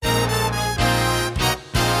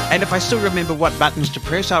And if I still remember what buttons to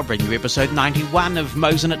press, I'll bring you episode 91 of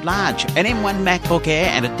Mosen at Large. An M1 MacBook Air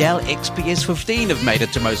and a Dell XPS 15 have made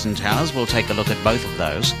it to Mosen Towers. We'll take a look at both of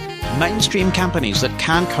those. Mainstream companies that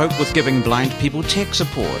can't cope with giving blind people tech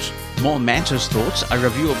support. More Mantis thoughts, a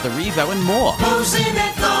review of the Revo, and more. Mosen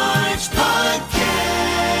at Large Podcast.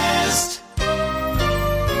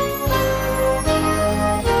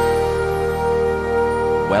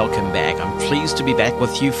 Welcome back. I'm pleased to be back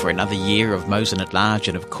with you for another year of Mosen at Large.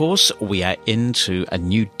 And of course, we are into a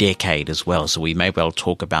new decade as well, so we may well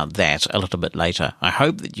talk about that a little bit later. I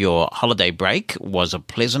hope that your holiday break was a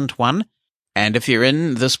pleasant one. And if you're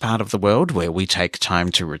in this part of the world where we take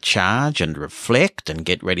time to recharge and reflect and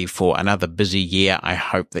get ready for another busy year, I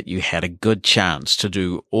hope that you had a good chance to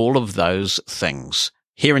do all of those things.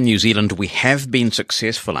 Here in New Zealand, we have been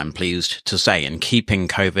successful, I'm pleased to say, in keeping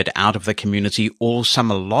COVID out of the community all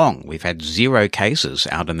summer long. We've had 0 cases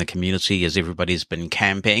out in the community as everybody's been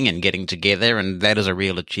camping and getting together, and that is a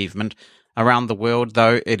real achievement. Around the world,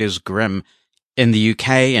 though, it is grim. In the UK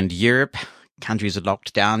and Europe, countries are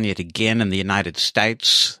locked down yet again. In the United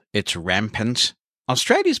States, it's rampant.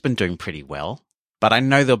 Australia's been doing pretty well. But I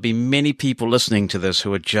know there'll be many people listening to this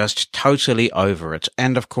who are just totally over it.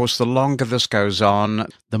 And of course, the longer this goes on,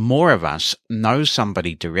 the more of us know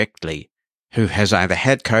somebody directly who has either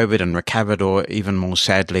had COVID and recovered, or even more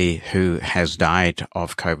sadly, who has died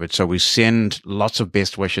of COVID. So we send lots of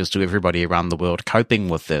best wishes to everybody around the world coping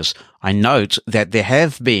with this. I note that there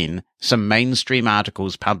have been some mainstream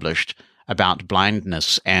articles published about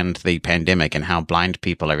blindness and the pandemic and how blind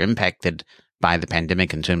people are impacted by the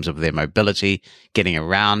pandemic in terms of their mobility, getting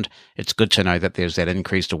around. It's good to know that there's that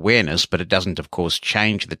increased awareness, but it doesn't, of course,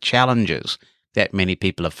 change the challenges that many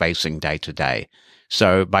people are facing day to day.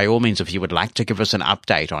 So by all means, if you would like to give us an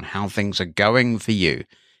update on how things are going for you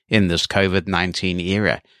in this COVID-19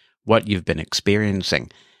 era, what you've been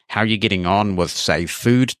experiencing, how you're getting on with, say,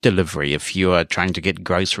 food delivery, if you are trying to get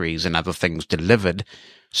groceries and other things delivered,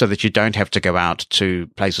 so that you don't have to go out to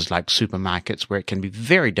places like supermarkets where it can be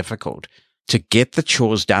very difficult to get the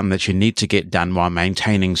chores done that you need to get done while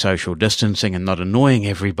maintaining social distancing and not annoying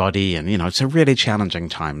everybody. And, it's a really challenging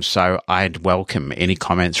time. So I'd welcome any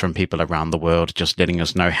comments from people around the world, just letting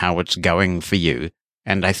us know how it's going for you.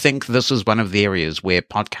 And I think this is one of the areas where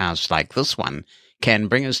podcasts like this one can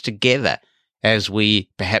bring us together as we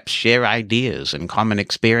perhaps share ideas and common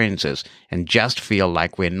experiences and just feel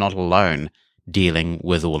like we're not alone dealing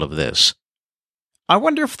with all of this. I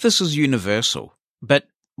wonder if this is universal, but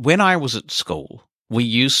when I was at school, we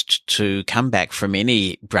used to come back from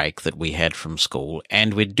any break that we had from school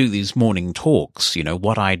and we'd do these morning talks,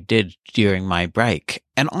 what I did during my break.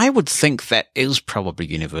 And I would think that is probably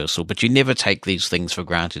universal, but you never take these things for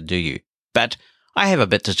granted, do you? But I have a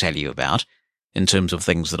bit to tell you about in terms of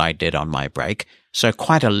things that I did on my break. So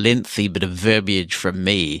quite a lengthy bit of verbiage from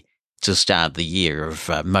me to start the year of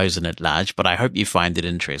Mosen at Large, but I hope you find it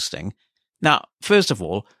interesting. Now, first of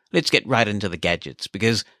all, let's get right into the gadgets,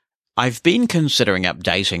 because I've been considering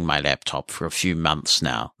updating my laptop for a few months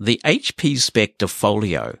now. The HP Spectre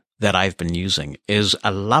Folio that I've been using is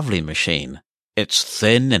a lovely machine. It's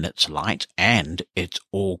thin and it's light and it's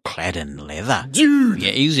all clad in leather. Dude!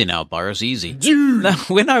 Yeah, easy now, Boris, easy. Dude! Now,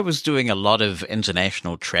 when I was doing a lot of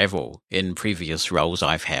international travel in previous roles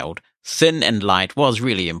I've held, thin and light was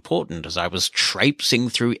really important as I was traipsing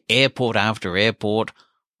through airport after airport,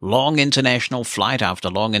 long international flight after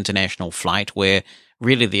long international flight, where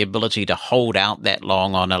really the ability to hold out that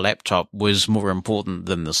long on a laptop was more important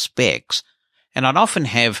than the specs. And I'd often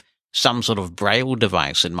have some sort of braille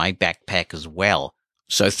device in my backpack as well.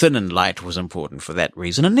 So thin and light was important for that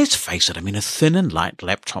reason. And let's face it, a thin and light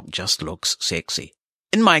laptop just looks sexy.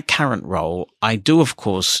 In my current role, I do, of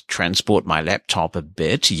course, transport my laptop a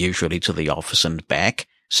bit, usually to the office and back,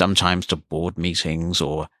 sometimes to board meetings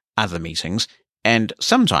or other meetings, and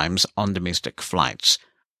sometimes on domestic flights.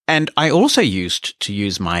 And I also used to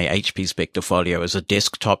use my HP Spectre Folio as a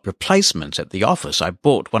desktop replacement at the office. I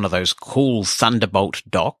bought one of those cool Thunderbolt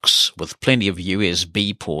docks with plenty of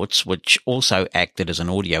USB ports, which also acted as an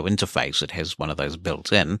audio interface. It has one of those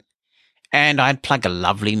built in. And I'd plug a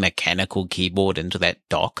lovely mechanical keyboard into that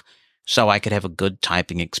dock so I could have a good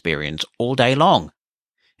typing experience all day long.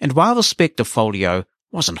 And while the Spectre Folio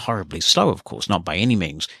wasn't horribly slow, of course, not by any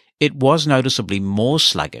means, it was noticeably more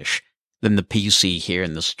sluggish than the PC here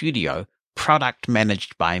in the studio, product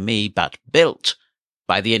managed by me but built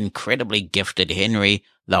by the incredibly gifted Henry,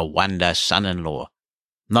 the wonder son-in-law.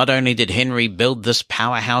 Not only did Henry build this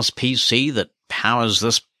powerhouse PC that powers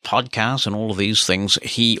this podcast and all of these things,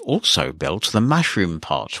 he also built the Mushroom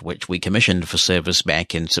Pot, which we commissioned for service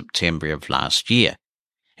back in September of last year.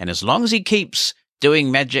 And as long as he keeps doing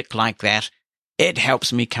magic like that, it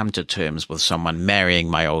helps me come to terms with someone marrying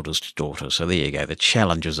my oldest daughter. So there you go, the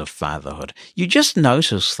challenges of fatherhood. You just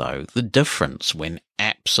notice, though, the difference when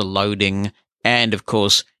apps are loading. And, of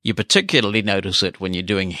course, you particularly notice it when you're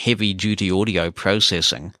doing heavy-duty audio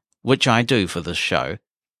processing, which I do for this show.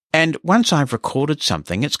 And once I've recorded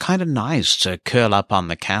something, it's kind of nice to curl up on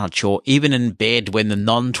the couch or even in bed when the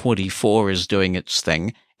Non-24 is doing its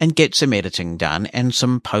thing and get some editing done and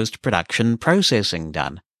some post-production processing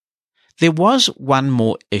done. There was one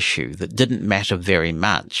more issue that didn't matter very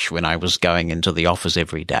much when I was going into the office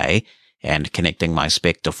every day and connecting my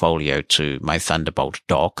Spectrefolio to my Thunderbolt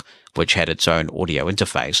dock, which had its own audio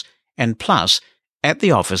interface. And plus, at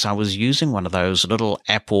the office, I was using one of those little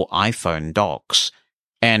Apple iPhone docks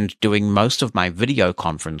and doing most of my video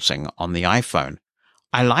conferencing on the iPhone.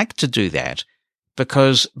 I like to do that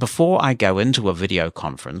because before I go into a video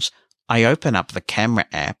conference, I open up the camera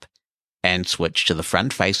app and switch to the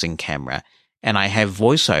front-facing camera, and I have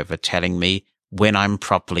VoiceOver telling me when I'm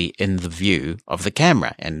properly in the view of the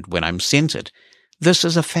camera and when I'm centered. This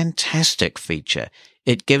is a fantastic feature.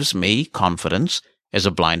 It gives me confidence as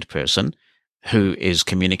a blind person who is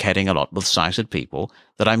communicating a lot with sighted people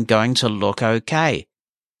that I'm going to look okay.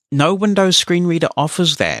 No Windows screen reader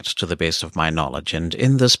offers that, to the best of my knowledge, and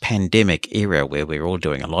in this pandemic era where we're all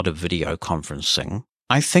doing a lot of video conferencing,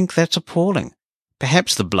 I think that's appalling.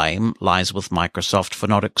 Perhaps the blame lies with Microsoft for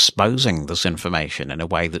not exposing this information in a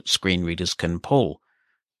way that screen readers can pull.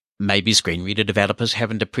 Maybe screen reader developers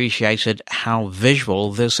haven't appreciated how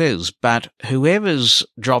visual this is, but whoever's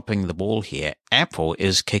dropping the ball here, Apple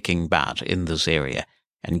is kicking butt in this area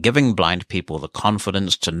and giving blind people the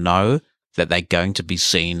confidence to know that they're going to be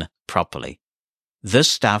seen properly. This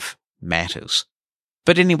stuff matters.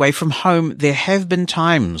 But anyway, from home, there have been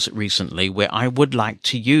times recently where I would like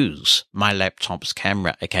to use my laptop's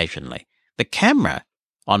camera occasionally. The camera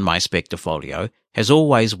on my Spectrefolio has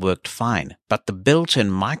always worked fine, but the built-in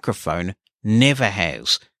microphone never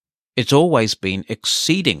has. It's always been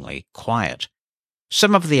exceedingly quiet.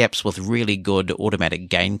 Some of the apps with really good automatic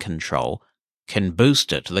gain control can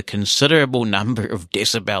boost it to the considerable number of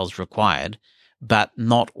decibels required, but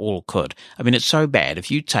not all could. I mean, it's so bad. If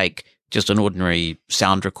you take just an ordinary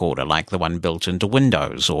sound recorder like the one built into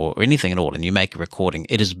Windows or anything at all, and you make a recording,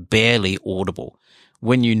 it is barely audible.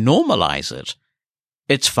 When you normalize it,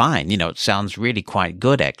 it's fine. You know, it sounds really quite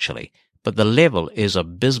good, actually, but the level is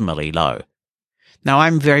abysmally low. Now,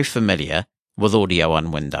 I'm very familiar with audio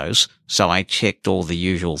on Windows, so I checked all the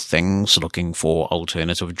usual things, looking for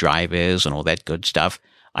alternative drivers and all that good stuff.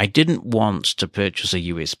 I didn't want to purchase a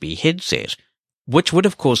USB headset, which would,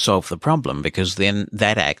 of course, solve the problem, because then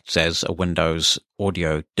that acts as a Windows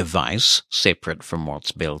audio device separate from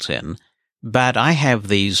what's built in. But I have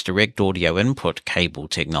these direct audio input cable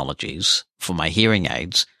technologies for my hearing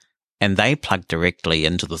aids, and they plug directly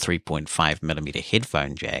into the 3.5mm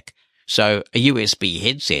headphone jack. So a USB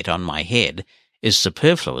headset on my head is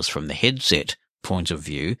superfluous from the headset point of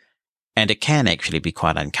view, and it can actually be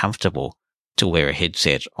quite uncomfortable to wear a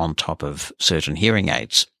headset on top of certain hearing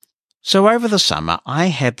aids. So over the summer, I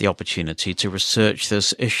had the opportunity to research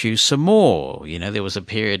this issue some more. You know, there was a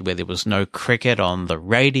period where there was no cricket on the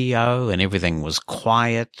radio and everything was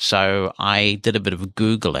quiet. So I did a bit of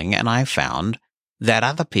Googling and I found that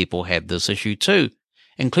other people had this issue too,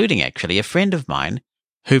 including actually a friend of mine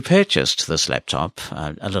who purchased this laptop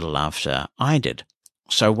a little after I did.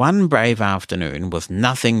 So one brave afternoon, with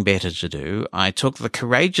nothing better to do, I took the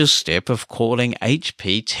courageous step of calling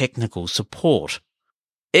HP technical support.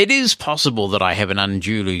 It is possible that I have an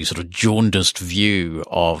unduly sort of jaundiced view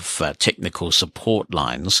of technical support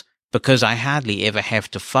lines because I hardly ever have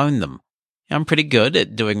to phone them. I'm pretty good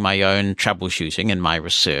at doing my own troubleshooting and my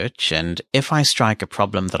research, and if I strike a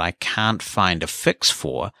problem that I can't find a fix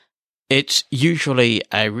for, it's usually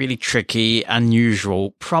a really tricky,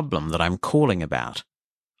 unusual problem that I'm calling about.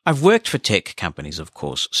 I've worked for tech companies, of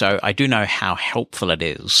course, so I do know how helpful it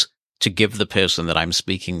is to give the person that I'm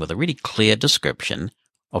speaking with a really clear description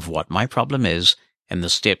of what my problem is and the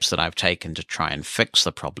steps that I've taken to try and fix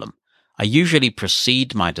the problem. I usually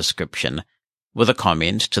precede my description with a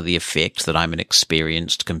comment to the effect that I'm an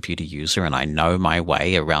experienced computer user and I know my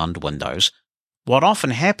way around Windows. What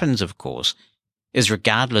often happens, of course, is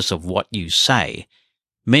regardless of what you say,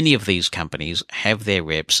 many of these companies have their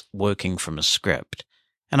reps working from a script.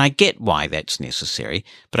 And I get why that's necessary,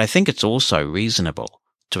 but I think it's also reasonable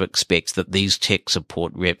to expect that these tech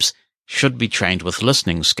support reps should be trained with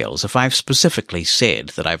listening skills. If I've specifically said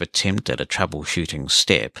that I've attempted a troubleshooting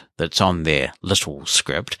step that's on their little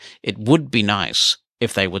script, it would be nice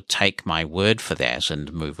if they would take my word for that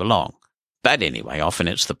and move along. But anyway, often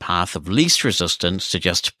it's the path of least resistance to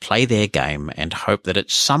just play their game and hope that at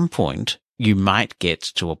some point you might get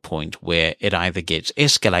to a point where it either gets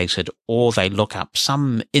escalated or they look up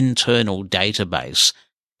some internal database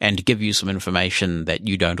and give you some information that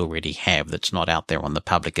you don't already have that's not out there on the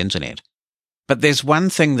public internet. But there's one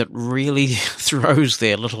thing that really throws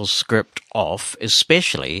their little script off,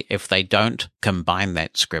 especially if they don't combine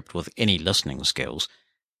that script with any listening skills.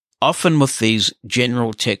 Often with these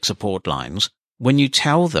general tech support lines, when you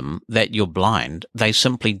tell them that you're blind, they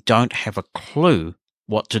simply don't have a clue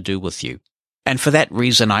what to do with you. And for that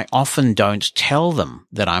reason, I often don't tell them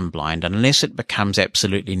that I'm blind unless it becomes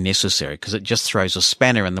absolutely necessary, because it just throws a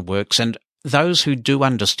spanner in the works. And those who do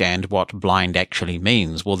understand what blind actually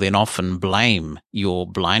means will then often blame your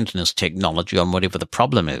blindness technology on whatever the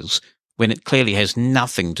problem is, when it clearly has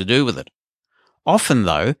nothing to do with it. Often,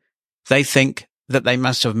 though, they think that they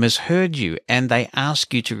must have misheard you, and they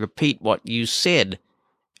ask you to repeat what you said.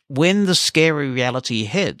 When the scary reality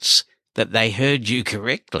hits that they heard you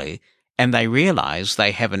correctly, and they realize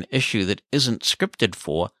they have an issue that isn't scripted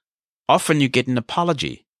for, often you get an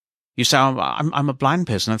apology. You say, I'm a blind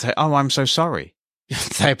person. And they say, oh, I'm so sorry.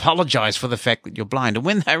 They apologize for the fact that you're blind. And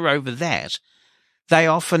when they're over that, they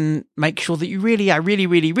often make sure that you really are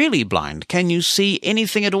really blind. Can you see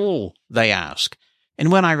anything at all? They ask.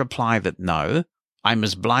 And when I reply that no, I'm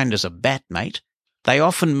as blind as a bat, mate, they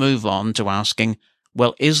often move on to asking,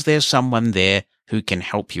 well, is there someone there who can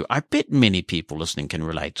help you? I bet many people listening can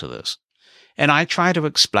relate to this. And I try to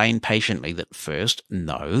explain patiently that first,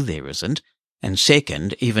 no, there isn't. And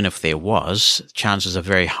second, even if there was, chances are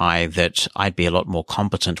very high that I'd be a lot more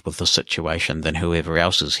competent with the situation than whoever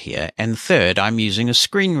else is here. And third, I'm using a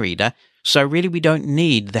screen reader, so really we don't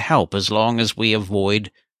need the help as long as we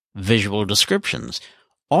avoid visual descriptions.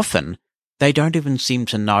 Often, they don't even seem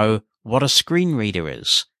to know what a screen reader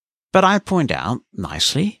is. But I point out,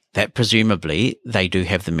 nicely, that presumably they do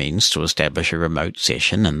have the means to establish a remote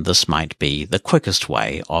session, and this might be the quickest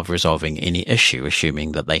way of resolving any issue,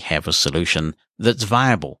 assuming that they have a solution that's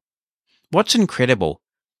viable. What's incredible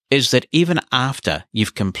is that even after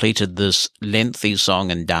you've completed this lengthy song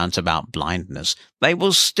and dance about blindness, they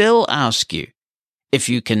will still ask you if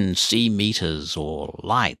you can see meters or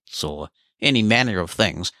lights or any manner of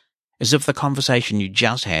things, as if the conversation you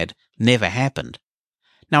just had never happened.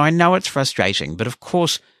 Now, I know it's frustrating, but of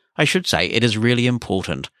course, I should say it is really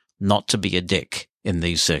important not to be a dick in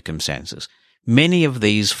these circumstances. Many of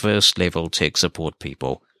these first-level tech support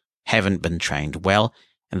people haven't been trained well,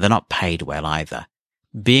 and they're not paid well either.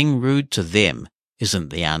 Being rude to them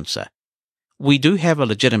isn't the answer. We do have a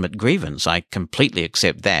legitimate grievance, I completely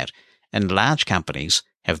accept that, and large companies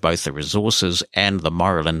have both the resources and the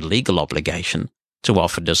moral and legal obligation to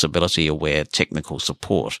offer disability-aware technical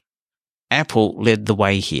support. Apple led the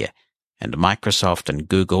way here, and Microsoft and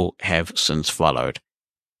Google have since followed.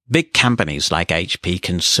 Big companies like HP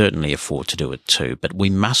can certainly afford to do it too, but we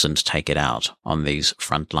mustn't take it out on these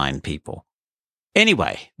frontline people.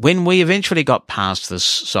 Anyway, when we eventually got past this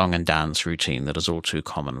song and dance routine that is all too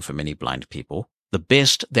common for many blind people, the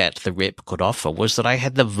best that the rep could offer was that I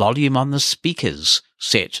had the volume on the speakers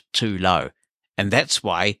set too low, and that's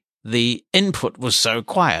why the input was so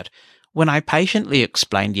quiet. When I patiently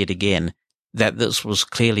explained yet again that this was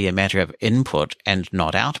clearly a matter of input and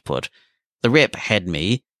not output, the rep had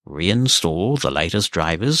me reinstall the latest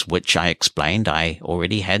drivers, which I explained I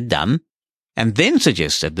already had done, and then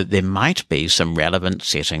suggested that there might be some relevant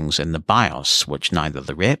settings in the BIOS, which neither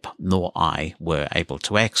the rep nor I were able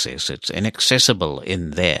to access. It's inaccessible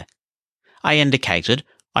in there. I indicated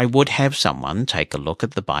I would have someone take a look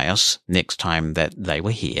at the BIOS next time that they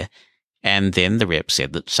were here, and then the rep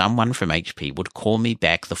said that someone from HP would call me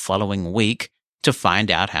back the following week to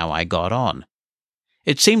find out how I got on.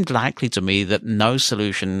 It seemed likely to me that no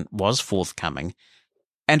solution was forthcoming,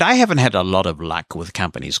 and I haven't had a lot of luck with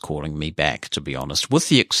companies calling me back, to be honest, with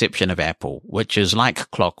the exception of Apple, which is like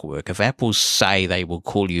clockwork. If Apple say they will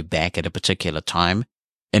call you back at a particular time,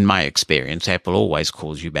 in my experience, Apple always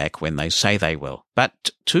calls you back when they say they will.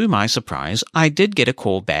 But to my surprise, I did get a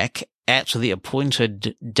call back at the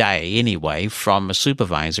appointed day anyway from a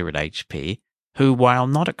supervisor at HP who, while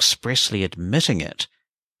not expressly admitting it,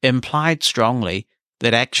 implied strongly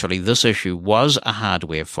that actually this issue was a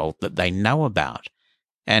hardware fault that they know about.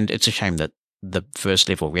 And it's a shame that the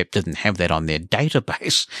first-level rep didn't have that on their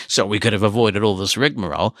database, so we could have avoided all this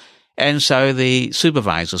rigmarole. And so the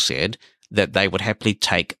supervisor said that they would happily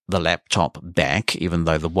take the laptop back, even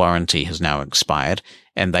though the warranty has now expired,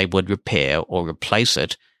 and they would repair or replace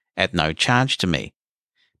it at no charge to me.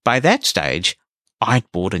 By that stage,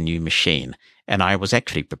 I'd bought a new machine, and I was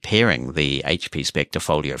actually preparing the HP Spectre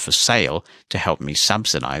Folio for sale to help me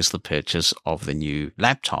subsidize the purchase of the new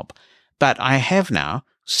laptop. But I have now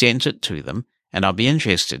sent it to them, and I'll be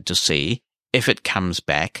interested to see if it comes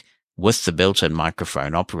back with the built-in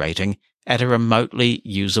microphone operating at a remotely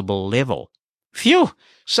usable level. Phew!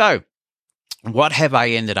 So, what have I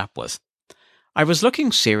ended up with? I was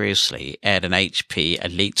looking seriously at an HP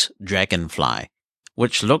Elite Dragonfly,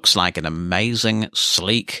 which looks like an amazing,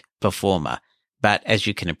 sleek performer. But as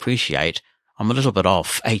you can appreciate, I'm a little bit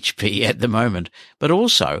off HP at the moment. But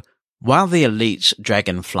also, while the Elite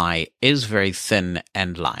Dragonfly is very thin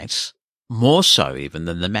and light, more so even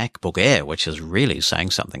than the MacBook Air, which is really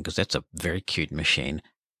saying something because that's a very cute machine,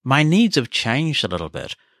 my needs have changed a little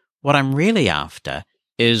bit. What I'm really after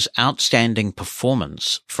is outstanding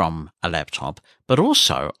performance from a laptop, but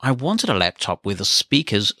also I wanted a laptop where the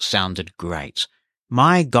speakers sounded great.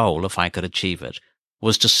 My goal, if I could achieve it,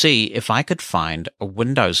 was to see if I could find a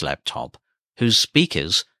Windows laptop whose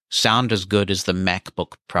speakers sound as good as the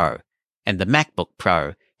MacBook Pro. And the MacBook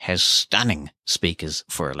Pro has stunning speakers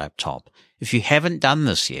for a laptop. If you haven't done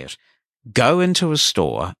this yet, go into a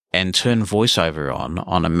store and turn VoiceOver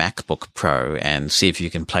on a MacBook Pro and see if you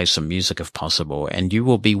can play some music if possible, and you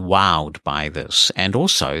will be wowed by this. And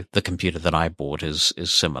also, the computer that I bought is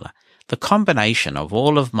similar. The combination of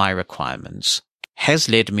all of my requirements has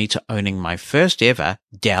led me to owning my first ever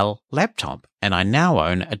Dell laptop, and I now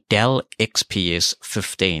own a Dell XPS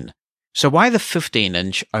 15. So why the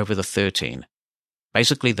 15-inch over the 13?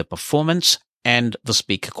 Basically, the performance and the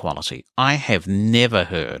speaker quality. I have never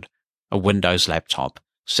heard a Windows laptop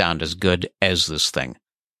sound as good as this thing.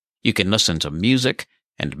 You can listen to music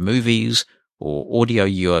and movies or audio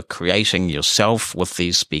you are creating yourself with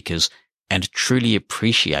these speakers and truly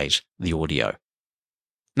appreciate the audio.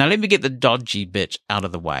 Now let me get the dodgy bit out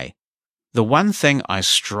of the way. The one thing I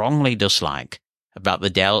strongly dislike about the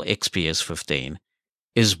Dell XPS 15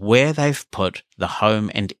 is where they've put the home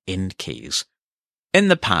and end keys. In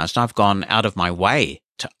the past, I've gone out of my way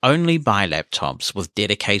to only buy laptops with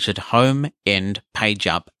dedicated home, end, page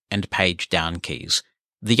up, and page down keys.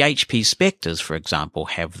 The HP Spectres, for example,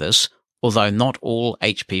 have this, although not all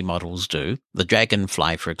HP models do. The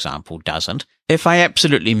Dragonfly, for example, doesn't. If I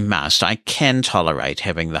absolutely must, I can tolerate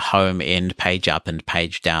having the home, end, page up, and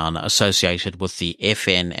page down associated with the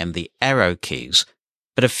FN and the arrow keys.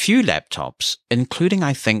 But a few laptops, including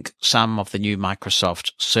I think some of the new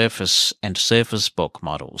Microsoft Surface and Surface Book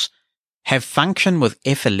models, have function with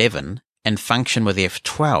F11 and function with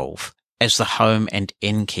F12 as the home and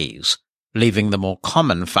end keys, leaving the more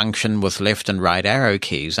common function with left and right arrow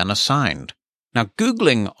keys unassigned. Now,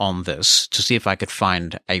 Googling on this to see if I could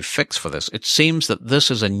find a fix for this, it seems that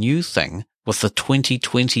this is a new thing with the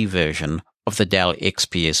 2020 version of the Dell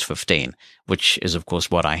XPS 15, which is of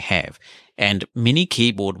course what I have. And many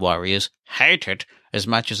keyboard warriors hate it as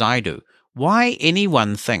much as I do. Why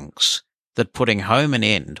anyone thinks that putting home and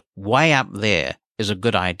end way up there is a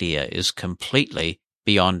good idea is completely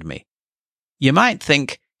beyond me. You might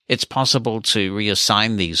think it's possible to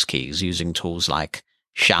reassign these keys using tools like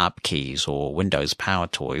Sharp Keys or Windows Power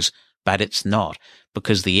Toys, but it's not,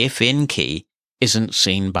 because the FN key isn't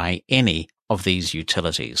seen by any of these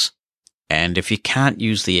utilities. And if you can't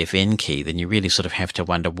use the FN key, then you really sort of have to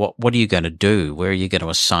wonder, what are you going to do? Where are you going to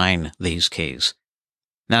assign these keys?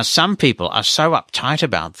 Now, some people are so uptight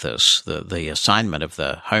about this, the assignment of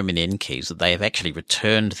the home and end keys, that they have actually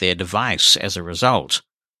returned their device as a result.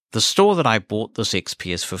 The store that I bought this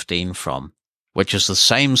XPS 15 from, which is the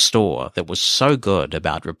same store that was so good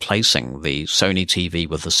about replacing the Sony TV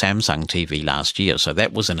with the Samsung TV last year, so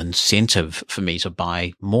that was an incentive for me to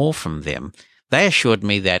buy more from them. They assured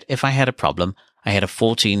me that if I had a problem, I had a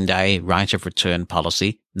 14-day right of return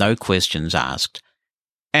policy, no questions asked.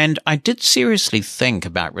 And I did seriously think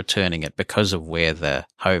about returning it because of where the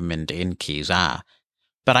home and end keys are,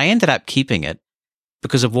 but I ended up keeping it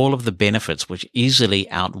because of all of the benefits which easily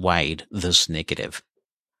outweighed this negative.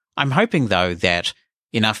 I'm hoping, though, that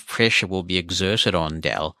enough pressure will be exerted on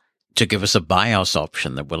Dell to give us a BIOS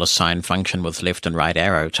option that will assign function with left and right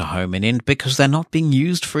arrow to home and end, because they're not being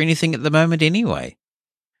used for anything at the moment anyway.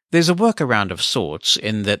 There's a workaround of sorts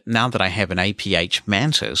in that now that I have an APH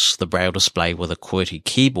Mantis, the Braille display with a QWERTY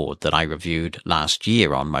keyboard that I reviewed last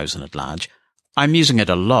year on Mosen at Large, I'm using it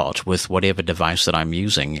a lot with whatever device that I'm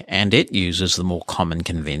using, and it uses the more common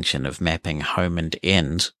convention of mapping home and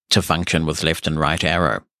end to function with left and right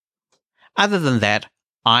arrow. Other than that,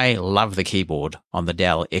 I love the keyboard on the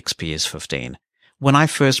Dell XPS 15. When I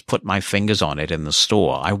first put my fingers on it in the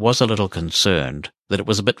store, I was a little concerned that it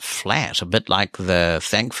was a bit flat, a bit like the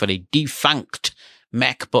thankfully defunct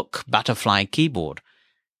MacBook Butterfly keyboard.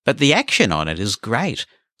 But the action on it is great.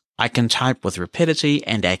 I can type with rapidity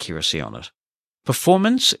and accuracy on it.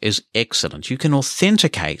 Performance is excellent. You can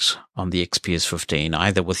authenticate on the XPS 15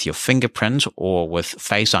 either with your fingerprint or with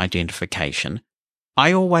face identification.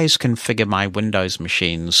 I always configure my Windows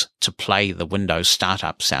machines to play the Windows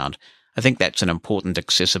startup sound. I think that's an important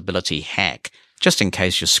accessibility hack. Just in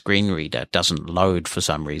case your screen reader doesn't load for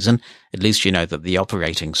some reason, at least you know that the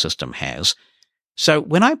operating system has. So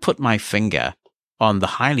when I put my finger on the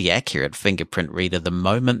highly accurate fingerprint reader, the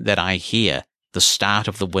moment that I hear the start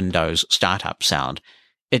of the Windows startup sound,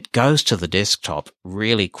 it goes to the desktop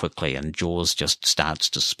really quickly and JAWS just starts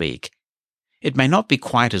to speak. It may not be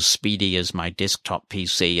quite as speedy as my desktop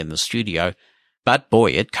PC in the studio, but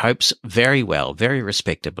boy, it copes very well, very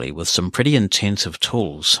respectably with some pretty intensive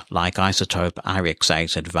tools like iZotope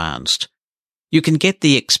RX8 Advanced. You can get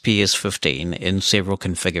the XPS 15 in several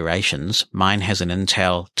configurations. Mine has an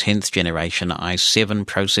Intel 10th generation i7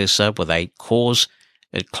 processor with 8 cores.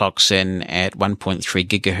 It clocks in at 1.3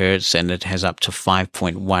 gigahertz and it has up to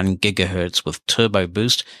 5.1 gigahertz with turbo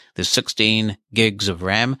boost. There's 16 gigs of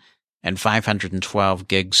RAM and 512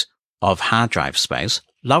 gigs of hard drive space.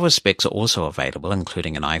 Lower specs are also available,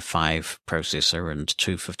 including an i5 processor and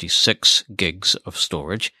 256 gigs of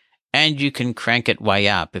storage. And you can crank it way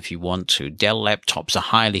up if you want to. Dell laptops are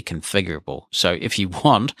highly configurable, so if you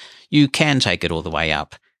want, you can take it all the way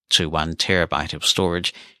up to 1 terabyte of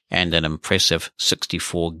storage and an impressive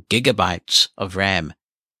 64 gigabytes of RAM.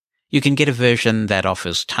 You can get a version that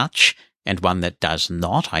offers touch and one that does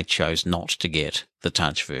not. I chose not to get the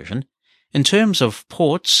touch version. In terms of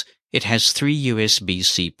ports, it has 3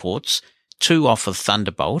 USB-C ports, 2 offer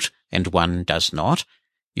Thunderbolt and 1 does not.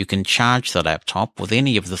 You can charge the laptop with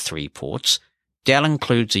any of the 3 ports. Dell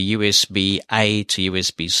includes a USB-A to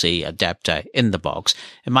USB-C adapter in the box,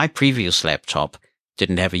 and my previous laptop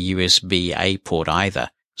didn't have a USB-A port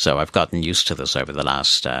either, so I've gotten used to this over the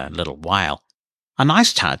last little while. A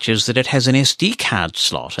nice touch is that it has an SD card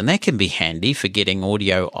slot, and that can be handy for getting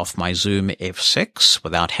audio off my Zoom F6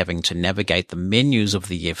 without having to navigate the menus of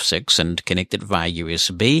the F6 and connect it via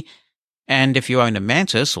USB. And if you own a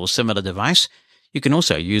Mantis or similar device, you can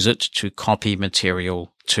also use it to copy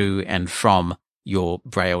material to and from your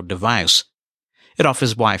Braille device. It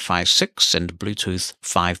offers Wi-Fi 6 and Bluetooth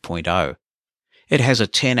 5.0. It has a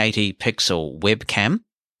 1080 pixel webcam,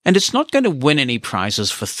 and it's not going to win any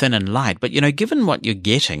prizes for thin and light, but given what you're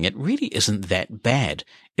getting, it really isn't that bad.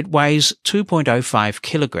 It weighs 2.05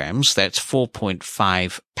 kilograms, that's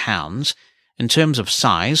 4.5 pounds. In terms of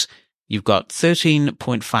size, you've got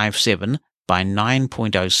 13.57 by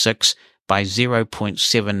 9.06 by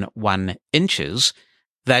 0.71 inches.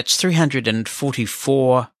 That's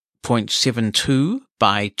 344.72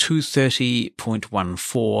 by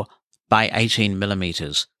 230.14 by 18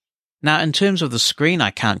 millimeters. Now, in terms of the screen, I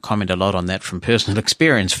can't comment a lot on that from personal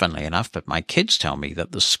experience, funnily enough, but my kids tell me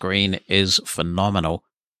that the screen is phenomenal,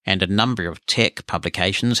 and a number of tech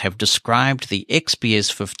publications have described the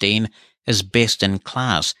XPS 15 as best in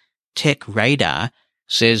class. Tech Radar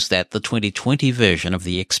says that the 2020 version of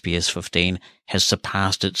the XPS 15 has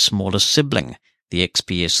surpassed its smaller sibling, the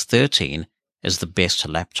XPS 13, as the best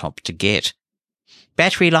laptop to get.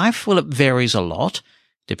 Battery life, well, it varies a lot,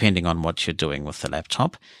 depending on what you're doing with the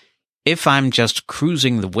laptop. If I'm just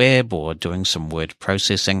cruising the web or doing some word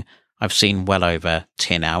processing, I've seen well over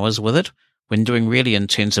 10 hours with it. When doing really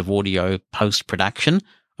intensive audio post-production,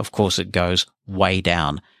 of course it goes way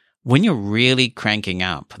down. When you're really cranking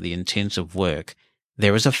up the intensive work,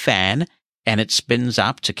 there is a fan and it spins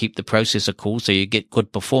up to keep the processor cool so you get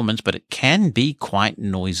good performance, but it can be quite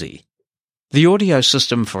noisy. The audio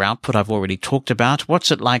system for output I've already talked about.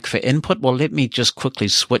 What's it like for input? Well, let me just quickly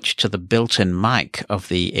switch to the built-in mic of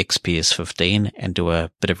the XPS 15 and do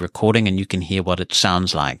a bit of recording, and you can hear what it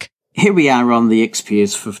sounds like. Here we are on the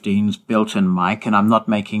XPS 15's built-in mic, and I'm not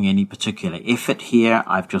making any particular effort here.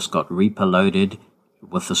 I've just got Reaper loaded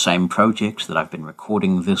with the same project that I've been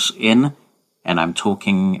recording this in, and I'm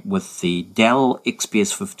talking with the Dell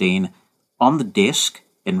XPS 15 on the desk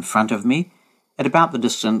in front of me, at about the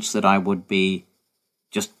distance that I would be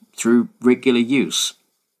just through regular use.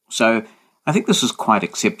 So I think this is quite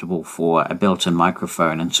acceptable for a built-in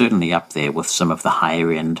microphone and certainly up there with some of the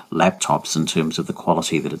higher-end laptops in terms of the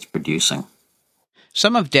quality that it's producing.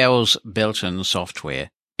 Some of Dell's built-in software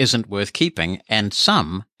isn't worth keeping, and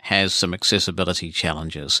some has some accessibility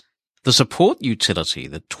challenges. The support utility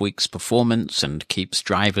that tweaks performance and keeps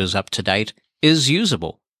drivers up to date is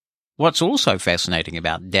usable. What's also fascinating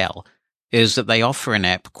about Dell is that they offer an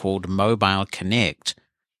app called Mobile Connect.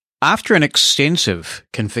 After an extensive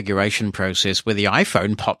configuration process where the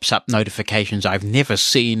iPhone pops up notifications I've never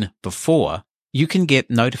seen before, you can get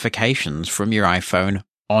notifications from your iPhone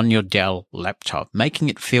on your Dell laptop, making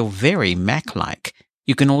it feel very Mac-like.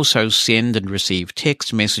 You can also send and receive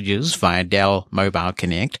text messages via Dell Mobile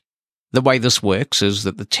Connect. The way this works is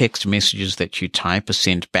that the text messages that you type are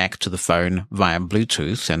sent back to the phone via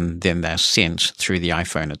Bluetooth, and then they're sent through the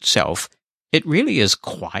iPhone itself. It really is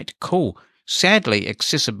quite cool. Sadly,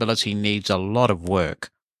 accessibility needs a lot of work.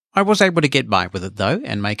 I was able to get by with it though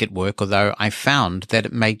and make it work, although I found that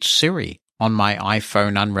it made Siri on my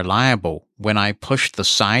iPhone unreliable. When I pushed the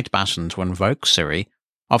side button to invoke Siri,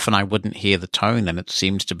 often I wouldn't hear the tone and it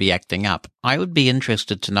seemed to be acting up. I would be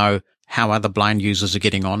interested to know how other blind users are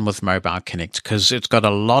getting on with Mobile Connect, because it's got a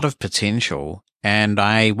lot of potential, and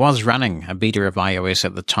I was running a beta of iOS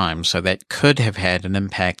at the time, so that could have had an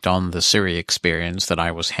impact on the Siri experience that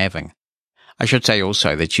I was having. I should say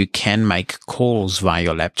also that you can make calls via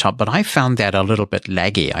your laptop, but I found that a little bit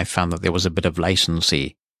laggy. I found that there was a bit of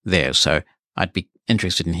latency there, so I'd be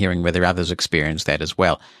interested in hearing whether others experience that as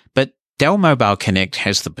well. But Dell Mobile Connect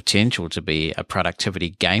has the potential to be a productivity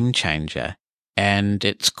game changer, and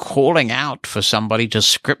it's calling out for somebody to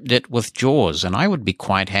script it with JAWS, and I would be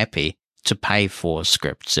quite happy to pay for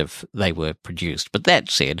scripts if they were produced. But that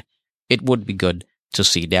said, it would be good to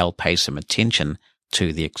see Dell pay some attention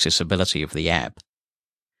to the accessibility of the app.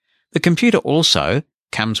 The computer also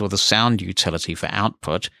comes with a sound utility for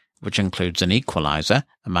output, which includes an equalizer,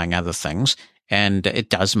 among other things, and it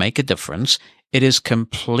does make a difference. It is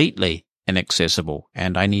completely inaccessible,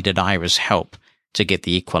 and I needed Ira's help to get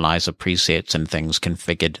the equalizer presets and things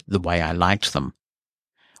configured the way I liked them.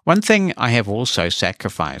 One thing I have also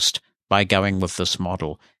sacrificed by going with this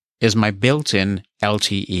model is my built-in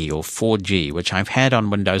LTE or 4G, which I've had on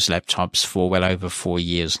Windows laptops for well over 4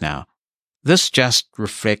 years now. This just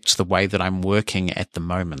reflects the way that I'm working at the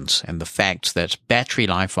moment, and the fact that battery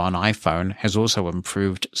life on iPhone has also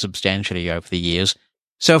improved substantially over the years.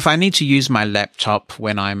 So if I need to use my laptop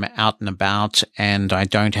when I'm out and about and I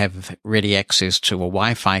don't have ready access to a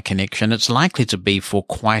Wi-Fi connection, it's likely to be for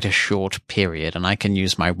quite a short period, and I can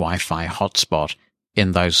use my Wi-Fi hotspot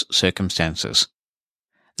in those circumstances.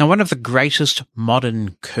 Now, one of the greatest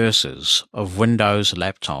modern curses of Windows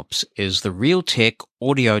laptops is the Realtek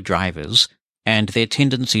audio drivers and their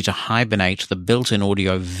tendency to hibernate the built-in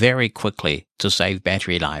audio very quickly to save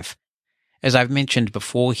battery life. As I've mentioned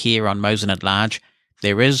before here on Mosen at Large,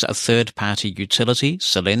 there is a third-party utility,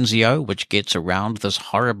 Silenzio, which gets around this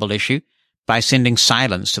horrible issue by sending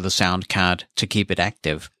silence to the sound card to keep it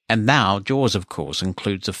active. And now JAWS, of course,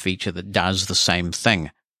 includes a feature that does the same thing.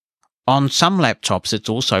 On some laptops, it's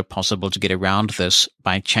also possible to get around this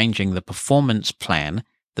by changing the performance plan.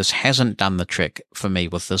 This hasn't done the trick for me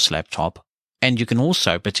with this laptop. And you can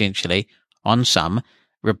also potentially, on some,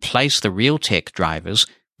 replace the Realtek drivers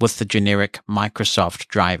with the generic Microsoft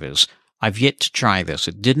drivers. I've yet to try this.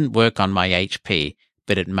 It didn't work on my HP,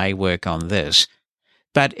 but it may work on this.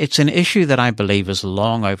 But it's an issue that I believe is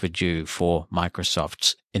long overdue for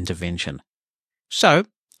Microsoft's intervention. So,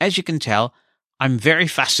 as you can tell, I'm very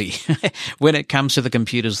fussy when it comes to the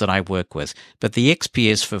computers that I work with, but the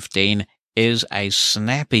XPS 15 is a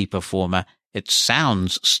snappy performer. It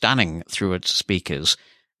sounds stunning through its speakers,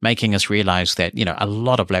 making us realize that, a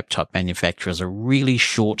lot of laptop manufacturers are really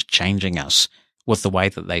short-changing us with the way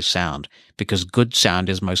that they sound, because good sound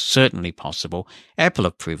is most certainly possible. Apple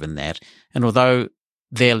have proven that, and although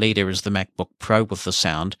their leader is the MacBook Pro with the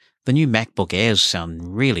sound, the new MacBook Airs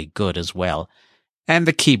sound really good as well. And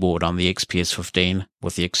the keyboard on the XPS 15,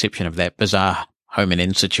 with the exception of that bizarre home and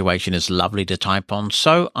end situation, is lovely to type on,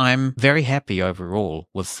 so I'm very happy overall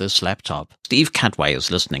with this laptop. Steve Cutway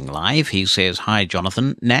is listening live. He says, "Hi,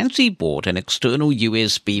 Jonathan. Nancy bought an external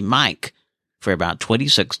USB mic for about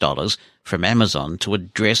 $26 from Amazon to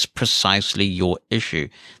address precisely your issue."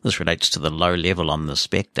 This relates to the low level on the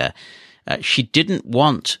Spectre. She didn't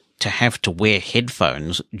want to have to wear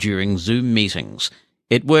headphones during Zoom meetings.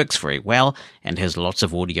 It works very well and has lots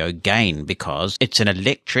of audio gain because it's an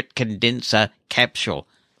electric condenser capsule.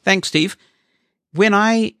 Thanks, Steve. When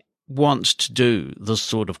I want to do this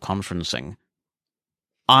sort of conferencing,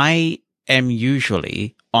 I am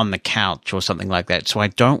usually on the couch or something like that, so I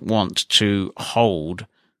don't want to hold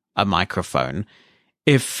a microphone.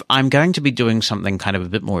 If I'm going to be doing something kind of a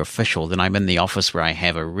bit more official, then I'm in the office where I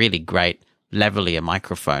have a really great lavalier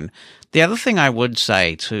microphone. The other thing I would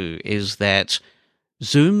say, too, is that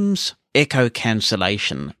Zoom's echo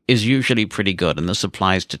cancellation is usually pretty good, and this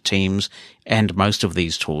applies to Teams and most of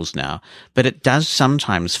these tools now, but it does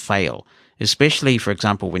sometimes fail, especially, for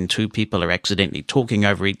example, when two people are accidentally talking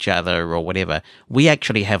over each other or whatever. We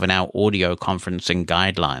actually have in our audio conferencing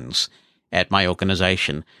guidelines at my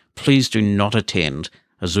organization, please do not attend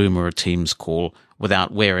a Zoom or a Teams call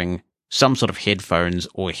without wearing some sort of headphones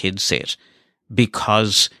or headset,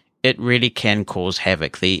 because it really can cause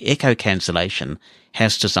havoc. The echo cancellation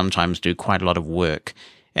has to sometimes do quite a lot of work,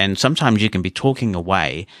 and sometimes you can be talking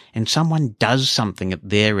away and someone does something at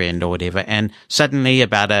their end or whatever, and suddenly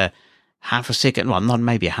about a half a second, well, not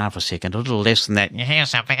maybe a half a second, a little less than that, you hear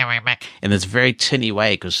something coming back in this very tinny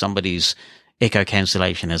way because somebody's echo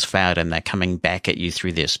cancellation has failed and they're coming back at you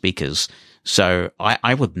through their speakers. So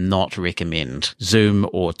I would not recommend Zoom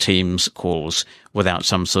or Teams calls without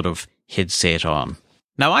some sort of headset on.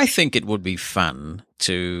 Now, I think it would be fun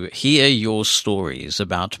to hear your stories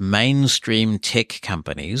about mainstream tech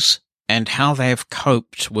companies and how they have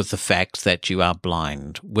coped with the fact that you are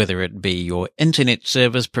blind, whether it be your internet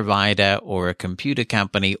service provider or a computer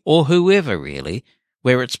company or whoever really,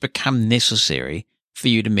 where it's become necessary for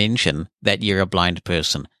you to mention that you're a blind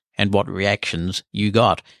person and what reactions you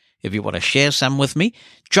got. If you want to share some with me,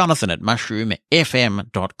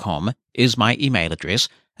 jonathan@mushroomfm.com is my email address.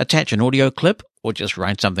 Attach an audio clip or just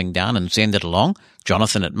write something down and send it along.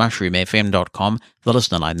 jonathan@mushroomfm.com. The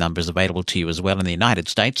listener line number is available to you as well in the United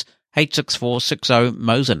States.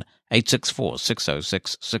 864-60-MOSEN,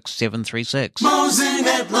 864-606-6736. Mosen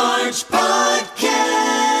at Large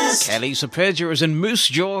Podcast. Kelly Saperja is in Moose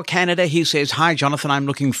Jaw, Canada. He says, "Hi, Jonathan. I'm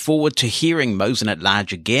looking forward to hearing Mosen at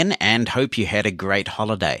Large again and hope you had a great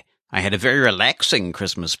holiday. I had a very relaxing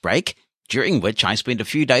Christmas break, during which I spent a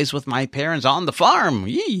few days with my parents on the farm.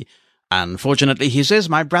 Yee! Unfortunately," he says,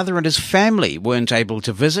 "my brother and his family weren't able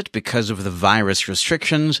to visit because of the virus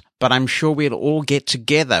restrictions, but I'm sure we'll all get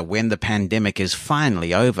together when the pandemic is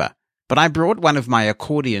finally over. But I brought one of my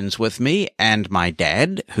accordions with me, and my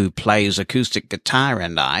dad, who plays acoustic guitar,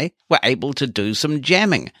 and I were able to do some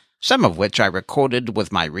jamming, some of which I recorded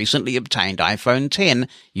with my recently obtained iPhone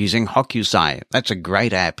X using Hokusai. That's a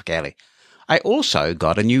great app, Kelly. I also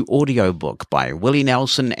got a new audiobook by Willie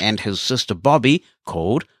Nelson and his sister Bobby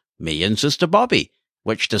called Me and Sister Bobby,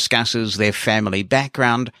 which discusses their family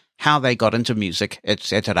background, how they got into music,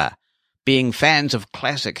 etc. Being fans of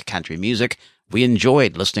classic country music, we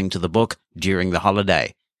enjoyed listening to the book during the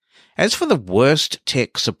holiday. As for the worst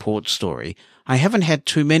tech support story, I haven't had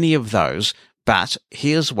too many of those, but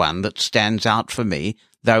here's one that stands out for me,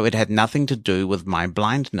 though it had nothing to do with my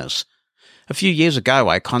blindness. A few years ago,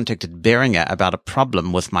 I contacted Behringer about a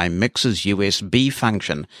problem with my mixer's USB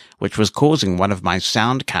function, which was causing one of my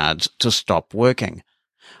sound cards to stop working.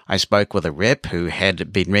 I spoke with a rep who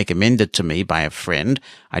had been recommended to me by a friend.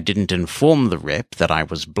 I didn't inform the rep that I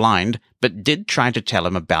was blind, but did try to tell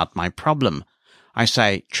him about my problem. I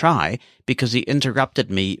say try because he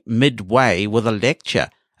interrupted me midway with a lecture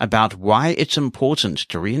about why it's important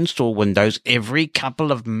to reinstall Windows every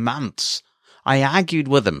couple of months. I argued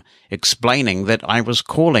with him, explaining that I was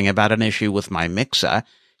calling about an issue with my mixer.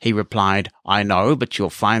 He replied, "I know, but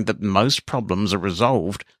you'll find that most problems are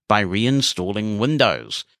resolved by reinstalling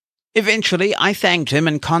Windows." Eventually, I thanked him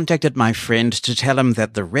and contacted my friend to tell him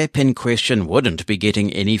that the rep in question wouldn't be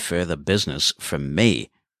getting any further business from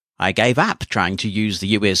me. I gave up trying to use the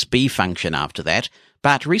USB function after that,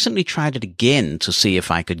 but recently tried it again to see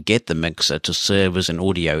if I could get the mixer to serve as an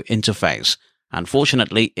audio interface.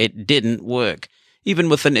 Unfortunately, it didn't work. Even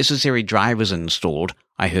with the necessary drivers installed,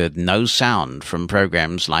 I heard no sound from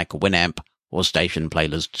programs like Winamp or Station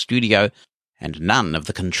Playlist Studio, and none of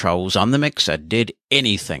the controls on the mixer did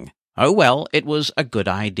anything. Oh well, it was a good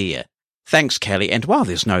idea. Thanks, Kelly, and while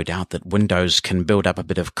there's no doubt that Windows can build up a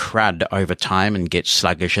bit of crud over time and get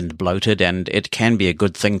sluggish and bloated, and it can be a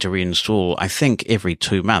good thing to reinstall, I think every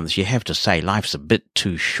 2 months, you have to say life's a bit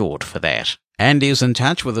too short for that. Andy's in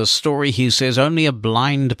touch with a story he says only a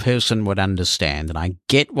blind person would understand, and I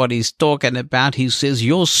get what he's talking about. He says,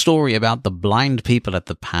 "Your story about the blind people at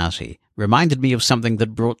the party reminded me of something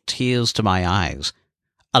that brought tears to my eyes.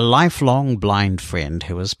 A lifelong blind friend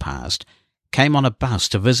who has passed came on a bus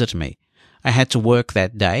to visit me. I had to work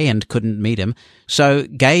that day and couldn't meet him, so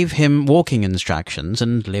gave him walking instructions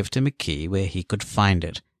and left him a key where he could find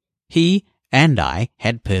it. He and I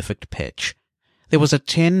had perfect pitch. There was a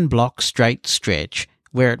 10-block straight stretch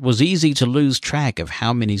where it was easy to lose track of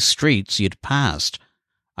how many streets you'd passed.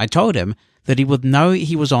 I told him that he would know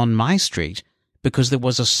he was on my street because there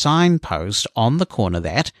was a signpost on the corner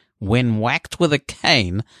that, when whacked with a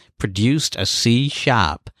cane, produced a C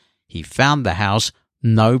sharp. He found the house,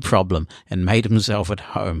 no problem, and made himself at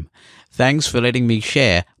home. Thanks for letting me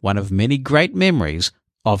share one of many great memories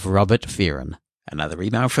of Robert Fearon." Another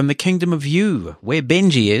email from the Kingdom of You, where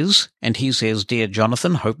Benji is, and he says, "Dear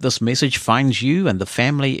Jonathan, hope this message finds you and the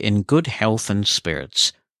family in good health and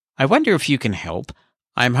spirits. I wonder if you can help.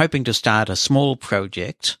 I'm hoping to start a small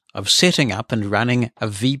project of setting up and running a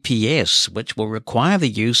VPS, which will require the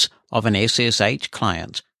use of an SSH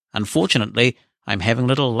client. Unfortunately, I'm having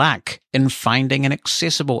little luck in finding an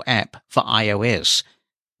accessible app for iOS.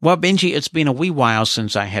 Well, Benji, it's been a wee while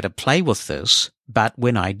since I had a play with this, but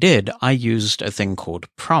when I did, I used a thing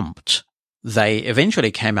called Prompt. They eventually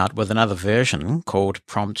came out with another version called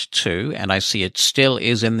Prompt 2, and I see it still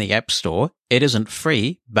is in the App Store. It isn't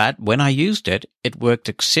free, but when I used it, it worked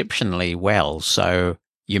exceptionally well, so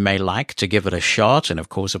you may like to give it a shot, and of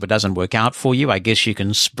course, if it doesn't work out for you, I guess you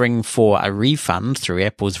can spring for a refund through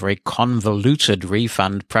Apple's very convoluted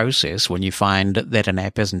refund process when you find that an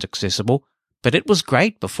app isn't accessible. But it was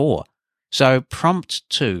great before. So Prompt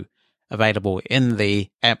 2, available in the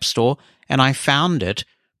App Store, and I found it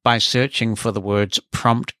by searching for the words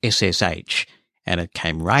Prompt SSH, and it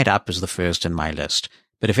came right up as the first in my list.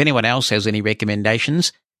 But if anyone else has any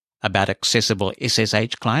recommendations about accessible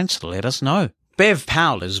SSH clients, let us know. Bev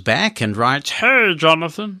Powell is back and writes, "Hey,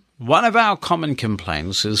 Jonathan. One of our common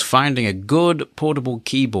complaints is finding a good portable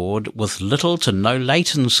keyboard with little to no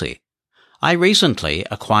latency. I recently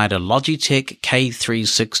acquired a Logitech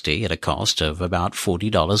K360 at a cost of about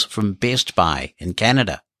 $40 from Best Buy in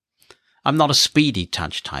Canada. I'm not a speedy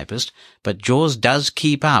touch typist, but JAWS does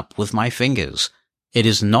keep up with my fingers. It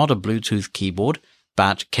is not a Bluetooth keyboard,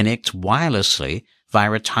 but connects wirelessly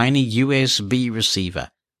via a tiny USB receiver.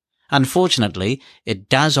 Unfortunately, it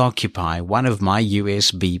does occupy one of my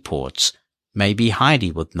USB ports. Maybe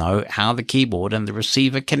Heidi would know how the keyboard and the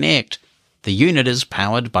receiver connect. The unit is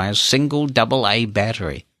powered by a single AA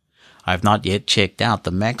battery. I've not yet checked out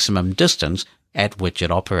the maximum distance at which it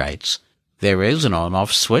operates. There is an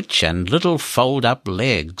on-off switch and little fold-up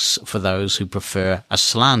legs for those who prefer a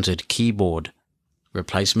slanted keyboard.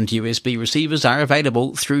 Replacement USB receivers are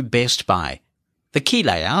available through Best Buy. The key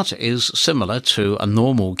layout is similar to a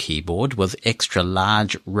normal keyboard with extra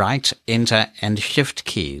large right, enter, and shift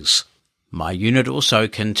keys. My unit also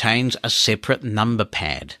contains a separate number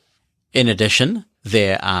pad. In addition,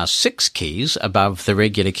 there are 6 keys above the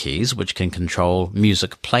regular keys which can control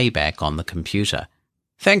music playback on the computer.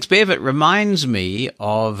 Thanks, Bev. It reminds me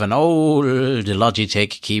of an old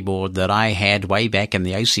Logitech keyboard that I had way back in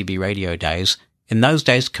the ACB radio days. In those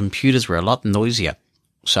days, computers were a lot noisier.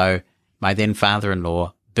 So my then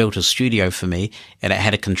father-in-law built a studio for me, and it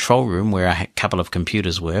had a control room where a couple of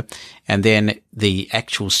computers were, and then the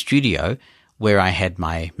actual studio where I had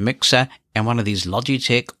my mixer and one of these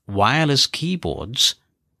Logitech wireless keyboards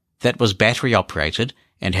that was battery operated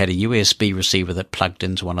and had a USB receiver that plugged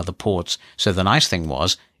into one of the ports. So the nice thing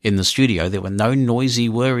was, in the studio, there were no noisy,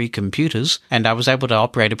 whirry computers, and I was able to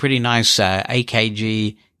operate a pretty nice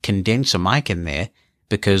AKG condenser mic in there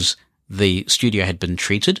because the studio had been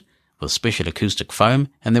treated with special acoustic foam,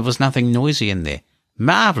 and there was nothing noisy in there.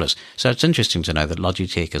 Marvelous. So it's interesting to know that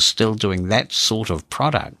Logitech is still doing that sort of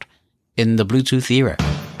product in the Bluetooth era.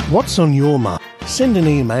 What's on your mind? Send an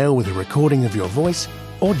email with a recording of your voice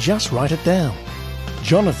or just write it down.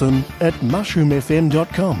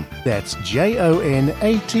 Jonathan@mushroomfm.com. That's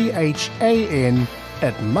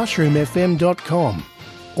JONATHAN@mushroomfm.com.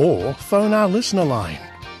 Or phone our listener line.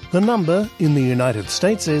 The number in the United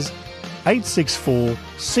States is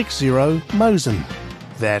 864-60-MOSEN.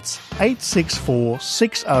 That's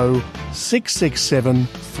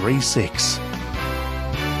 864-60-66736.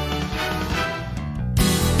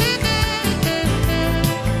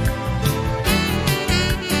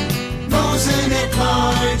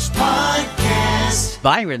 Podcast.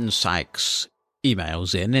 Byron Sykes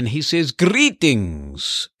emails in and he says,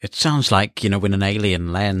 "Greetings." It sounds like, when an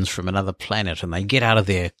alien lands from another planet and they get out of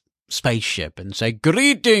their spaceship and say,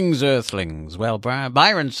 "Greetings, Earthlings." Well,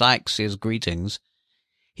 Byron Sykes says greetings.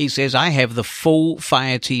 He says, "I have the full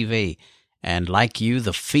Fire TV, and like you,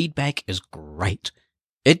 the feedback is great.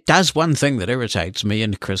 It does one thing that irritates me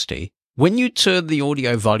and Christy. When you turn the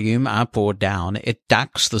audio volume up or down, it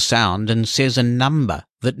ducks the sound and says a number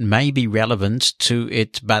that may be relevant to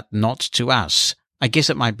it but not to us. I guess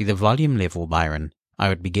it might be the volume level, Byron, I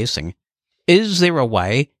would be guessing. Is there a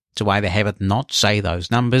way to either have it not say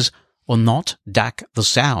those numbers or not duck the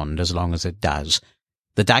sound as long as it does?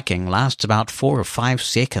 The ducking lasts about 4 or 5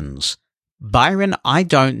 seconds. Byron, I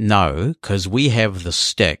don't know, because we have the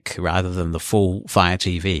stick rather than the full Fire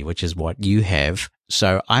TV, which is what you have.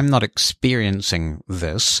 So I'm not experiencing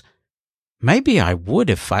this. Maybe I would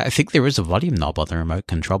if I think there is a volume knob on the remote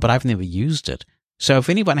control, but I've never used it. So if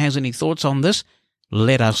anyone has any thoughts on this,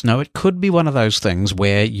 let us know. It could be one of those things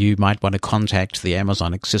where you might want to contact the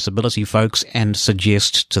Amazon accessibility folks and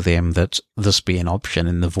suggest to them that this be an option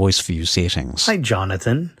in the voice view settings. Hi,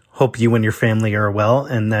 Jonathan. Hope you and your family are well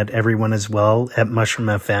and that everyone is well at Mushroom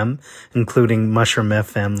FM, including Mushroom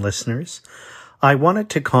FM listeners. I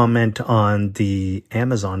wanted to comment on the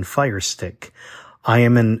Amazon Fire Stick. I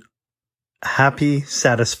am an happy,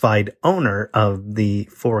 satisfied owner of the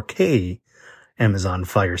 4K Amazon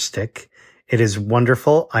Fire Stick. It is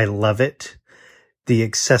wonderful. I love it. The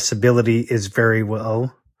accessibility is very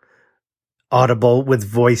well audible with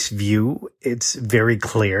voice view. It's very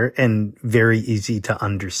clear and very easy to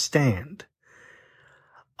understand.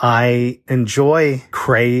 I enjoy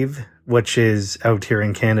Crave, which is out here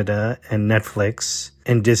in Canada, and Netflix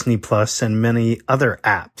and Disney Plus and many other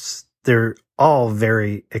apps. They're all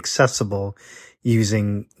very accessible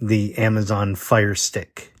using the Amazon Fire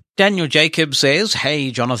Stick. Daniel Jacob says,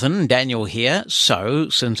 "Hey Jonathan, Daniel here. So,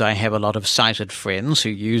 since I have a lot of sighted friends who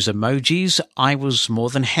use emojis, I was more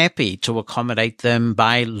than happy to accommodate them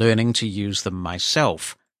by learning to use them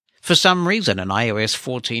myself. For some reason in iOS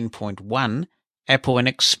 14.1, Apple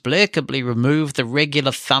inexplicably removed the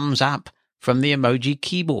regular thumbs up from the emoji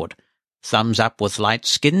keyboard. Thumbs up with light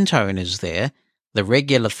skin tone is there, the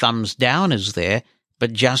regular thumbs down is there,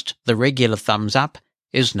 but just the regular thumbs up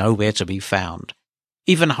is nowhere to be found.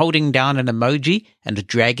 Even holding down an emoji and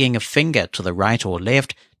dragging a finger to the right or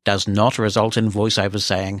left does not result in VoiceOver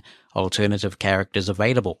saying alternative characters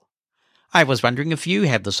available. I was wondering if you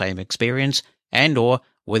had the same experience and or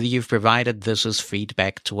whether you've provided this as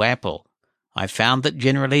feedback to Apple. I found that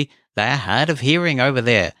generally they are hard of hearing over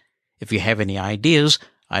there. If you have any ideas,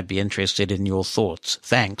 I'd be interested in your thoughts.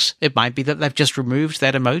 Thanks. It might be that they've just removed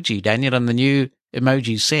that emoji, Daniel, in the new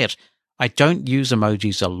emoji set. I don't use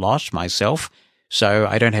emojis a lot myself, so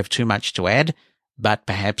I don't have too much to add, but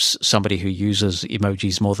perhaps somebody who uses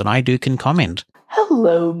emojis more than I do can comment."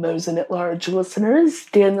 Hello, Mosen at Large listeners.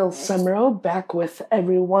 Daniel Summerow back with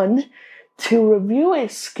everyone to review a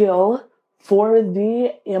skill for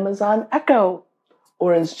the Amazon Echo,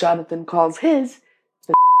 or as Jonathan calls his,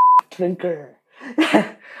 the drinker.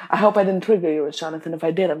 I hope I didn't trigger you, Jonathan. If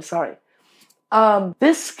I did, I'm sorry.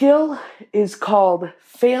 This skill is called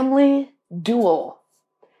Family Duel.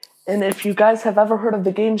 And if you guys have ever heard of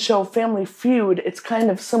the game show Family Feud, it's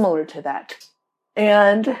kind of similar to that.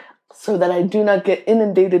 And so that I do not get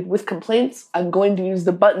inundated with complaints, I'm going to use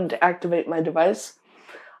the button to activate my device.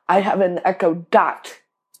 I have an Echo Dot.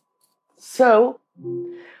 So,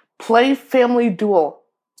 play Family Duel.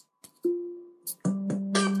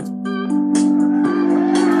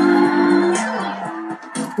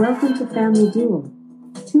 Welcome to Family Duel.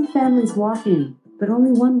 Two families walk in, but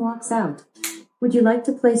only one walks out. Would you like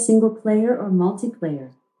to play single player or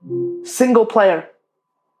multiplayer? Single player.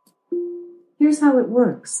 Here's how it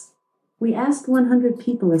works. We ask 100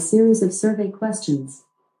 people a series of survey questions.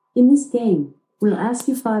 In this game, we'll ask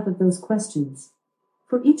you 5 of those questions.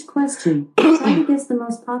 For each question, try to guess the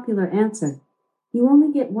most popular answer. You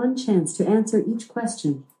only get one chance to answer each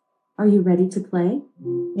question. Are you ready to play?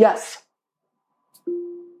 Yes.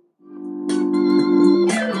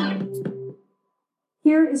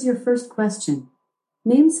 Here is your first question.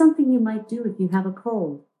 Name something you might do if you have a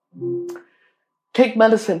cold. Take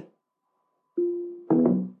medicine.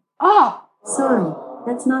 Ah! Sorry,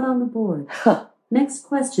 that's not on the board. Next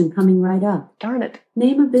question coming right up. Darn it.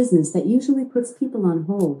 Name a business that usually puts people on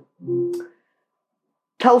hold.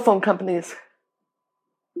 Telephone companies.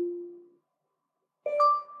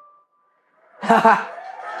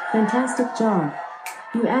 Fantastic job.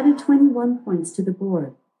 You added 21 points to the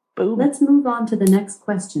board. Boom. Let's move on to the next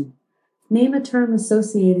question. Name a term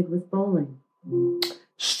associated with bowling.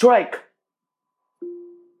 Strike.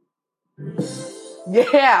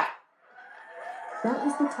 Yeah! That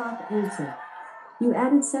was the top answer. You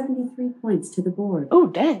added 73 points to the board. Oh,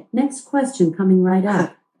 dang. Next question coming right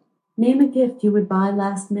up. Name a gift you would buy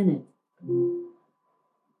last minute.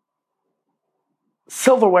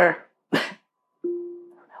 Silverware.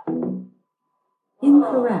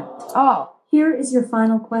 Incorrect. Oh. Here is your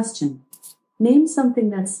final question. Name something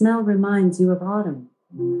that smell reminds you of autumn.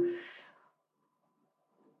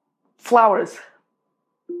 Flowers.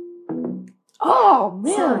 Oh,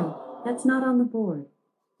 man. Sorry, that's not on the board.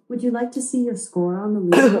 Would you like to see your score on the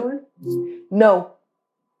leaderboard? No.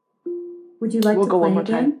 Would you like We'll to go play one more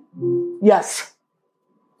again? time. Yes.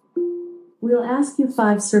 We'll ask you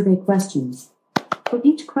 5 survey questions. For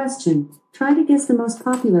each question, try to guess the most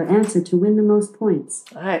popular answer to win the most points.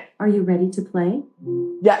 All right. Are you ready to play?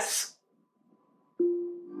 Yes.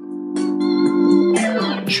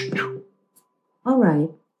 All right.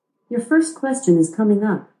 Your first question is coming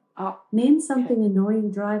up. Oh, Name something annoying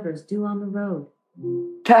drivers do on the road.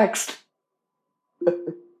 text.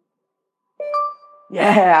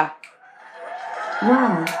 Yeah.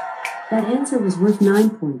 Wow. That answer was worth 9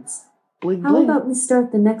 points. Bling, How bling. about we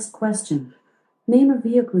start the next question? Name a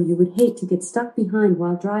vehicle you would hate to get stuck behind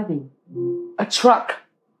while driving. A truck.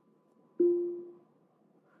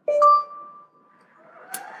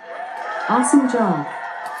 Awesome job.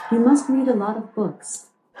 You must read a lot of books.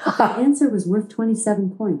 The answer was worth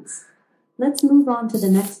 27 points. Let's move on to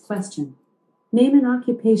the next question. Name an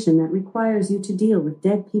occupation that requires you to deal with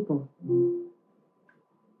dead people.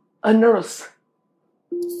 A nurse.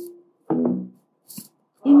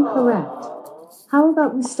 Incorrect. How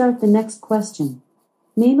about we start the next question?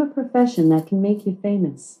 Name a profession that can make you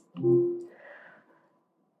famous.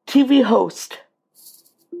 TV host.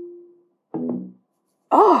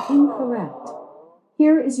 Oh, Incorrect.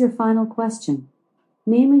 Here is your final question.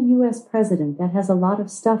 Name a U.S. president that has a lot of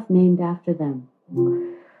stuff named after them.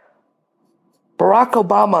 Barack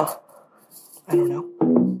Obama. I don't know.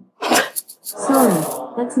 Sorry,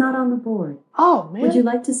 that's not on the board. Oh, man. Would you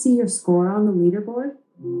like to see your score on the leaderboard?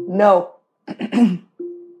 No.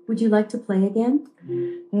 Would you like to play again?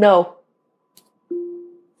 No.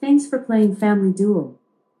 Thanks for playing Family Duel.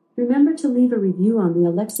 Remember to leave a review on the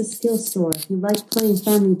Alexa Skills Store if you like playing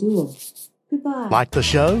Family Duel. Goodbye. Like the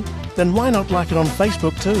show? Then why not like it on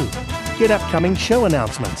Facebook too? Get upcoming show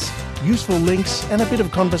announcements, useful links, and a bit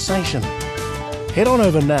of conversation. Head on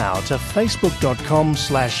over now to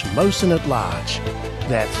facebook.com/Mosen at Large.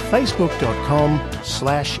 That's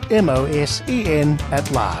facebook.com/MOSEN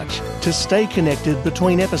at large to stay connected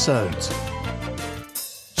between episodes.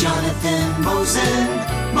 Jonathan Mosen,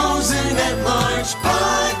 Mosen at Large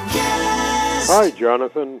Podcast. Hi,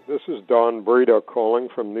 Jonathan. This is Don Brito calling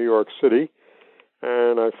from New York City.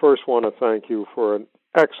 And I first want to thank you for an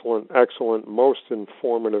excellent, most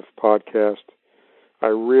informative podcast. I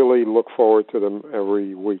really look forward to them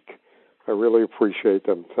every week. I really appreciate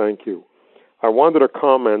them. Thank you. I wanted to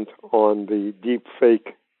comment on the deep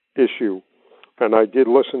fake issue, and I did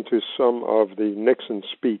listen to some of the Nixon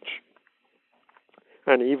speech.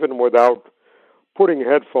 And even without putting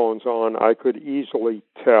headphones on, I could easily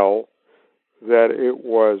tell that it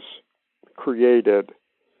was created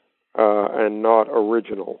and not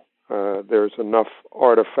original. There's enough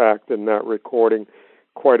artifact in that recording,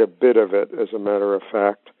 quite a bit of it, as a matter of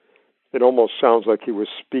fact. It almost sounds like he was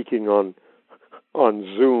speaking on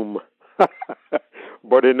Zoom.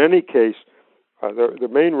 But in any case, the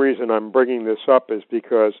main reason I'm bringing this up is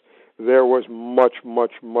because there was much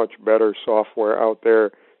better software out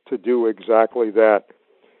there to do exactly that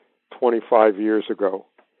 25 years ago.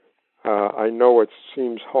 I know it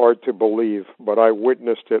seems hard to believe, but I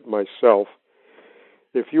witnessed it myself.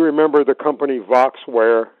 If you remember the company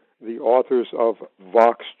Voxware, the authors of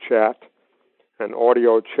VoxChat, an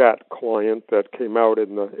audio chat client that came out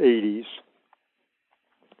in the 80s,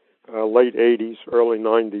 late 80s, early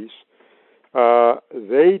 90s,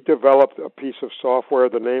 they developed a piece of software,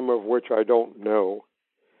 the name of which I don't know,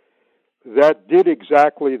 that did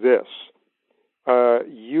exactly this.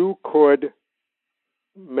 You could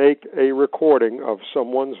make a recording of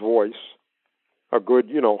someone's voice, a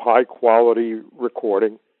good, high quality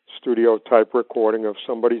recording, studio type recording of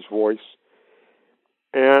somebody's voice,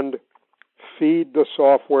 and feed the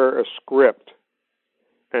software a script,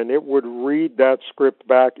 and it would read that script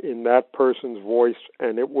back in that person's voice,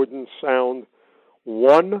 and it wouldn't sound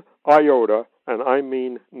one iota, and I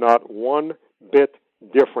mean not one bit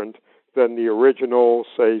different than the original,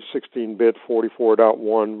 say, 16-bit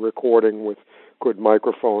 44.1 recording with good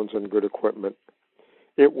microphones and good equipment.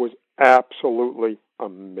 It was absolutely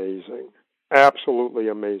amazing. Absolutely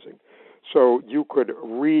amazing. So you could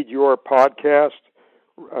read your podcast,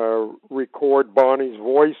 record Bonnie's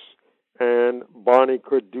voice, and Bonnie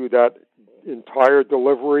could do that entire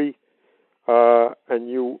delivery, and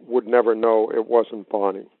you would never know it wasn't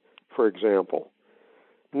Bonnie, for example.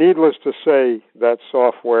 Needless to say, that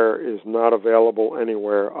software is not available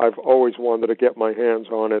anywhere. I've always wanted to get my hands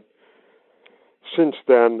on it since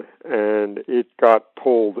then, and it got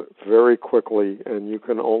pulled very quickly, and you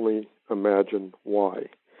can only imagine why.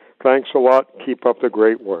 Thanks a lot. Keep up the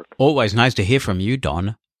great work. Always nice to hear from you,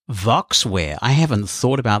 Don. Voxware. I haven't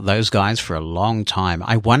thought about those guys for a long time.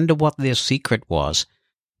 I wonder what their secret was.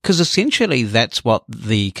 Because essentially that's what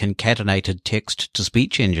the concatenated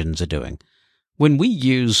text-to-speech engines are doing. When we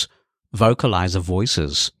use vocalizer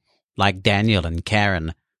voices like Daniel and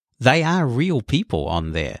Karen, they are real people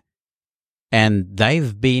on there. And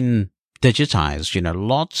they've been digitized,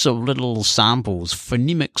 lots of little samples,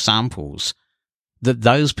 phonemic samples that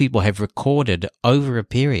those people have recorded over a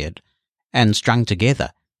period and strung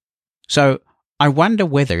together. So I wonder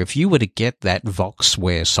whether if you were to get that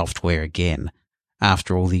Voxware software again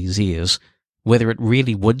after all these years, whether it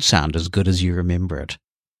really would sound as good as you remember it.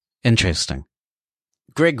 Interesting.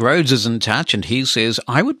 Greg Rhodes is in touch and he says,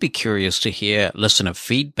 I would be curious to hear listener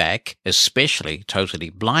feedback, especially totally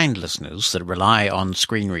blind listeners that rely on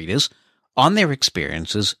screen readers, on their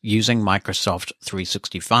experiences using Microsoft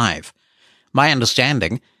 365. My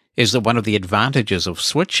understanding is that one of the advantages of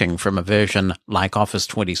switching from a version like Office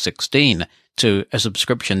 2016 to a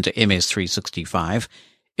subscription to MS 365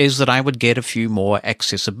 is that I would get a few more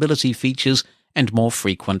accessibility features and more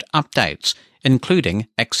frequent updates, including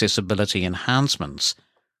accessibility enhancements.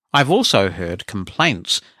 I've also heard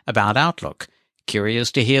complaints about Outlook.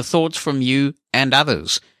 Curious to hear thoughts from you and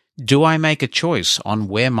others. Do I make a choice on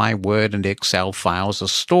where my Word and Excel files are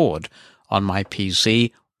stored, on my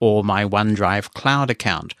PC or my OneDrive cloud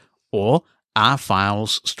account, or are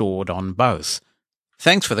files stored on both?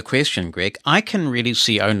 Thanks for the question, Greg. I can really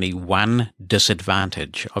see only one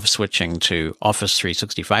disadvantage of switching to Office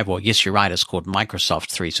 365, or yes, you're right, it's called Microsoft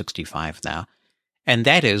 365 now, and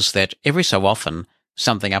that is that every so often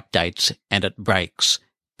something updates and it breaks,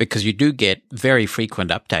 because you do get very frequent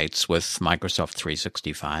updates with Microsoft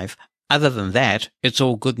 365. Other than that, it's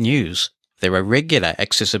all good news. There are regular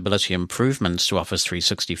accessibility improvements to Office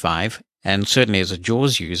 365, and certainly as a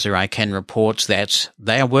JAWS user, I can report that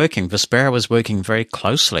they are working. Vispera is working very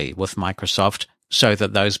closely with Microsoft so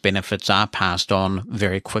that those benefits are passed on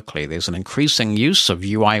very quickly. There's an increasing use of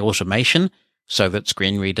UI automation so that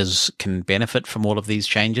screen readers can benefit from all of these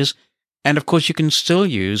changes. And of course, you can still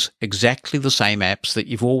use exactly the same apps that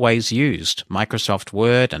you've always used. Microsoft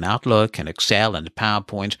Word and Outlook and Excel and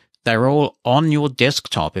PowerPoint. They're all on your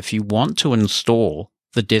desktop. If you want to install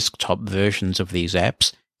the desktop versions of these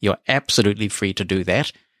apps, you're absolutely free to do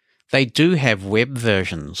that. They do have web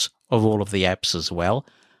versions of all of the apps as well.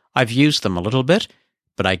 I've used them a little bit,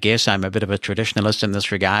 but I guess I'm a bit of a traditionalist in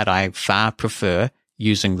this regard. I far prefer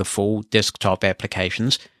using the full desktop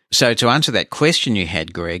applications. So to answer that question you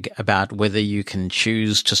had, Greg, about whether you can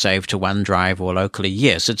choose to save to OneDrive or locally,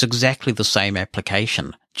 yes, it's exactly the same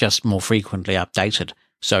application, just more frequently updated.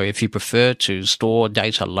 So if you prefer to store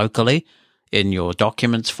data locally in your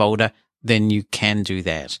Documents folder, then you can do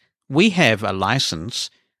that. We have a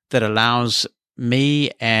license that allows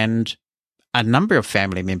me and a number of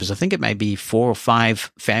family members, I think it may be 4 or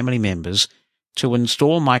 5 family members, to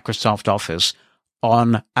install Microsoft Office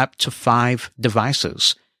on up to 5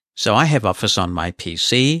 devices. So I have Office on my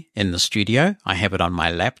PC in the studio, I have it on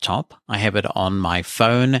my laptop, I have it on my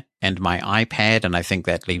phone and my iPad, and I think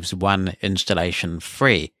that leaves one installation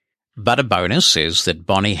free. But a bonus is that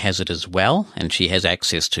Bonnie has it as well, and she has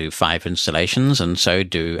access to 5 installations, and so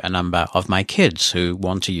do a number of my kids who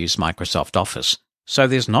want to use Microsoft Office. So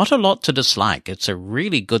there's not a lot to dislike. It's a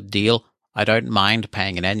really good deal. I don't mind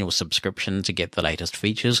paying an annual subscription to get the latest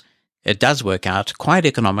features. It does work out quite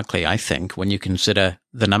economically, I think, when you consider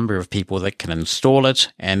the number of people that can install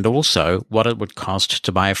it and also what it would cost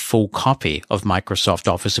to buy a full copy of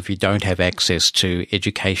Microsoft Office if you don't have access to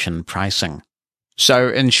education pricing. So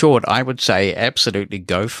in short, I would say absolutely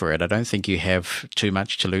go for it. I don't think you have too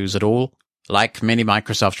much to lose at all. Like many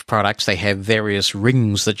Microsoft products, they have various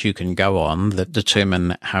rings that you can go on that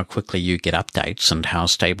determine how quickly you get updates and how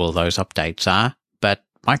stable those updates are. But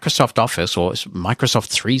Microsoft Office, or Microsoft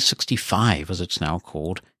 365 as it's now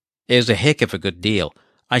called, is a heck of a good deal.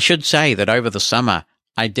 I should say that over the summer,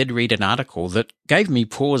 I did read an article that gave me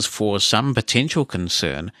pause for some potential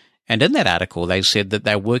concern. And in that article, they said that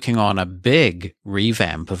they're working on a big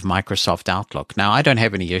revamp of Microsoft Outlook. Now, I don't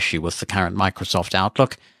have any issue with the current Microsoft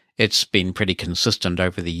Outlook. It's been pretty consistent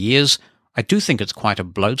over the years. I do think it's quite a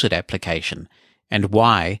bloated application. And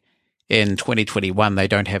why in 2021 they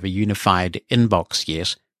don't have a unified inbox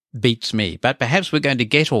yet beats me. But perhaps we're going to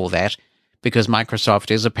get all that because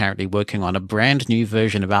Microsoft is apparently working on a brand new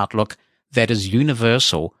version of Outlook that is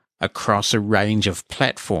universal across a range of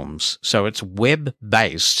platforms. So it's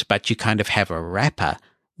web-based, but you kind of have a wrapper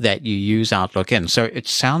that you use Outlook in. So it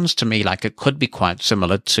sounds to me like it could be quite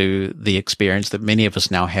similar to the experience that many of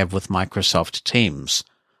us now have with Microsoft Teams.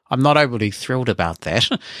 I'm not overly thrilled about that.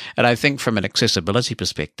 And I think from an accessibility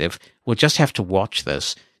perspective, we'll just have to watch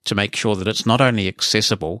this to make sure that it's not only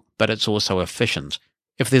accessible, but it's also efficient.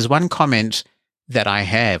 If there's one comment that I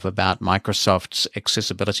have about Microsoft's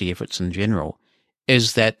accessibility efforts in general,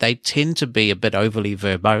 is that they tend to be a bit overly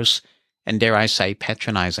verbose and, dare I say,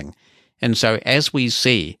 patronizing. And so as we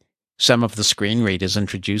see some of the screen readers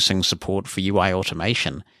introducing support for UI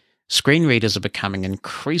automation, screen readers are becoming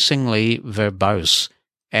increasingly verbose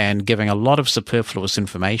and giving a lot of superfluous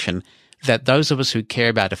information that those of us who care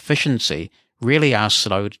about efficiency really are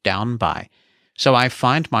slowed down by. So I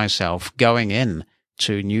find myself going in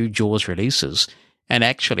to new JAWS releases and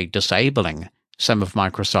actually disabling some of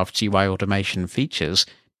Microsoft's UI automation features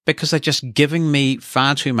because they're just giving me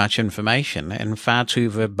far too much information in far too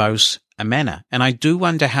verbose a manner. And I do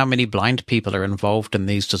wonder how many blind people are involved in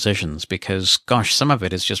these decisions because, gosh, some of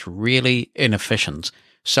it is just really inefficient.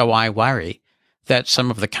 So I worry that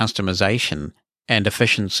some of the customization and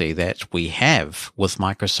efficiency that we have with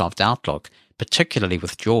Microsoft Outlook, particularly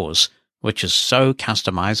with JAWS, which is so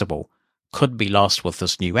customizable, could be lost with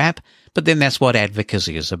this new app. But then that's what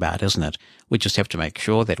advocacy is about, isn't it? We just have to make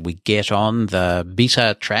sure that we get on the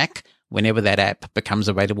beta track whenever that app becomes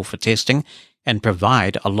available for testing and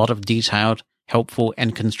provide a lot of detailed, helpful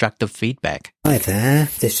and constructive feedback. Hi there,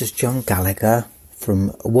 this is John Gallagher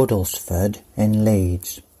from Woodlesford in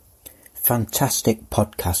Leeds. Fantastic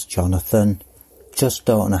podcast, Jonathan. Just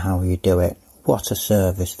don't know how you do it. What a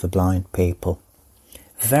service for blind people.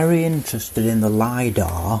 Very interested in the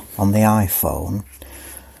LiDAR on the iPhone.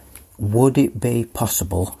 Would it be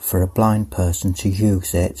possible for a blind person to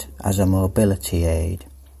use it as a mobility aid?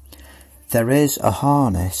 There is a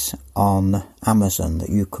harness on Amazon that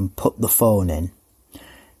you can put the phone in,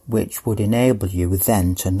 which would enable you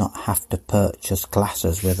then to not have to purchase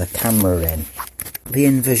glasses with a camera in. The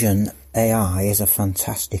Envision AI is a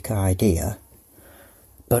fantastic idea,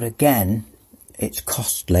 but again, it's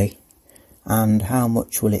costly, and how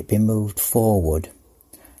much will it be moved forward,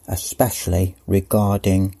 especially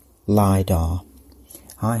regarding LiDAR.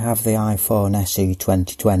 I have the iPhone SE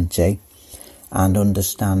 2020 and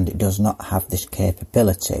understand it does not have this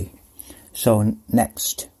capability. So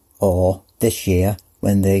next, or this year,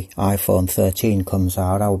 when the iPhone 13 comes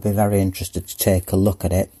out, I will be very interested to take a look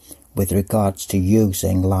at it with regards to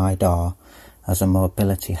using LiDAR as a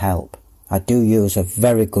mobility help. I do use a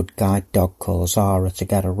very good guide dog called Zara to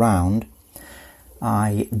get around.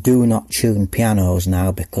 I do not tune pianos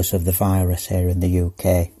now because of the virus here in the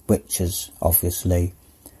UK, which is obviously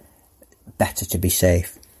better to be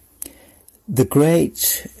safe. The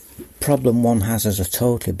great problem one has as a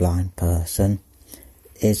totally blind person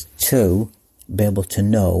is to be able to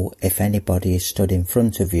know if anybody is stood in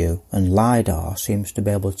front of you, and LiDAR seems to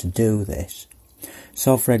be able to do this.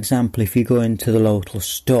 So for example, if you go into the local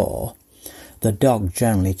store, the dog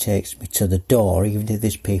generally takes me to the door, even if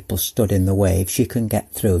there's people stood in the way. If she can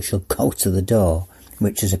get through, she'll go to the door,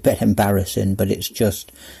 which is a bit embarrassing, but it's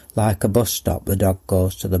just like a bus stop. The dog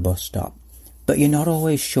goes to the bus stop. But you're not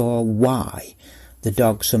always sure why the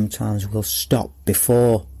dog sometimes will stop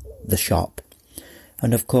before the shop.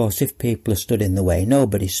 And of course, if people are stood in the way,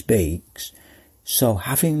 nobody speaks. So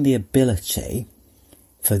having the ability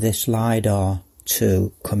for this LiDAR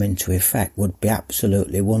to come into effect would be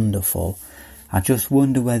absolutely wonderful. I just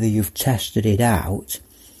wonder whether you've tested it out.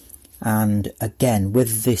 And again,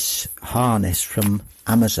 with this harness from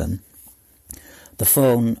Amazon, the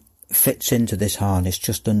phone fits into this harness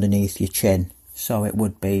just underneath your chin. So it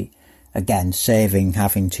would be, again, saving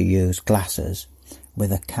having to use glasses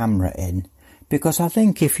with a camera in. Because I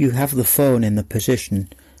think if you have the phone in the position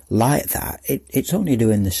like that, it's only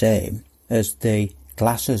doing the same as the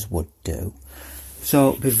glasses would do.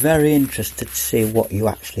 So I'd be very interested to see what you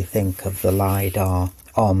actually think of the LiDAR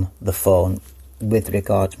on the phone with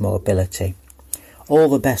regards to mobility. All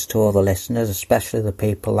the best to all the listeners, especially the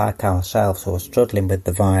people like ourselves who are struggling with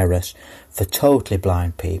the virus. For totally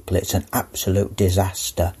blind people, it's an absolute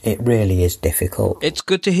disaster. It really is difficult. It's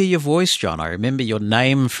good to hear your voice, John. I remember your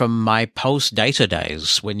name from my Pulse data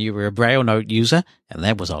days when you were a Braille Note user, and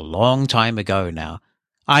that was a long time ago now.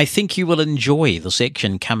 I think you will enjoy the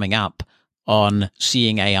section coming up on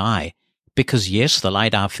Seeing AI, because yes, the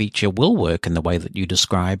LiDAR feature will work in the way that you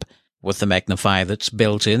describe with the magnifier that's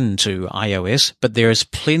built into iOS, but there is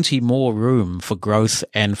plenty more room for growth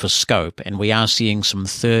and for scope, and we are seeing some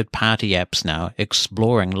third-party apps now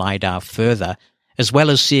exploring LiDAR further, as well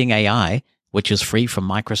as Seeing AI, which is free from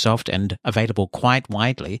Microsoft and available quite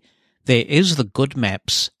widely. There is the Good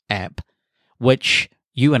Maps app, which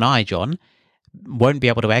you and I, John, won't be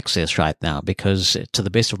able to access right now because, to the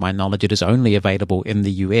best of my knowledge, it is only available in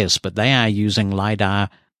the US, but they are using LiDAR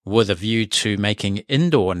with a view to making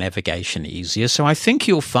indoor navigation easier. So I think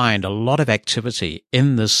you'll find a lot of activity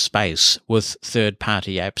in this space with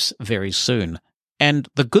third-party apps very soon. And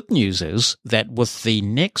the good news is that with the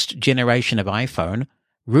next generation of iPhone,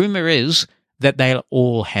 rumor is that they'll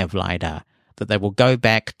all have LiDAR, that they will go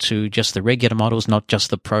back to just the regular models, not just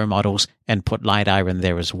the Pro models, and put LiDAR in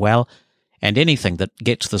there as well. And anything that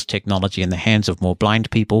gets this technology in the hands of more blind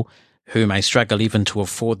people who may struggle even to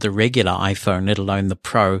afford the regular iPhone, let alone the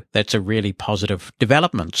Pro, that's a really positive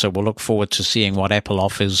development. So we'll look forward to seeing what Apple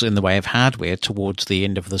offers in the way of hardware towards the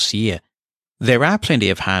end of this year. There are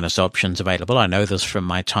plenty of harness options available. I know this from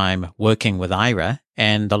my time working with Aira,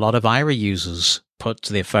 and a lot of Aira users put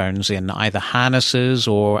their phones in either harnesses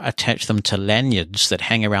or attach them to lanyards that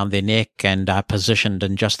hang around their neck and are positioned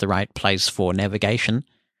in just the right place for navigation.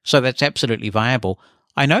 So that's absolutely viable.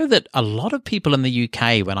 I know that a lot of people in the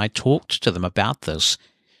UK, when I talked to them about this,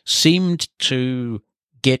 seemed to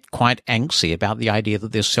get quite angsty about the idea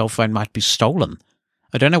that their cell phone might be stolen.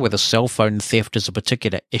 I don't know whether cell phone theft is a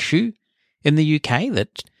particular issue in the UK,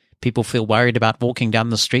 that people feel worried about walking down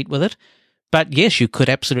the street with it. But yes, you could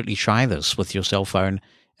absolutely try this with your cell phone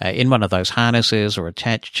in one of those harnesses or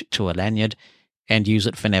attached to a lanyard and use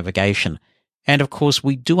it for navigation. And of course,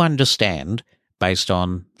 we do understand, based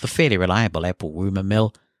on the fairly reliable Apple rumor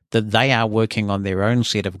mill, that they are working on their own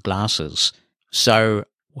set of glasses. So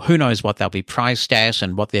who knows what they'll be priced at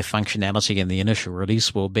and what their functionality in the initial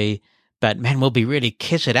release will be. But man, we'll be really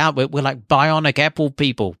kitted out. We're like bionic Apple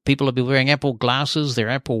people. People will be wearing Apple glasses, their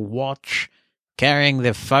Apple Watch, carrying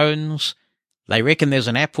their phones. They reckon there's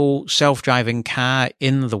an Apple self-driving car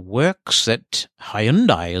in the works that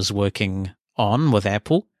Hyundai is working on with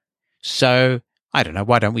Apple. So, I don't know,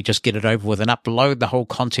 why don't we just get it over with and upload the whole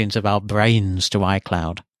contents of our brains to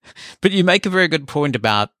iCloud? But you make a very good point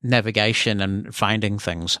about navigation and finding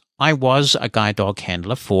things. I was a guide dog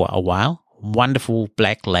handler for a while. Wonderful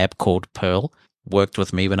black lab called Pearl worked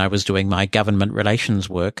with me when I was doing my government relations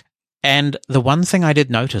work. And the one thing I did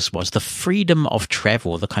notice was the freedom of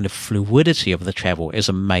travel, the kind of fluidity of the travel is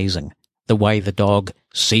amazing. The way the dog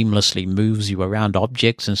seamlessly moves you around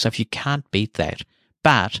objects and stuff, you can't beat that.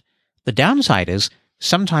 But the downside is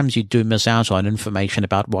sometimes you do miss out on information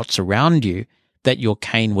about what's around you that your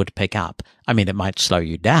cane would pick up. I mean, it might slow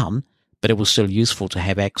you down, but it was still useful to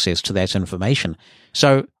have access to that information.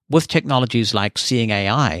 So with technologies like Seeing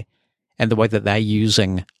AI and the way that they're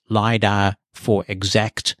using LiDAR for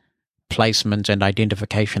exact placement and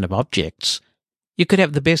identification of objects, you could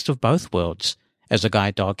have the best of both worlds as a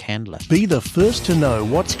guide dog handler. Be the first to know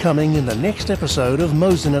what's coming in the next episode of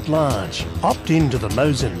Mosen at Large. Opt into the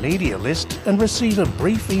Mosen media list and receive a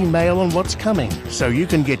brief email on what's coming, so you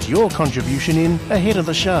can get your contribution in ahead of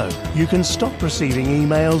the show. You can stop receiving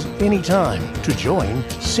emails anytime. To join,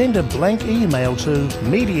 send a blank email to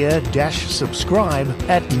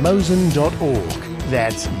media-subscribe@mosen.org.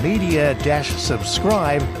 That's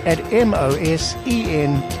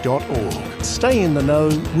media-subscribe@mosen.org. Stay in the know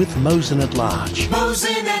with Mosen at Large.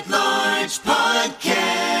 Mosen at Large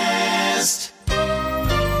Podcast.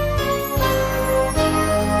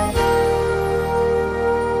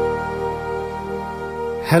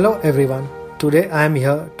 Hello everyone. Today I am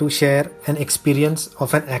here to share an experience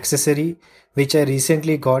of an accessory which I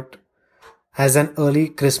recently got as an early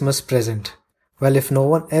Christmas present. Well, if no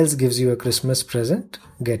one else gives you a Christmas present,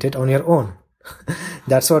 get it on your own.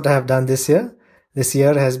 That's what I have done this year. This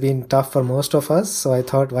year has been tough for most of us, so I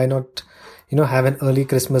thought why not, have an early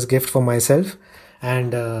Christmas gift for myself.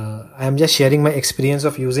 And I'm just sharing my experience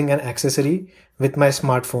of using an accessory with my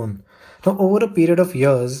smartphone. Now, over a period of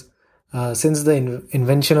years, since the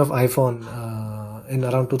invention of iPhone in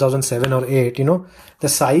around 2007 or 8, the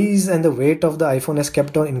size and the weight of the iPhone has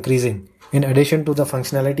kept on increasing, in addition to the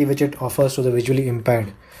functionality which it offers to the visually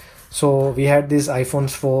impaired. So we had these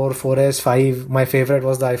iPhones 4, 4S, 5. My favorite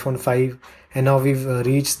was the iPhone 5. And now we've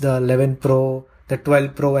reached the 11 Pro, the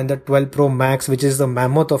 12 Pro and the 12 Pro Max, which is the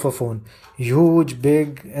mammoth of a phone. Huge,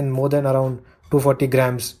 big, and more than around 240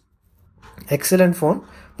 grams. Excellent phone,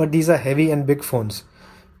 but these are heavy and big phones.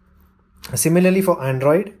 Similarly for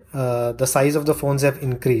Android, the size of the phones have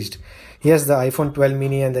increased. Yes, the iPhone 12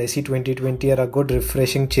 mini and the SE 2020 are a good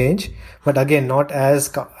refreshing change, but again, not as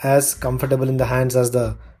comfortable in the hands as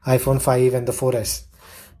the iPhone 5 and the 4S.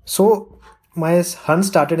 So my hunt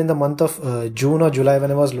started in the month of June or July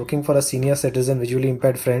when I was looking for a senior citizen visually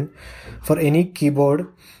impaired friend for any keyboard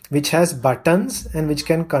which has buttons and which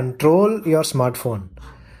can control your smartphone.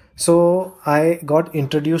 So I got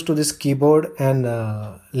introduced to this keyboard, and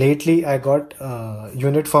lately I got a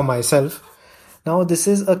unit for myself. Now this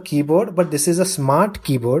is a keyboard, but this is a smart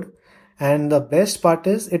keyboard, and the best part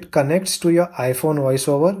is it connects to your iPhone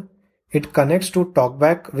voiceover. It connects to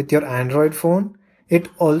TalkBack with your Android phone. It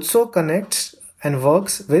also connects and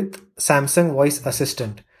works with Samsung Voice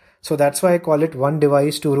Assistant. So that's why I call it one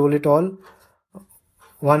device to rule it all,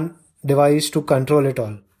 one device to control it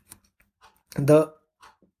all. The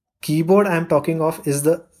keyboard I am talking of is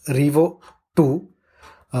the Revo 2,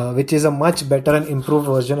 which is a much better and improved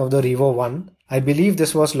version of the Revo 1. I believe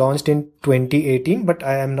this was launched in 2018, but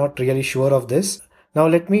I am not really sure of this. Now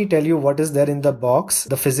let me tell you what is there in the box,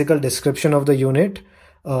 the physical description of the unit.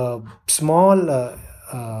 Small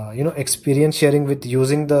experience sharing with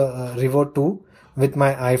using the Revo 2 with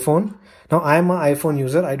my iPhone. Now I am an iPhone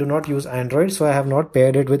user. I do not use Android, so I have not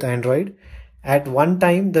paired it with Android. At one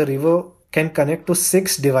time, the Revo can connect to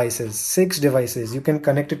 6 devices. 6 devices. You can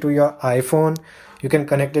connect it to your iPhone. You can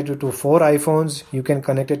connect it to 4 iPhones. You can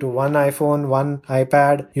connect it to 1 iPhone, 1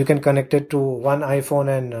 iPad. You can connect it to 1 iPhone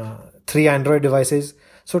and 3 Android devices.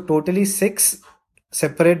 So totally 6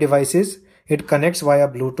 separate devices. It connects via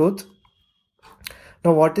Bluetooth.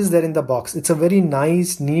 Now what is there in the box? It's a very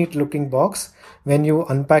nice, neat looking box. When you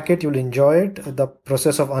unpack it, you'll enjoy it, the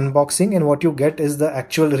process of unboxing, and what you get is the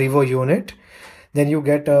actual Revo unit. Then you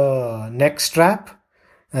get a neck strap,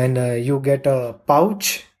 and you get a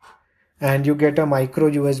pouch, and you get a micro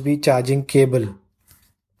USB charging cable.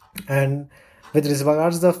 And with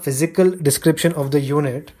regards to the physical description of the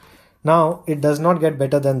unit, now it does not get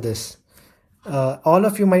better than this. All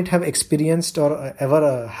of you might have experienced or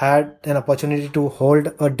ever had an opportunity to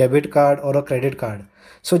hold a debit card or a credit card.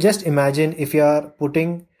 So just imagine if you are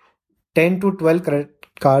putting 10 to 12 credit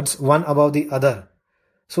cards one above the other.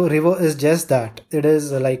 So Revo is just that. It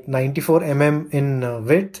is like 94 mm in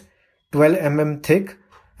width, 12 mm thick,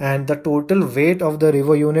 and the total weight of the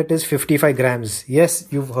Revo unit is 55 grams. Yes,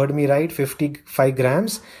 you've heard me right, 55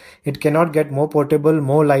 grams. It cannot get more portable,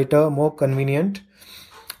 more lighter, more convenient.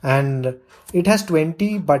 And it has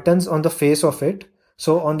 20 buttons on the face of it.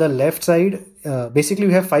 So on the left side, basically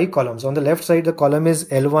we have 5 columns. On the left side, the column is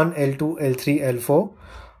L1, L2, L3, L4.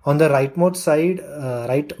 On the rightmost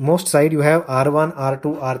side, you have R1,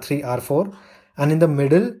 R2, R3, R4. And in the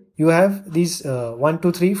middle, you have these 1,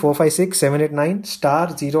 2, 3, 4, 5, 6, 7, 8, 9,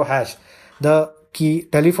 star, 0, hash. The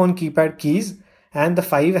telephone keypad keys, and the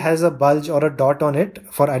 5 has a bulge or a dot on it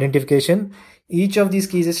for identification. Each of these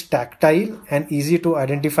keys is tactile and easy to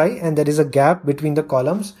identify, and there is a gap between the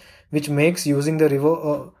columns, which makes using the Revo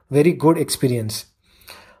a very good experience.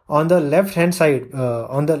 On the left hand side,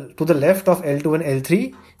 to the left of L2 and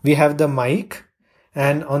L3, we have the mic,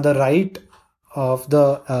 and on the right of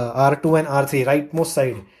the R2 and R3, rightmost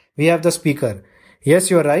side, we have the speaker. Yes,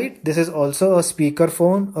 you're right. This is also a speaker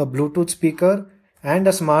phone, a Bluetooth speaker, and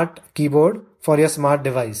a smart keyboard for your smart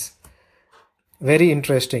device. Very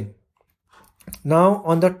interesting. Now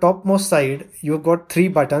on the topmost side, you've got 3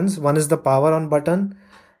 buttons. One is the power on button,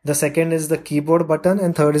 the second is the keyboard button,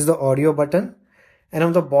 and third is the audio button. And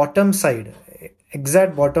on the bottom side,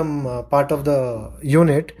 exact bottom part of the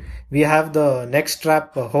unit, we have the neck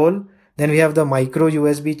strap hole. Then we have the micro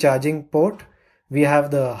USB charging port. We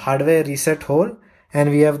have the hardware reset hole, and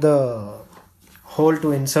we have the hole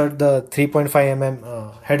to insert the 3.5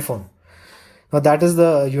 mm headphone. Now that is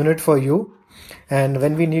the unit for you. And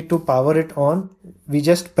when we need to power it on, we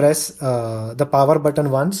just press the power button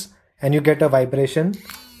once and you get a vibration.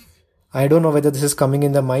 I don't know whether this is coming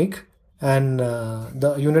in the mic, and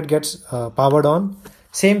the unit gets powered on.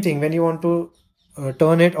 Same thing, when you want to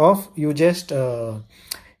turn it off, you just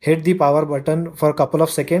hit the power button for a couple of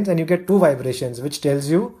seconds and you get 2 vibrations, which tells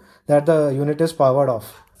you that the unit is powered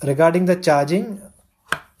off. Regarding the charging,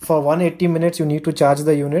 for 180 minutes you need to charge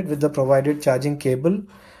the unit with the provided charging cable,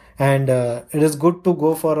 and it is good to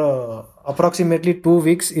go for approximately 2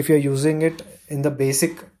 weeks if you're using it in the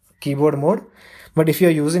basic keyboard mode. But if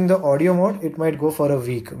you're using the audio mode, it might go for a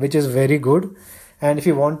week, which is very good. And if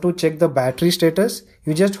you want to check the battery status,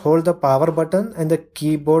 you just hold the power button and the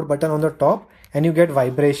keyboard button on the top and you get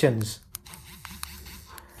vibrations.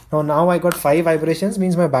 Now I got 5 vibrations,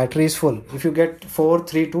 means my battery is full. If you get 4,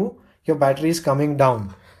 3, 2, your battery is coming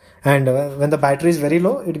down. And when the battery is very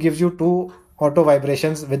low, it gives you 2 auto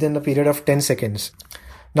vibrations within a period of 10 seconds.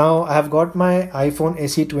 Now I have got my iPhone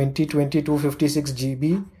SE 2020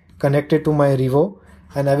 256GB connected to my Revo,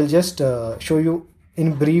 and I will just show you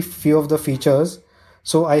in brief few of the features.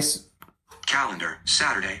 So Calendar,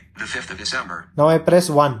 Saturday, the 5th of December. Now I press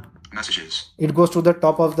 1. Messages. It goes to the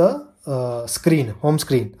top of the screen, home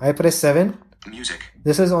screen. I press 7. Music.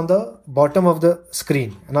 This is on the bottom of the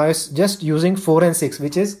screen. And I was just using 4 and 6,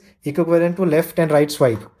 which is equivalent to left and right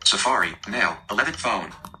swipe. Safari, Mail, 11th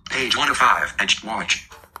phone, page 105, and watch.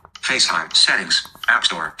 FaceTime, settings, App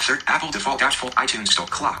Store, Apple default full iTunes Store,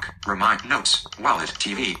 clock, remind, notes, wallet,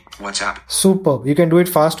 TV, WhatsApp. Superb. You can do it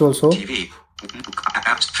fast also. TV,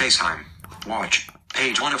 apps, FaceTime, watch,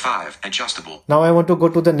 page 105, adjustable. Now I want to go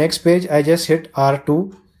to the next page. I just hit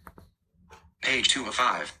R2. Page 2 of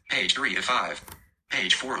 5, page 3 of 5,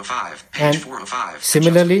 page 4 of 5, page 4 of 5.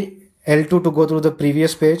 Similarly, L2 to go through the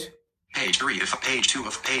previous page. Page 3 of page 2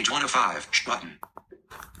 of page 1 of 5, button.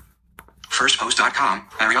 Firstpost.com,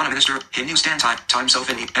 Ariana Minister, Hindu Stand Time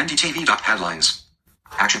Sofini, NDTV. Headlines.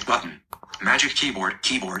 Action button. Magic keyboard,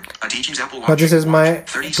 a teaching's Apple Watch. Now this is my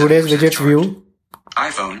today's widget view.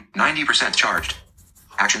 iPhone, 90% charged.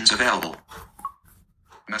 Actions available.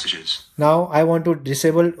 Messages. Now I want to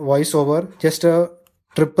disable voiceover. Just a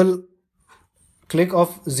triple click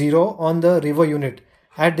of 0 on the Revo unit.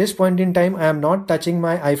 At this point in time, I am not touching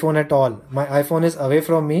my iPhone at all. My iPhone is away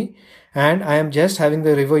from me and I am just having the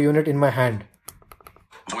Revo unit in my hand.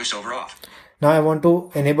 Voiceover off. Now I want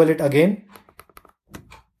to enable it again.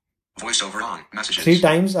 Voiceover on. Messages. 3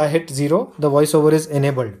 times I hit 0. The voiceover is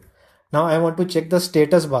enabled. Now I want to check the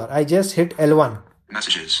status bar. I just hit L1.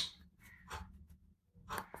 Messages.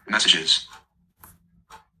 Messages.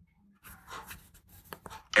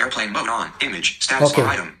 Airplane mode on. Image. Status bar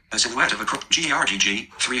item. A silhouette of a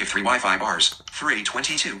GRGG. 3 of 3 Wi-Fi bars.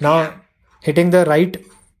 3:22. Now hitting the right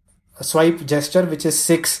swipe gesture, which is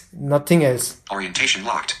 6. Nothing else. Orientation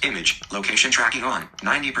locked. Image. Location tracking on.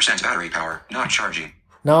 90% battery power. Not charging.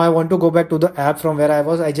 Now I want to go back to the app from where I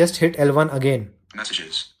was. I just hit L1 again.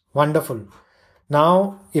 Messages. Wonderful.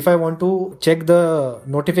 Now if I want to check the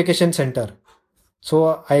notification center,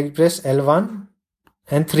 so I press L1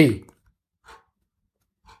 and 3.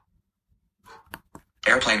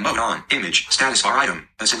 Airplane mode on. Image. Status bar item.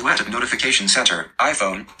 A silhouette of notification center.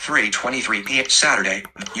 iPhone. 3:23 p.m. Saturday.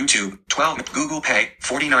 YouTube. 12. Google Pay.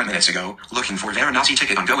 49 minutes ago. Looking for Varanasi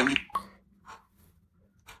ticket on going.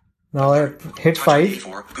 Now I hit 5.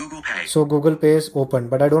 Google Pay. So Google Pay is open,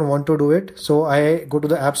 but I don't want to do it. So I go to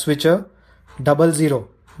the app switcher. 00.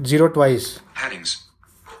 0 twice. Headings.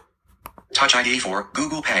 Touch ID for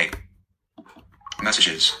Google Pay.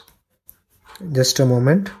 Messages. Just a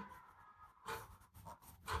moment.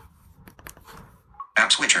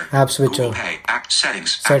 App switcher. App switcher. Google Pay. App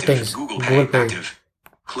settings. Settings. Active. Google Google Pay. Pay. Active.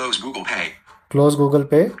 Close Google Pay. Close Google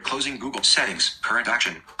Pay. Closing Google settings. Current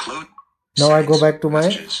action. Close. Now settings. I go back to my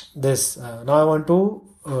Messages. this. Now I want to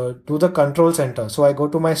do the control center. So I go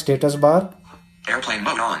to my status bar. Airplane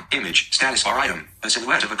mode on. Image. Status bar item. A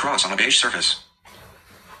silhouette of a cross on a beige surface.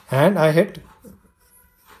 And I hit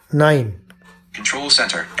 9. Control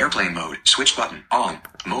center. Airplane mode. Switch button. On.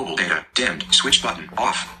 Mobile data. Dimmed. Switch button.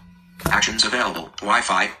 Off. Actions available.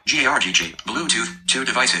 Wi-Fi. GRGG. Bluetooth. 2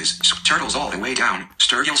 devices. Turtles all the way down.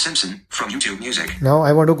 Sturgill Simpson from YouTube Music. Now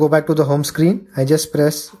I want to go back to the home screen. I just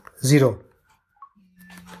press 0.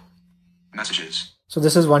 Messages. So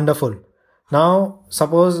this is wonderful. Now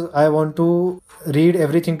suppose I want to read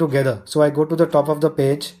everything together. So I go to the top of the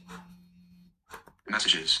page.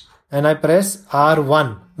 Messages. And I press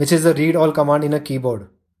R1, which is the read all command in a keyboard.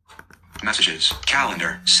 Messages.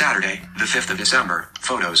 Calendar. Saturday, the 5th of December.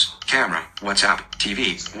 Photos. Camera. WhatsApp.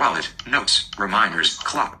 TV. Wallet. Notes. Reminders.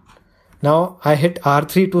 Clock. Now I hit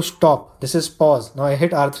R3 to stop. This is pause. Now I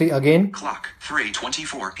hit R3 again. Clock.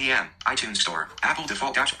 3:24 p.m. iTunes Store. Apple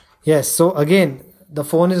default app. Yes. So again, the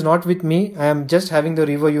phone is not with me. I am just having the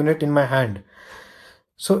Revo unit in my hand.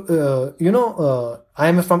 So, I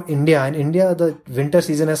am from India. In India, the winter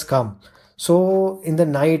season has come. So in the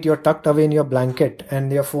night, you're tucked away in your blanket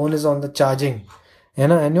and your phone is on the charging.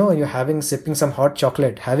 And I know you're sipping some hot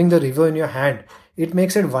chocolate, having the Revo in your hand. It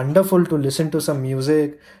makes it wonderful to listen to some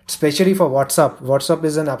music, especially for WhatsApp. WhatsApp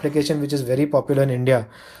is an application which is very popular in India.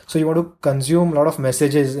 So you want to consume a lot of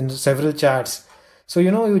messages in several chats. So,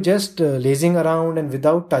 you just lazing around and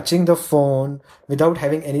without touching the phone, without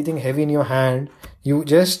having anything heavy in your hand, you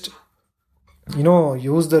just,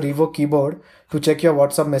 use the Revo keyboard to check your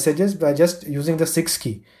WhatsApp messages by just using the 6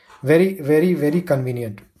 key. Very, very, very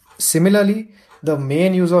convenient. Similarly, the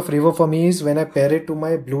main use of Revo for me is when I pair it to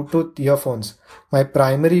my Bluetooth earphones. My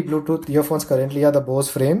primary Bluetooth earphones currently are the Bose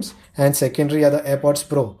Frames and secondary are the AirPods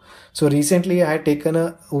Pro. So recently I had taken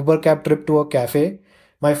a Uber cab trip to a cafe.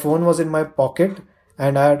 My phone was in my pocket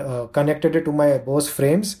and I had connected it to my Bose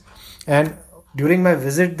Frames. And during my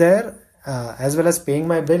visit there, as well as paying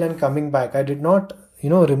my bill and coming back, I did not,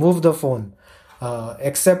 remove the phone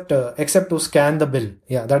except to scan the bill.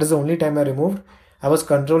 Yeah, that is the only time I removed. I was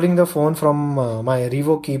controlling the phone from my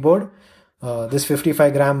Revo keyboard, this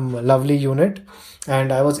 55 gram lovely unit,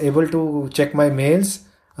 and I was able to check my mails.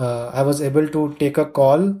 I was able to take a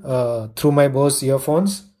call through my Bose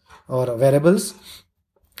earphones or wearables.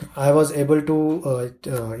 I was able to,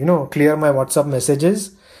 clear my WhatsApp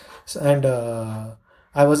messages, and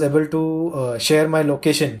I was able to share my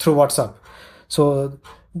location through WhatsApp. So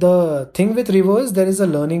the thing with Revo is there is a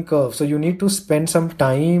learning curve. So you need to spend some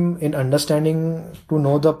time in understanding to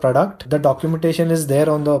know the product. The documentation is there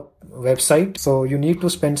on the website. So you need to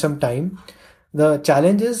spend some time. The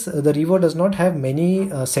challenge is the Revo does not have many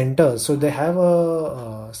centers. So they have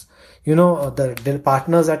the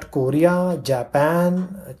partners at Korea,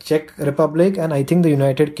 Japan, Czech Republic, and I think the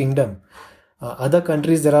United Kingdom. other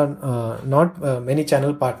countries there are not many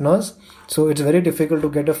channel partners, so it's very difficult to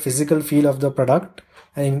get a physical feel of the product,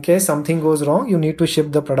 and in case something goes wrong you need to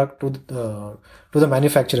ship the product to the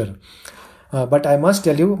manufacturer. But I must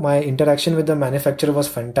tell you, my interaction with the manufacturer was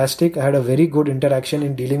fantastic. I had a very good interaction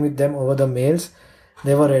in dealing with them over the mails.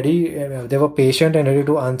 They were ready, they were patient and ready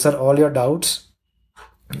to answer all your doubts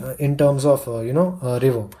in terms of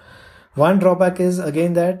Revo. One drawback is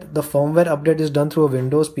again that the firmware update is done through a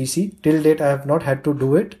Windows PC. Till date I have not had to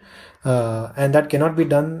do it, and that cannot be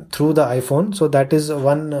done through the iPhone. So that is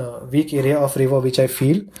one weak area of Revo which I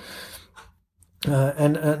feel.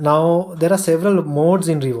 And now there are several modes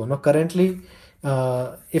in Revo. Now currently,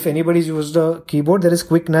 if anybody's used the keyboard, there is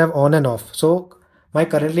quick nav on and off. So my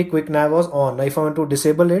currently quick nav was on. Now if I want to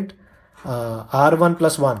disable it,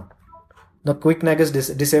 R1+1, the quick nav is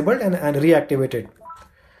disabled and reactivated.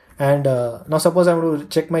 And now suppose I want to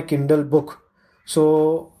check my Kindle book,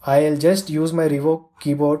 so I'll just use my Revo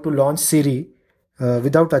keyboard to launch Siri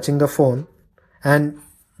without touching the phone. And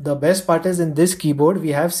the best part is, in this keyboard we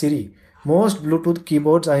have Siri. Most Bluetooth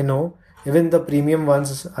keyboards I know, even the premium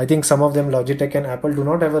ones, I think some of them, Logitech and Apple, do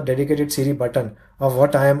not have a dedicated Siri button, of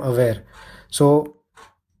what I am aware. So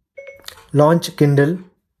launch Kindle.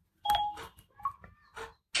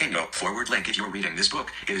 Kindle forward link. If you're reading this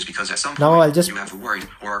book, it is because at some Now point I'll just you have worried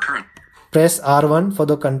or are current. Press R1 for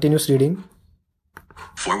the continuous reading.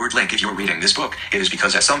 Forward link. If you're reading this book, it is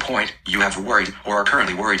because at some point you have worried or are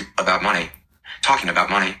currently worried about money. Talking about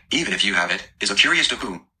money, even if you have it, is a curious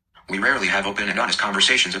taboo. We rarely have open and honest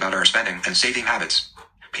conversations about our spending and saving habits.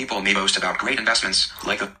 People may boast about great investments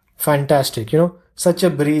like the... Fantastic, such a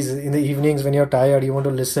breeze in the evenings when you're tired, you want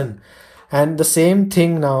to listen. And the same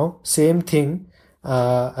thing now,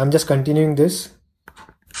 I'm just continuing this.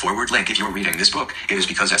 Forward link. If you're reading this book, it is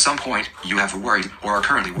because at some point you have worried or are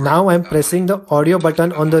currently worried. Now I'm pressing the audio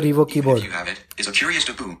button on the Revo keyboard. Even if you have it, is a curious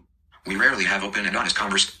taboo. We rarely have open and honest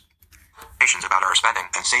conversations about our spending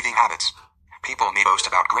and saving habits. People may boast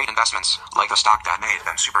about great investments, like the stock that made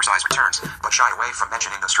them supersized returns, but shy away from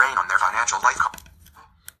mentioning the strain on their financial life.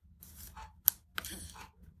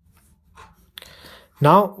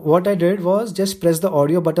 Now what I did was just press the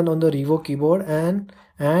audio button on the Revo keyboard, and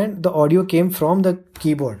the audio came from the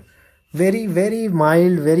keyboard. Very, very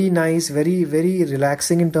mild, very nice, very, very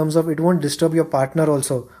relaxing in terms of it won't disturb your partner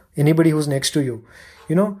also, anybody who's next to you.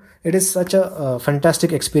 It is such a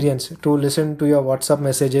fantastic experience to listen to your WhatsApp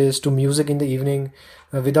messages, to music in the evening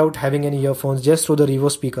without having any earphones, just through the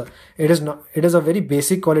Revo speaker. It is a very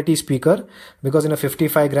basic quality speaker, because in a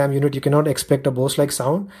 55 gram unit you cannot expect a Bose-like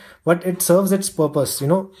sound, but it serves its purpose,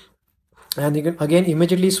 and you can again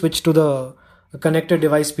immediately switch to the connected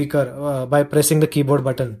device speaker by pressing the keyboard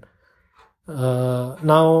button.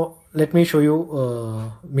 Now let me show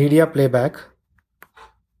you media playback.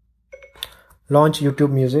 Launch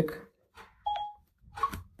YouTube Music.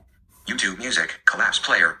 YouTube Music. Collapse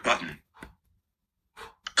player button.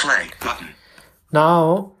 Play button.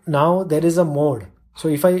 Now there is a mode. So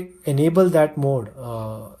if I enable that mode,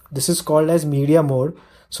 this is called as media mode.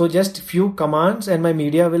 So just few commands and my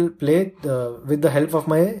media will play with the help of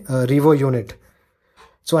my Revo unit.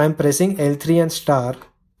 So I am pressing L3 and star,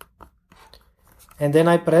 and then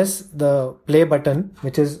I press the play button,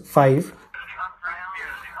 which is 5.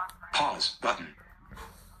 Pause button.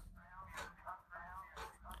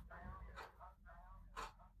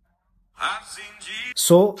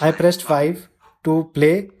 So I pressed 5 to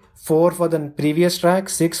play, 4 for the previous track,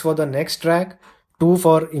 6 for the next track, 2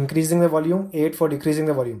 for increasing the volume, 8 for decreasing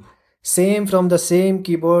the volume. Same from the same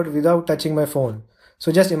keyboard without touching my phone.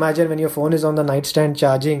 So just imagine when your phone is on the nightstand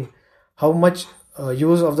charging, how much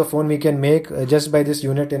use of the phone we can make just by this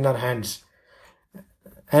unit in our hands.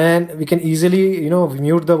 And we can easily,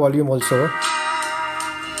 mute the volume also. Introducing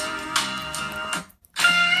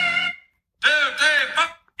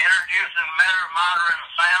better modern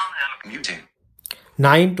sound and muting.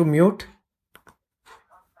 9 to mute.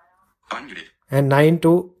 Unmuted. And 9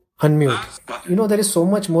 to unmute. There is so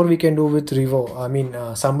much more we can do with Revo. I mean,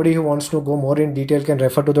 somebody who wants to go more in detail can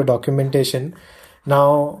refer to the documentation.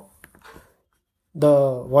 Now, the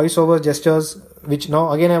voiceover gestures, which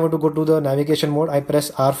now again I want to go to the navigation mode. I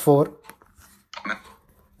press R4.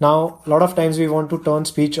 Now, a lot of times we want to turn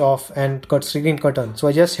speech off and screen curtain. So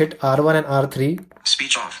I just hit R1 and R3.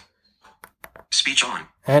 Speech off. Speech on.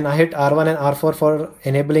 And I hit R1 and R4 for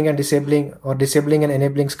enabling and disabling, or disabling and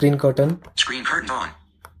enabling screen curtain. Screen curtain on.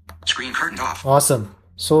 Screen curtain off. Awesome.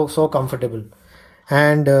 So comfortable.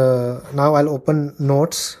 And now I'll open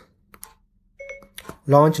Notes.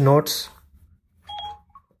 Launch Notes.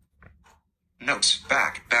 Notes.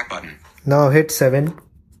 Back button. Now hit 7.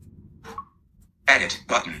 Edit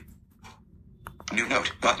button. New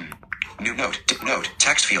note button. New note. Note.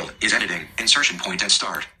 Text field is editing. Insertion point at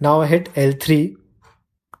start. Now I hit L3.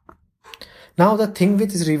 Now the thing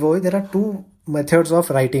with Revo, there are two methods of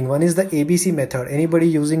writing. One is the ABC method. Anybody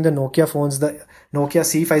using the Nokia phones, the Nokia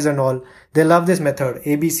C5s and all, they love this method.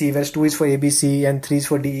 ABC, where 2 is for ABC and 3 is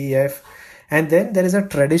for DEF. And then there is a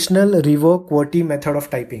traditional Revo QWERTY method of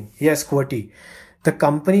typing. Yes, QWERTY. The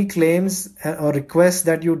company claims or requests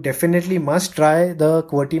that you definitely must try the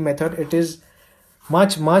QWERTY method. It is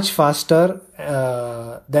much faster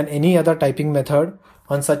than any other typing method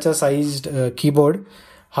on such a sized keyboard.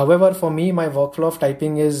 However, for me, my workflow of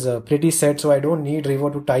typing is pretty set, so I don't need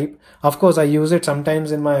Revo to type. Of course, I use it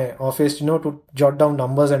sometimes in my office, to jot down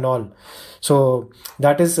numbers and all. So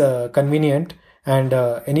that is convenient. And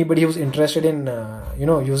anybody who's interested in,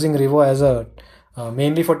 using Revo as a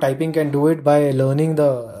mainly for typing can do it by learning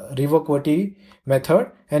the Revo QWERTY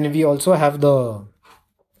method. And we also have the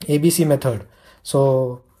ABC method.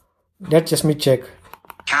 So let's just me check.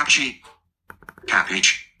 Cap G. Cap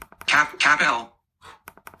H. Cap L.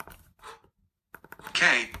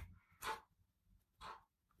 K.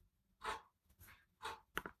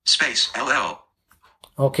 Space LL.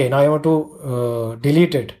 Okay, now I want to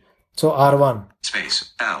delete it. So R1.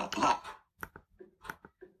 Space L.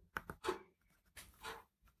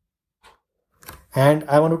 And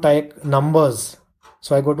I want to type numbers.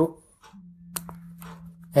 So I go to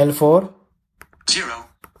L4. 0,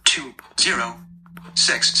 2, 0,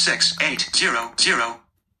 6, 6, 8, 0, 0,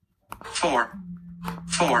 4,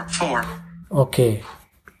 4, 4. Okay,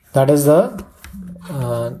 that is the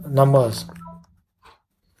numbers.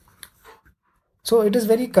 So it is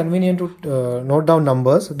very convenient to note down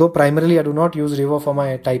numbers, though primarily I do not use Revo for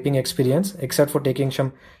my typing experience except for taking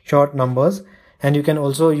some short numbers. And you can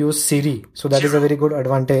also use Siri, so that is a very good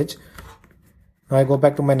advantage. Now I go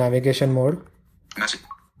back to my navigation mode.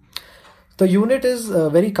 The unit is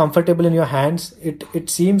very comfortable in your hands. It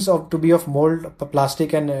seems to be of mold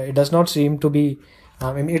plastic, and it does not seem to be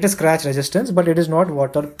it is scratch resistance, but it is not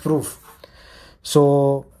waterproof.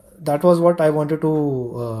 So that was what I wanted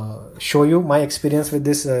to show you, my experience with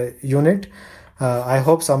this unit. I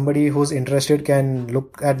hope somebody who's interested can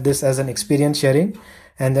look at this as an experience sharing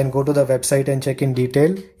and then go to the website and check in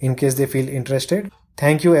detail in case they feel interested.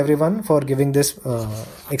 Thank you everyone for giving this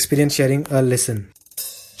experience sharing a listen.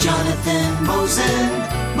 Jonathan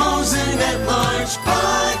Mosen at Large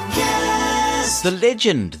Podcast. The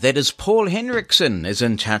legend that is Paul Henriksen is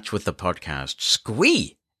in touch with the podcast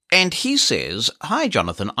Squee. And he says, "Hi,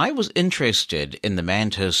 Jonathan. I was interested in the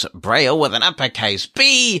Mantis Braille with an uppercase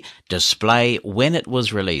B display when it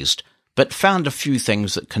was released, but found a few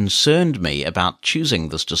things that concerned me about choosing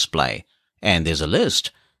this display. And there's a list.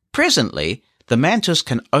 Presently, the Mantis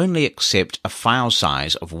can only accept a file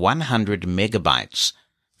size of 100 megabytes.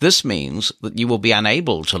 This means that you will be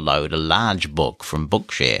unable to load a large book from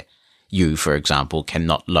Bookshare. You, for example,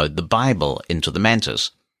 cannot load the Bible into the Mantis.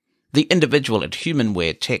 The individual at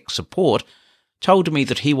Humanware Tech Support told me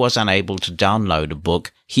that he was unable to download a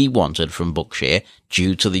book he wanted from Bookshare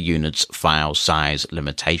due to the unit's file size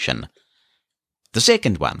limitation." The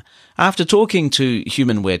second one, after talking to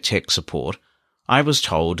Humanware Tech Support, I was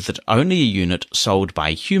told that only a unit sold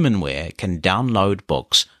by Humanware can download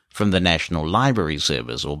books from the National Library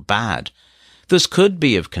Service, or BARD. This could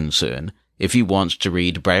be of concern if you want to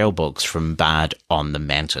read Braille books from BARD on the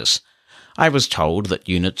Mantis. I was told that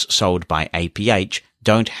units sold by APH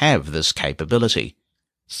don't have this capability.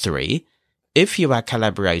 3. If you are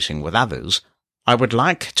collaborating with others, I would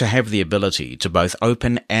like to have the ability to both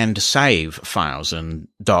open and save files in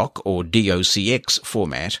DOC or DOCX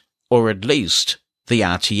format, or at least the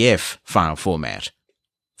RTF file format.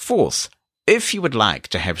 4th, if you would like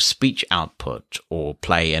to have speech output or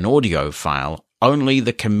play an audio file, only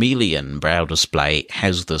the Chameleon Braille display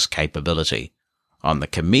has this capability. On the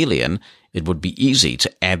Chameleon, it would be easy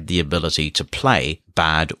to add the ability to play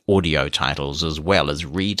BARD audio titles as well as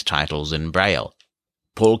read titles in Braille.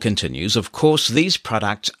 Paul continues, "Of course, these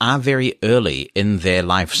products are very early in their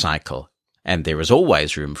life cycle, and there is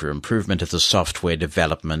always room for improvement as the software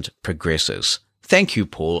development progresses." Thank you,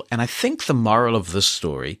 Paul. And I think the moral of this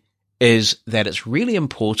story is that it's really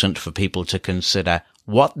important for people to consider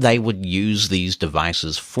what they would use these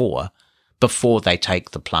devices for before they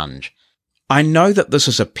take the plunge. I know that this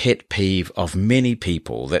is a pet peeve of many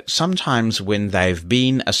people, that sometimes when they've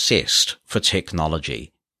been assessed for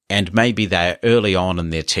technology, and maybe they're early on in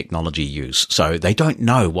their technology use, so they don't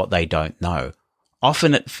know what they don't know,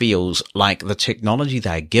 often it feels like the technology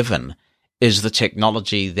they're given is the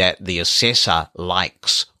technology that the assessor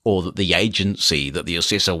likes, or that the agency that the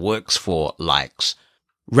assessor works for likes.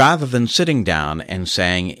 rather than sitting down and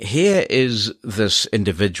saying, here is this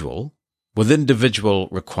individual with individual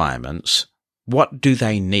requirements. What do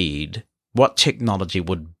they need? What technology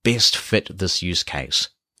would best fit this use case?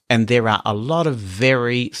 And there are a lot of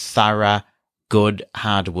very thorough, good,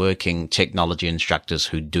 hard-working technology instructors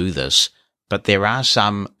who do this, but there are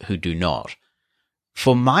some who do not.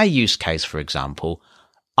 For my use case, for example,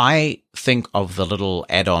 I think of the little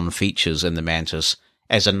add-on features in the Mantis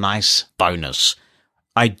as a nice bonus.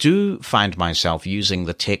 I do find myself using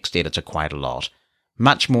the text editor quite a lot,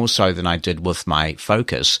 much more so than I did with my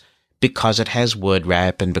Focus, because it has word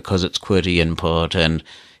wrap and because it's QWERTY input and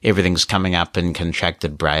everything's coming up in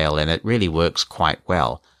contracted Braille, and it really works quite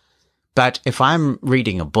well. But if I'm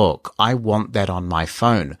reading a book, I want that on my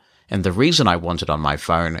phone. And the reason I want it on my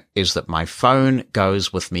phone is that my phone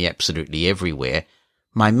goes with me absolutely everywhere.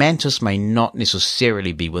 My Mantis may not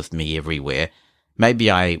necessarily be with me everywhere. Maybe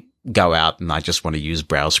I go out and I just want to use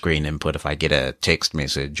Braille screen input if I get a text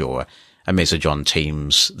message or a message on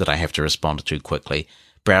Teams that I have to respond to quickly.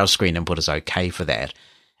 Braille screen input is okay for that.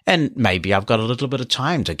 And maybe I've got a little bit of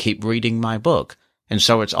time to keep reading my book, and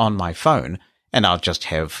so it's on my phone, and I'll just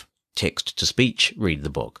have text-to-speech read the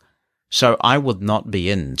book. So I would not be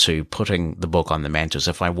into putting the book on the Mantis.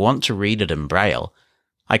 If I want to read it in Braille,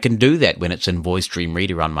 I can do that when it's in Voice Dream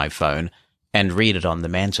Reader on my phone and read it on the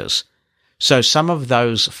Mantis. So some of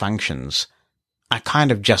those functions are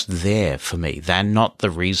kind of just there for me. They're not the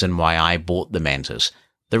reason why I bought the Mantis.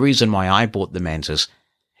 The reason why I bought the Mantis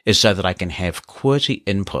is so that I can have QWERTY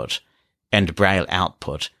input and Braille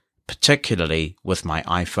output, particularly with my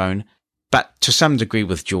iPhone, but to some degree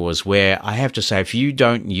with JAWS, where I have to say, if you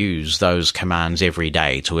don't use those commands every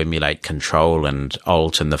day to emulate Control and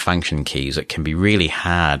Alt and the function keys, it can be really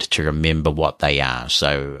hard to remember what they are.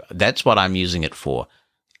 So that's what I'm using it for.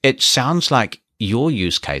 It sounds like your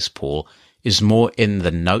use case, Paul, is more in the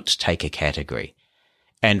note-taker category.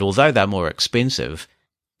 And although they're more expensive,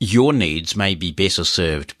 your needs may be better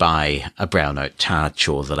served by a Braille Note Touch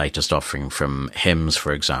or the latest offering from HIMS,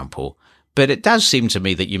 for example. But it does seem to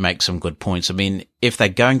me that you make some good points. I mean, if they're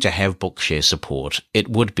going to have Bookshare support, it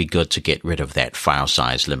would be good to get rid of that file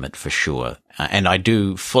size limit for sure. And I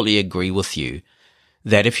do fully agree with you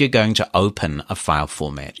that if you're going to open a file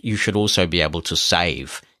format, you should also be able to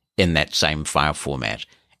save in that same file format.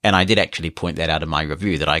 And I did actually point that out in my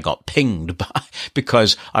review, that I got pinged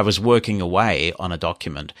because I was working away on a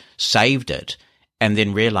document, saved it, and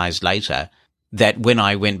then realized later that when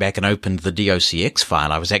I went back and opened the DOCX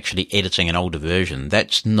file, I was actually editing an older version.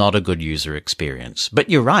 That's not a good user experience. But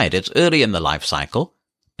you're right, it's early in the life cycle,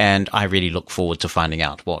 and I really look forward to finding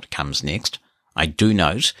out what comes next. I do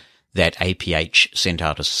note that APH sent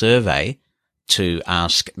out a survey to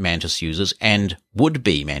ask Mantis users and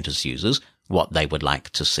would-be Mantis users what they would like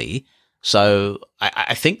to see. So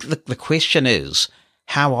I think the question is,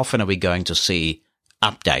 how often are we going to see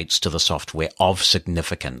updates to the software of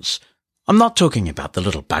significance? I'm not talking about the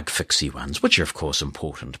little bug-fixy ones, which are of course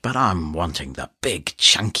important, but I'm wanting the big,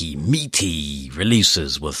 chunky, meaty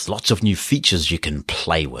releases with lots of new features you can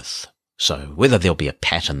play with. So whether there'll be a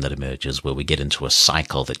pattern that emerges where we get into a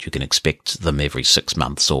cycle that you can expect them every 6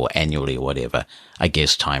 months or annually or whatever, I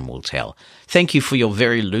guess time will tell. Thank you for your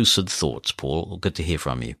very lucid thoughts, Paul. Good to hear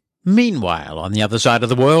from you. Meanwhile, on the other side of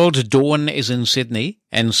the world, Dawn is in Sydney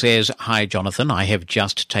and says, "Hi, Jonathan. I have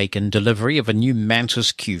just taken delivery of a new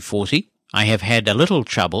Mantis Q40. I have had a little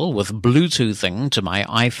trouble with Bluetoothing to my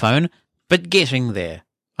iPhone, but getting there.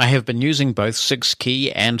 I have been using both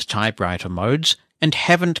 6-key and typewriter modes and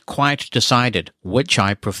haven't quite decided which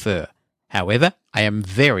I prefer. However, I am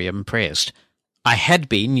very impressed. I had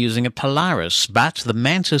been using a Polaris, but the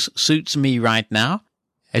Mantis suits me right now.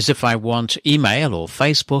 As if I want email or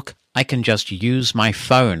Facebook, I can just use my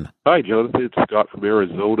phone." Hi, Jonathan. It's Scott from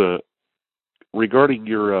Arizona. Regarding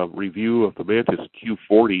your review of the Mantis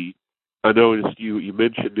Q40, I noticed you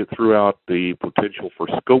mentioned it throughout the potential for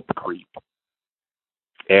scope creep.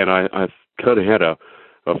 And I've kind of had a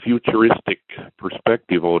futuristic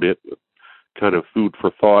perspective on it, kind of food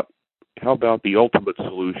for thought. How about the ultimate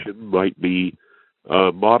solution might be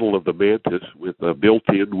a model of the Mantis with a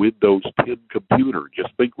built-in Windows 10 computer?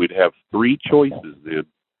 Just think we'd have 3 choices then.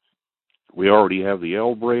 We already have the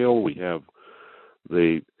L Braille, we have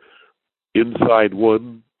the Inside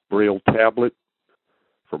One Braille tablet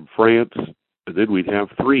from France, and then we'd have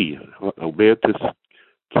 3, a Mantis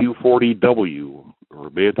Q40W or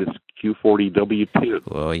Mantis Q40W10.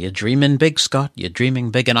 Well, you're dreaming big, Scott. You're dreaming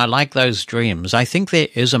big, and I like those dreams. I think there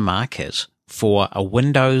is a market for a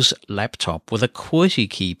Windows laptop with a QWERTY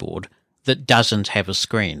keyboard that doesn't have a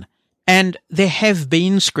screen. And there have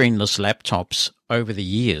been screenless laptops over the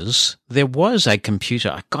years, there was a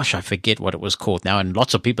computer, gosh, I forget what it was called now, and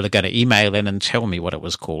lots of people are going to email in and tell me what it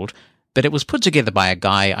was called, but it was put together by a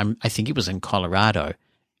guy, I think he was in Colorado,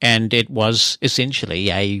 and it was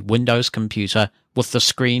essentially a Windows computer with the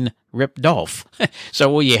screen ripped off.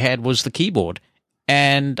 So all you had was the keyboard.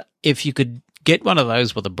 And if you could get one of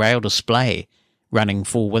those with a Braille display running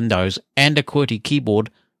full Windows and a QWERTY keyboard,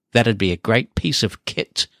 that'd be a great piece of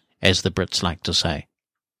kit, as the Brits like to say.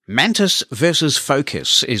 Mantis versus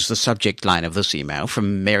Focus is the subject line of this email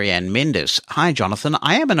from Marianne Mendes. Hi, Jonathan.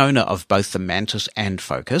 I am an owner of both the Mantis and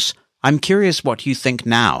Focus. I'm curious what you think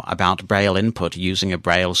now about Braille input using a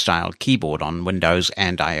Braille-style keyboard on Windows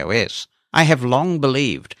and iOS. I have long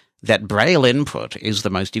believed that Braille input is the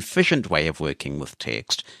most efficient way of working with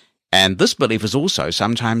text, and this belief is also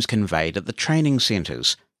sometimes conveyed at the training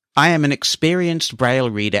centres. I am an experienced Braille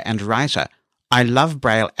reader and writer. I love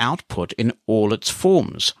Braille output in all its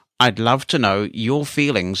forms. I'd love to know your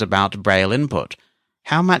feelings about Braille input.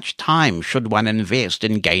 How much time should one invest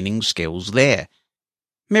in gaining skills there?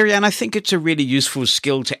 Marianne, I think it's a really useful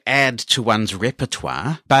skill to add to one's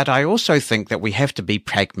repertoire, but I also think that we have to be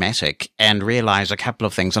pragmatic and realize a couple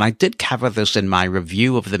of things, and I did cover this in my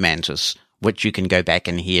review of the Mantis, which you can go back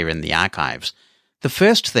and hear in the archives. The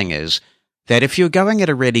first thing is that if you're going at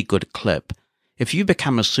a really good clip, if you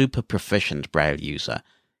become a super proficient Braille user,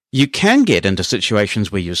 you can get into situations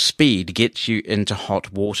where your speed gets you into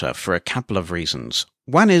hot water for a couple of reasons.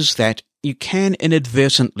 One is that you can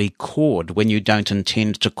inadvertently chord when you don't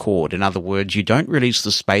intend to chord. In other words, you don't release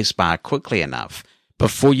the spacebar quickly enough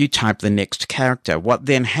before you type the next character. What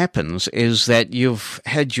then happens is that you've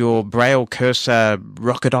had your Braille cursor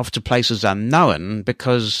rocket off to places unknown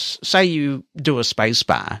because, say you do a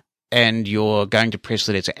spacebar and you're going to press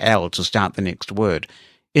the letter L to start the next word.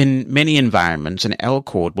 In many environments, an L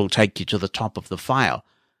chord will take you to the top of the file.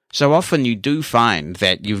 So often you do find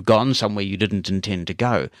that you've gone somewhere you didn't intend to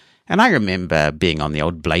go. And I remember being on the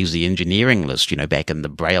old Blazy engineering list, back in the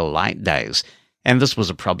Braille Light days, and this was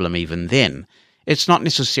a problem even then. It's not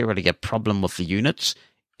necessarily a problem with the units.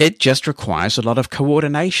 It just requires a lot of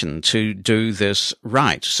coordination to do this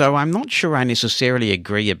right. So I'm not sure I necessarily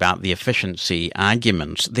agree about the efficiency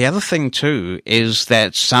argument. The other thing, too, is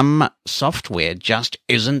that some software just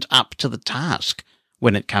isn't up to the task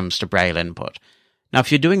when it comes to Braille input. Now,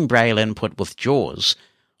 if you're doing Braille input with JAWS,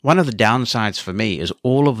 one of the downsides for me is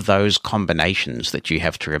all of those combinations that you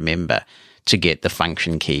have to remember to get the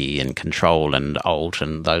function key and Control and Alt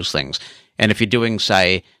and those things. And if you're doing,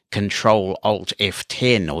 say, Control Alt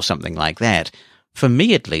F10 or something like that, for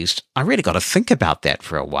me at least, I really got to think about that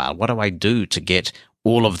for a while. What do I do to get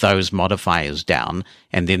all of those modifiers down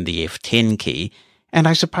and then the F10 key? And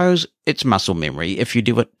I suppose it's muscle memory. If you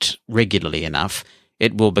do it regularly enough,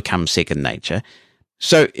 it will become second nature.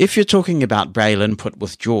 So if you're talking about Braille input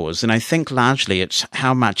with JAWS, then I think largely it's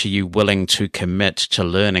how much are you willing to commit to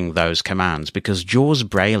learning those commands, because JAWS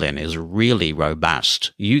Braille-in is really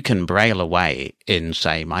robust. You can Braille away in,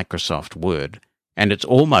 say, Microsoft Word, and it's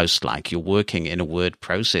almost like you're working in a word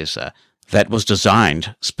processor that was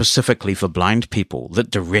designed specifically for blind people, that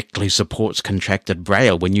directly supports contracted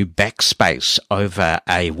Braille. When you backspace over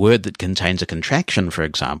a word that contains a contraction, for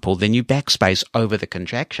example, then you backspace over the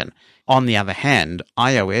contraction. On the other hand,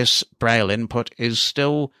 iOS Braille input is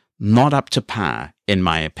still not up to par, in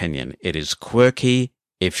my opinion. It is quirky.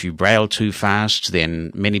 If you Braille too fast,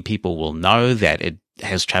 then many people will know that it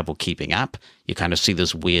has trouble keeping up. You kind of see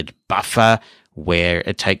this weird buffer where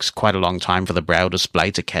it takes quite a long time for the Braille display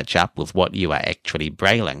to catch up with what you are actually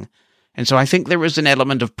brailing. And so I think there is an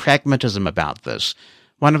element of pragmatism about this.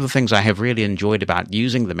 One of the things I have really enjoyed about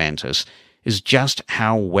using the Mantis is just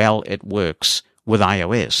how well it works with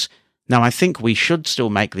iOS. Now, I think we should still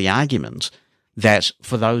make the argument that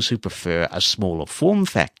for those who prefer a smaller form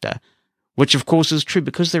factor, which of course is true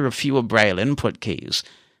because there are fewer Braille input keys,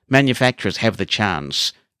 manufacturers have the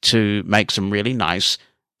chance to make some really nice,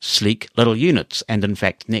 sleek little units. And in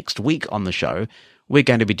fact, next week on the show, we're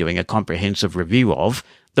going to be doing a comprehensive review of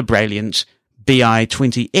the Brailliant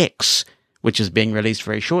BI-20X, which is being released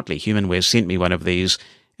very shortly. Humanware sent me one of these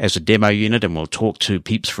as a demo unit, and we'll talk to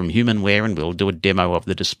peeps from Humanware and we'll do a demo of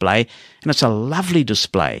the display. And it's a lovely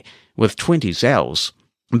display with 20 cells,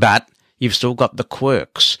 but you've still got the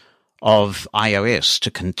quirks of iOS to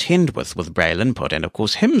contend with Braille input. And of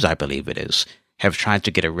course, HIMS, I believe it is, have tried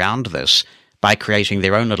to get around this by creating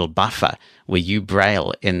their own little buffer where you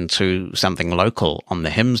Braille into something local on the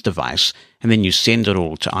HIMS device and then you send it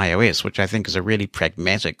all to iOS, which I think is a really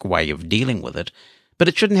pragmatic way of dealing with it. But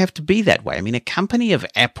it shouldn't have to be that way. I mean, a company of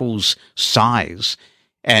Apple's size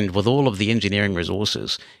And with all of the engineering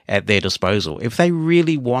resources at their disposal, if they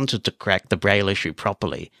really wanted to crack the Braille issue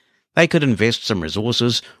properly, they could invest some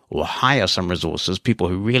resources or hire some resources, people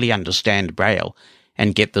who really understand Braille,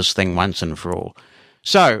 and get this thing once and for all.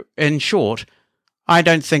 So, in short, I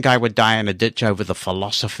don't think I would die in a ditch over the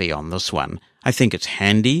philosophy on this one. I think it's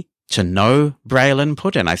handy to know Braille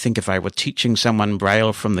input, and I think if I were teaching someone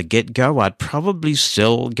Braille from the get-go, I'd probably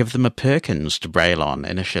still give them a Perkins to Braille on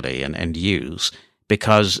initially and use,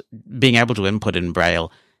 because being able to input in Braille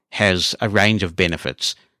has a range of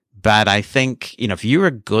benefits. But I think, if you're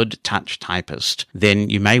a good touch typist, then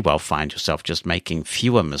you may well find yourself just making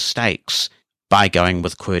fewer mistakes by going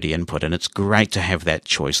with QWERTY input, and it's great to have that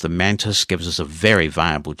choice. The Mantis gives us a very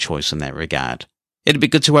viable choice in that regard. It'd be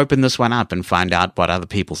good to open this one up and find out what other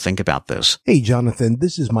people think about this. Hey, Jonathan,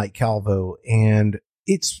 this is Mike Calvo, and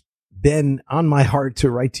it's been on my heart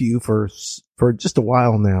to write to you for just a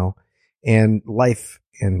while now, and life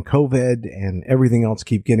and COVID and everything else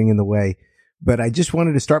keep getting in the way. But I just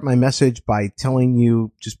wanted to start my message by telling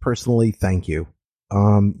you just personally, thank you.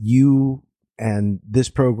 You and this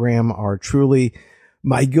program are truly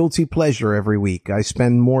my guilty pleasure every week. I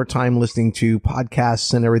spend more time listening to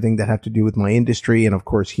podcasts and everything that have to do with my industry. And of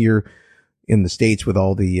course, here in the States with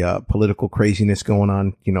all the political craziness going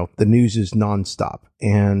on, the news is nonstop.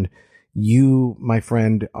 And you, my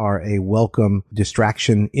friend, are a welcome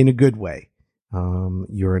distraction in a good way.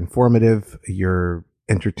 You're informative, you're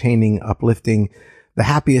entertaining, uplifting. The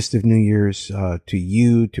happiest of New Year's to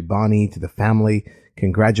you, to Bonnie, to the family.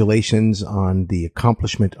 Congratulations on the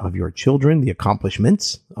accomplishment of your children, the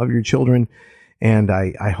accomplishments of your children. And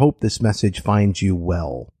I hope this message finds you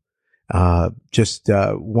well. Just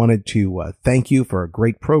wanted to thank you for a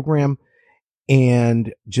great program,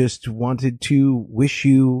 and just wanted to wish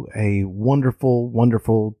you a wonderful,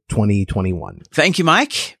 wonderful 2021. Thank you,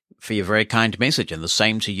 Mike, for your very kind message, and the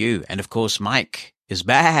same to you. And of course, Mike is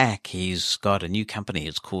back. He's got a new company.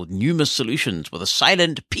 It's called Pneuma Solutions with a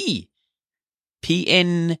silent P.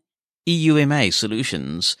 PNEUMA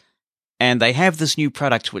Solutions. And they have this new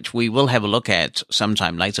product, which we will have a look at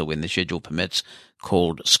sometime later when the schedule permits,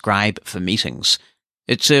 called Scribe for Meetings.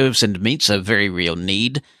 It serves and meets a very real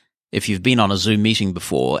need. If you've been on a Zoom meeting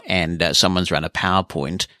before and someone's run a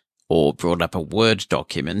PowerPoint or brought up a Word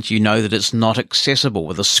document, you know that it's not accessible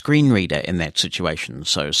with a screen reader in that situation.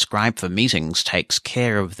 So Scribe for Meetings takes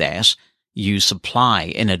care of that. You supply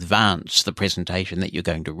in advance the presentation that you're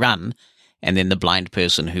going to run, and then the blind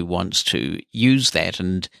person who wants to use that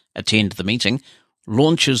and attend the meeting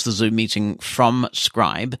launches the Zoom meeting from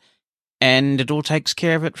Scribe, and it all takes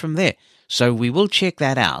care of it from there. So we will check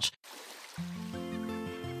that out.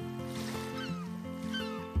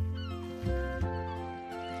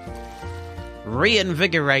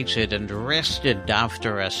 Reinvigorated and rested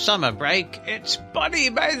after a summer break, it's Bonnie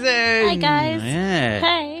Mason! Hi, guys. Yeah.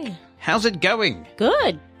 Hey. How's it going?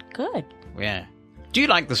 Good. Yeah. Do you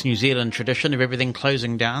like this New Zealand tradition of everything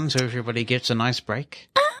closing down so everybody gets a nice break?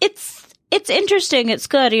 It's interesting. It's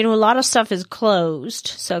good. A lot of stuff is closed.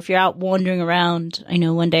 So if you're out wandering around, I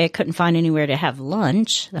know one day I couldn't find anywhere to have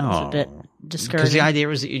lunch. That was a bit discouraging. Because the idea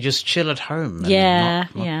is that you just chill at home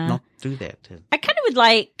and not do that. I kind of would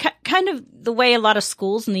like kind of the way a lot of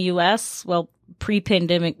schools in the U.S.,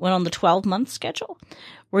 pre-pandemic, went on the 12-month schedule,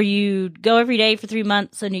 where you go every day for 3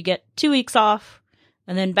 months and you get 2 weeks off.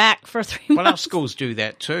 And then back for 3 months. Well, our schools do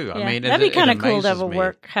that too. Yeah, I mean, that'd be kind of cool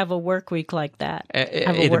to have a work week like that.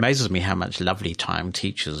 It amazes me how much lovely time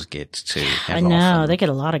teachers get to have. I know, they get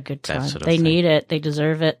a lot of good time. They need it. They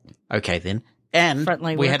deserve it. Okay, then. And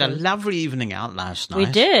Frontline we had a workers. lovely evening out last night. We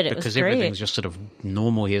did. It was because great. everything's just sort of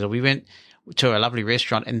normal here. So we went to a lovely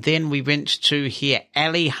restaurant, and then we went to hear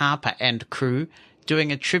Ali Harper and crew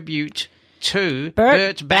doing a tribute to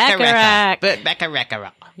Burt Bacharach. Burt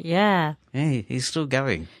Bacharach. Yeah. Hey, he's still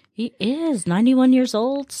going. He is 91 years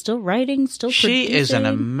old, still writing, still producing. She is an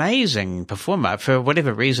amazing performer. For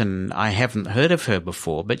whatever reason, I haven't heard of her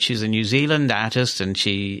before, but she's a New Zealand artist, and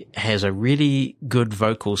she has a really good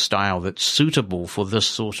vocal style that's suitable for this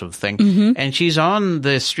sort of thing. Mm-hmm. And she's on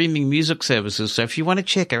the streaming music services, so if you want to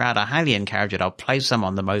check her out, I highly encourage it. I'll play some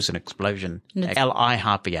on the Mosen Explosion. L.I.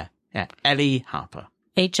 Harper, yeah. Ali Harper.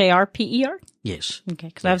 Harper? Yes. Okay,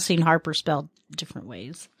 because I've seen Harper spelled different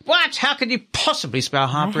ways. What? How could you possibly spell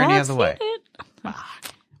Harper any other way?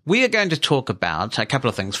 We are going to talk about a couple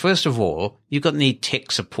of things. First of all, you've got any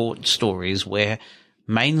tech support stories where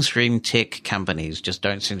mainstream tech companies just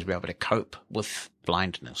don't seem to be able to cope with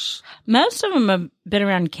blindness. Most of them have been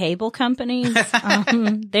around cable companies.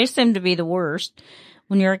 They seem to be the worst.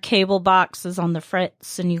 When your cable box is on the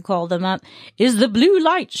fritz and you call them up, is the blue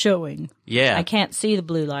light showing? Yeah. I can't see the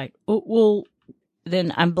blue light. Oh, well,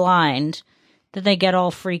 then I'm blind, then they get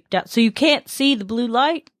all freaked out. So you can't see the blue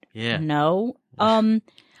light? Yeah. No.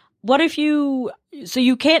 What if so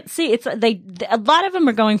you can't see, a lot of them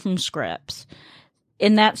are going from scripts.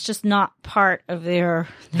 And that's just not part of their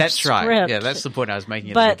That's script. right. Yeah, that's the point I was making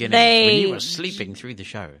at But the beginning. When you they were sleeping through the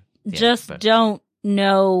show. Don't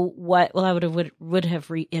know what, well, I would have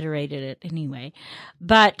reiterated it anyway.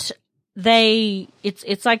 But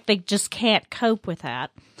it's like they just can't cope with that.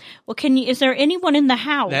 Well, is there anyone in the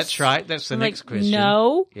house? That's right. That's the next question.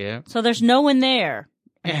 No. Yeah. So there's no one there.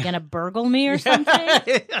 Are you going to burgle me or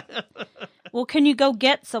something? Well, can you go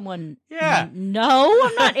get someone? Yeah. No,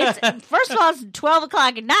 I'm not. First of all, it's 12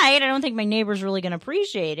 o'clock at night. I don't think my neighbor's really going to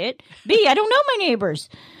appreciate it. B, I don't know my neighbors.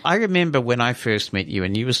 I remember when I first met you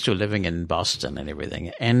and you were still living in Boston and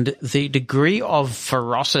everything, and the degree of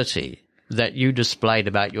ferocity that you displayed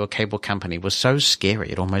about your cable company was so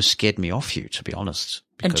scary. It almost scared me off you, to be honest.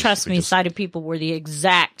 And trust me, sighted people were the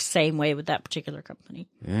exact same way with that particular company.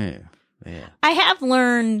 Yeah, yeah. I have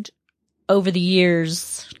learned over the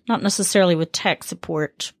years, not necessarily with tech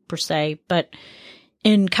support per se, but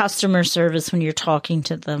in customer service when you're talking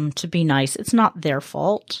to them, to be nice. It's not their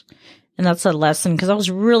fault. And that's a lesson, because I was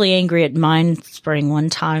really angry at MindSpring one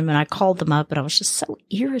time, and I called them up and I was just so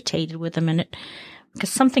irritated with them, and because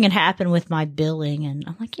something had happened with my billing, and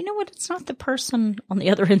I'm like, you know what? It's not the person on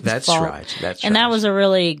the other end's That's fault. right. That's and right. that was a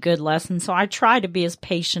really good lesson. So I try to be as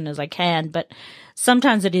patient as I can, but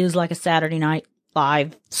sometimes it is like a Saturday Night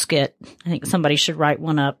Live skit. I think somebody should write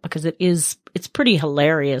one up, because it's pretty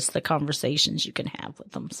hilarious, the conversations you can have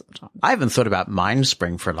with them sometimes. I haven't thought about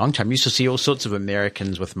MindSpring for a long time. I used to see all sorts of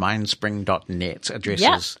Americans with mindspring.net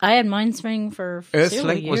addresses. Yeah, I had MindSpring for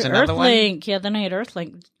Earthlink was another one? Earthlink, yeah, then I had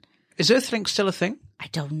Earthlink. Is Earthlink still a thing? I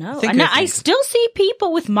don't know. think I Earthlink- still see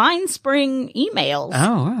people with MindSpring emails.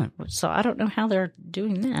 Oh, right. So I don't know how they're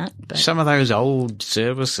doing that. But Some of those old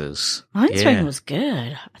services. MindSpring was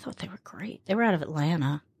good. I thought they were great. They were out of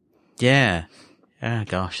Atlanta. Yeah. Oh,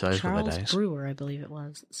 gosh, those were the Charles days. Brewer, I believe it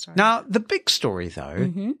was. That started. Now, the big story, though,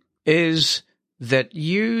 Mhm. is that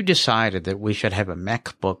you decided that we should have a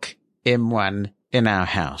MacBook M1 in our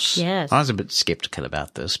house. Yes. I was a bit skeptical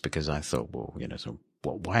about this because I thought, well,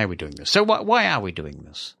 why are we doing this? So why are we doing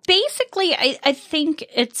this? Basically, I think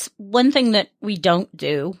it's one thing that we don't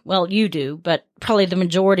do. Well, you do, but probably the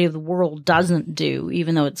majority of the world doesn't do,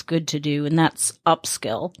 even though it's good to do, and that's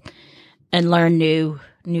upskill and learn new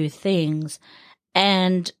things.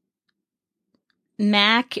 And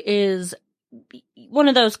Mac is one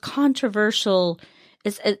of those controversial,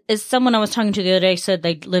 as someone I was talking to the other day said,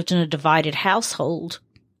 they lived in a divided household.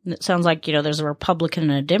 And it sounds like, there's a Republican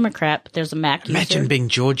and a Democrat, but there's a Mac user. Imagine being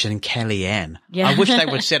George and Kellyanne. Yeah. I wish they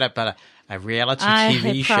would set up a reality TV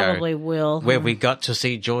They show probably will. where we got to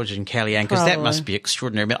see George and Kellyanne, because that must be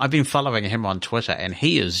extraordinary. I mean, I've been following him on Twitter, and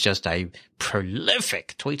he is just a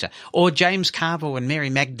prolific tweeter. Or James Carville and Mary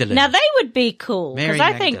Magdalene. Now they would be cool, because Mary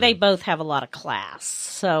I think they Magdalene. both have a lot of class.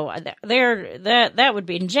 So that would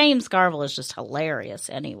be, and James Garville is just hilarious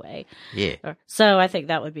anyway. Yeah. So I think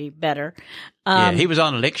that would be better. Yeah, he was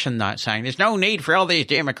on election night saying, there's no need for all these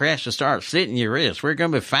Democrats to start slitting your wrists. We're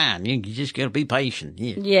going to be fine. You just got to be patient.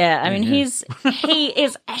 Yeah. Yeah, I mean,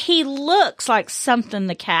 he looks like something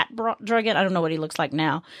the cat drug in. I don't know what he looks like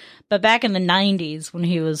now. But back in the 90s, when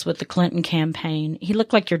he was with the Clinton campaign, he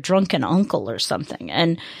looked like your drunken uncle or something.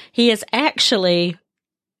 And he is actually,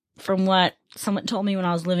 from what someone told me when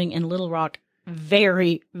I was living in Little Rock,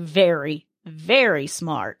 very, very, very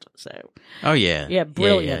smart. So, Oh, yeah. Yeah,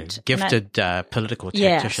 brilliant. Yeah. Gifted political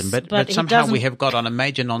Yes, tactician. but But he somehow we doesn't- have got on a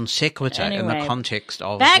major non sequitur in the Anyway, context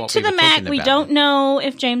of back what to we the were Mac. talking We about. don't know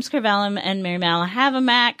if James Carville and Mary Mallon have a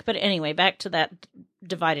Mac, but anyway, back to that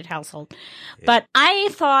divided household. But I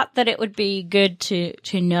thought that it would be good to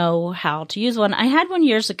know how to use one. I had one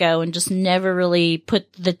years ago and just never really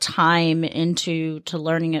put the time into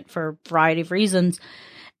learning it for a variety of reasons.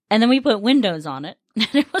 And then we put Windows on it. And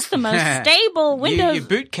it was the most stable Windows. You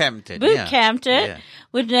boot camped it. Boot yeah. camped it.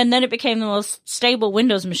 Yeah. And then it became the most stable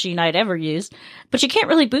Windows machine I'd ever used. But you can't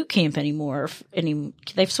really boot camp anymore.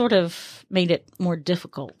 They've sort of made it more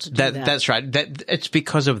difficult to do that. That's right. It's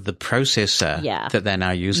because of the processor that they're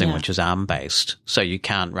now using, Yeah. which is ARM-based. So you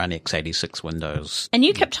can't run x86 Windows. And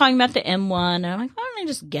you kept talking about the M1, and I'm like, why don't I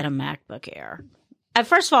just get a MacBook Air?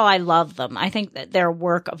 First of all, I love them. I think that they're a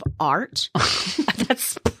work of art.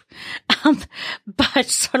 That's, but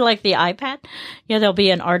sort of like the iPad. Yeah, there'll be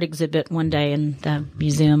an art exhibit one day in the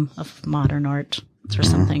Museum of Modern Art or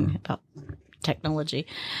something about technology.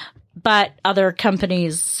 But other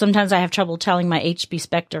companies, sometimes I have trouble telling my HP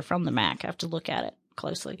Spectre from the Mac. I have to look at it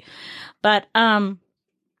closely. But, and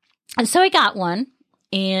so I got one,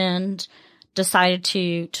 and decided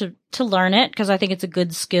to learn it because I think it's a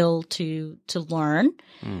good skill to learn.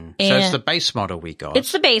 So it's the base model we got.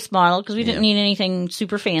 It's the base model because we didn't need anything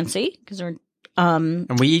super fancy because we're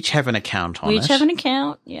and we each have an account on it. We each have an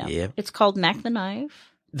account. Yeah. Yep. It's called Mac the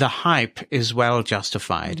Knife. The hype is well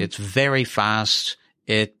justified. It's very fast.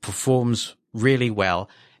 It performs really well.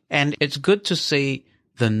 And it's good to see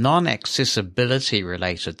the non-accessibility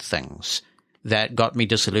related things that got me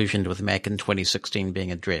disillusioned with Mac in 2016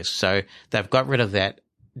 being addressed. So they've got rid of that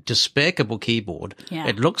despicable keyboard. Yeah.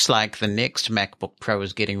 It looks like the next MacBook Pro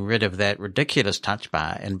is getting rid of that ridiculous touch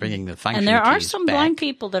bar and bringing the function And there are keys some back. blind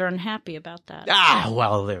people that are unhappy about that.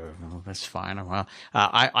 That's fine. Well,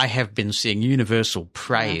 I have been seeing universal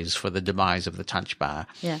praise for the demise of the touch bar.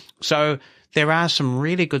 Yeah. So there are some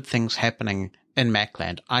really good things happening in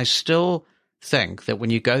Macland. I still think that when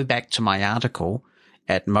you go back to my article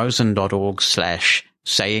at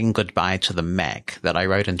mosen.org/saying goodbye to the Mac that I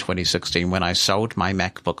wrote in 2016 when I sold my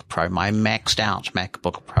MacBook Pro, my maxed out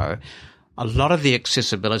MacBook Pro, a lot of the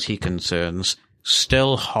accessibility concerns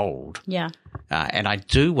still hold. Yeah. And I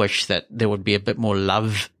do wish that there would be a bit more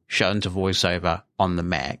love shown to VoiceOver on the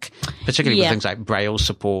Mac, particularly with things like Braille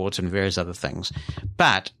support and various other things.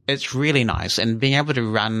 But it's really nice. And being able to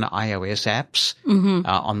run iOS apps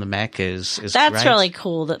on the Mac is That's great. really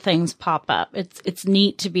cool that things pop up. It's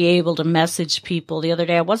neat to be able to message people. The other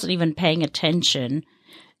day, I wasn't even paying attention,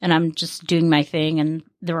 and I'm just doing my thing, and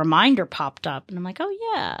the reminder popped up, and I'm like, oh,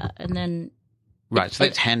 yeah. And then... Right, so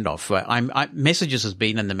that's handoff. Messages has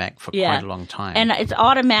been in the Mac for quite a long time. And it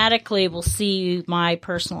automatically will see my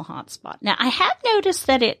personal hotspot. Now, I have noticed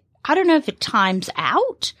that I don't know if it times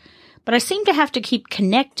out, but I seem to have to keep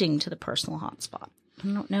connecting to the personal hotspot. I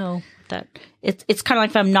don't know that it's kind of like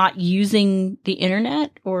if I'm not using the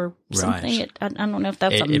internet or something. Right. I don't know if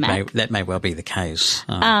that's a Mac. That may well be the case.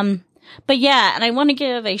 But yeah, and I want to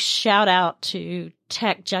give a shout out to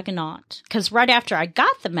Tech Juggernaut because right after I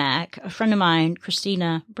got the Mac, a friend of mine,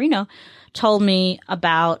 Christina Brino, told me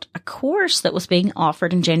about a course that was being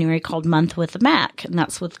offered in January called Month with the Mac, and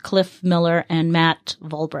that's with Cliff Miller and Matt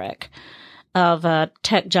Volbrek of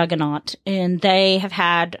Tech Juggernaut, and they have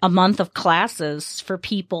had a month of classes for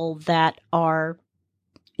people that are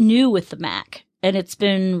new with the Mac, and it's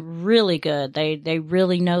been really good. They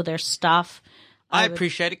really know their stuff. I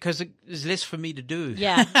appreciate it because there's less for me to do.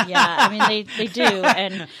 Yeah. I mean, they do.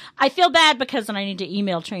 And I feel bad because I need to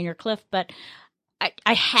email Trainer Cliff, but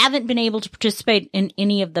I haven't been able to participate in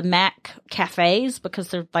any of the Mac cafes because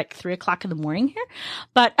they're like 3:00 in the morning here.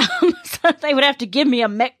 But so they would have to give me a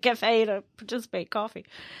Mac cafe to participate coffee.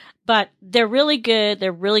 But they're really good.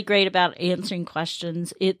 They're really great about answering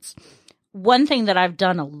questions. It's one thing that I've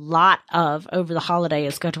done a lot of over the holiday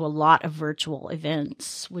is go to a lot of virtual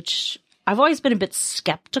events, which I've always been a bit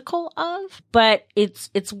skeptical of, but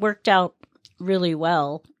it's worked out really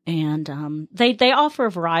well. And they offer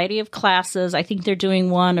a variety of classes. I think they're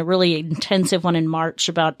doing a really intensive one in March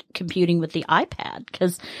about computing with the iPad,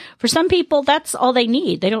 because for some people, that's all they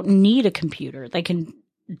need. They don't need a computer. They can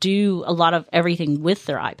do a lot of everything with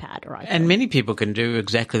their iPad or iPhone. And many people can do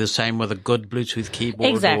exactly the same with a good Bluetooth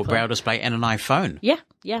keyboard or Braille display and an iPhone. Yeah.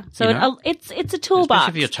 So it's a toolbox.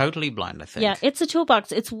 Especially if you're totally blind, I think. Yeah, it's a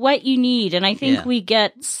toolbox. It's what you need. And I think we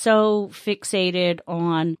get so fixated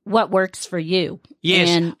on what works for you.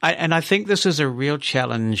 Yes, and I think this is a real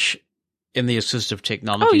challenge in the assistive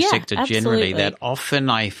technology sector generally, that often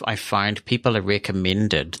I find people are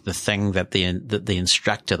recommended the thing that the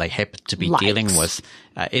instructor they happen to be dealing with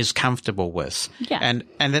is comfortable with. Yeah. And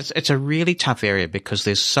it's a really tough area because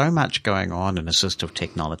there's so much going on in assistive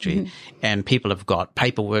technology and people have got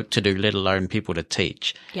paperwork to do, let alone people to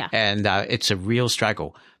teach. Yeah. And it's a real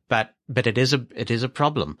struggle. But it is a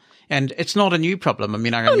problem. And it's not a new problem. I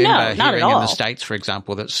mean, I remember hearing in the States, for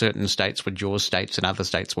example, that certain states were JAWS states and other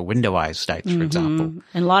states were Windowized states, for example.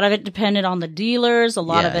 And a lot of it depended on the dealers. A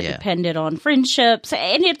lot of it depended on friendships.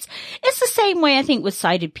 And it's the same way, I think, with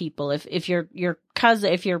sighted people. If your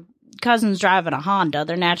cousin's driving a Honda,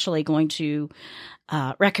 they're naturally going to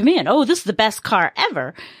recommend, this is the best car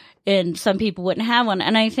ever. And some people wouldn't have one.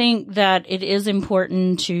 And I think that it is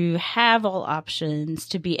important to have all options,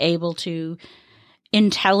 to be able to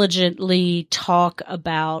intelligently talk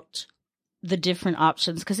about the different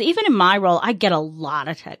options. Because even in my role, I get a lot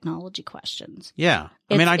of technology questions. Yeah.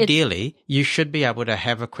 I mean, ideally, you should be able to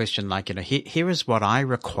have a question like, here is what I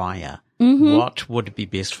require. What would be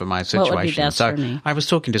best for my situation? What would be best for me? I was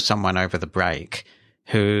talking to someone over the break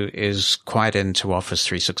who is quite into Office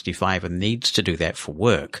 365 and needs to do that for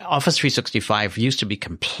work. Office 365 used to be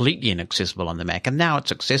completely inaccessible on the Mac, and now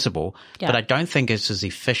it's accessible, but I don't think it's as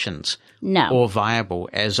efficient or viable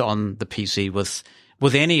as on the PC with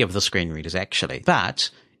with any of the screen readers, actually. But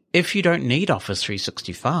if you don't need Office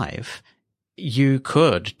 365, you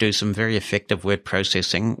could do some very effective word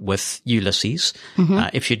processing with Ulysses.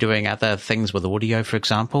 If you're doing other things with audio, for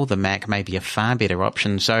example, the Mac may be a far better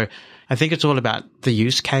option. So I think it's all about the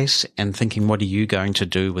use case and thinking, what are you going to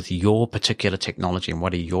do with your particular technology and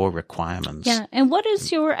what are your requirements? Yeah. And what is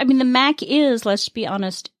the Mac is, let's be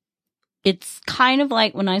honest, it's kind of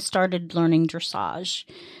like when I started learning dressage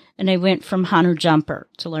and I went from hunter jumper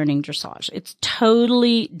to learning dressage. It's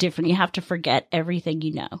totally different. You have to forget everything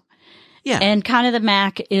you know. Yeah. And kind of the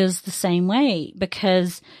Mac is the same way,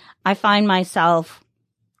 because I find myself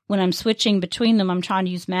when I'm switching between them, I'm trying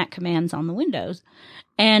to use Mac commands on the Windows,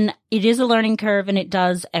 and it is a learning curve and it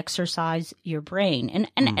does exercise your brain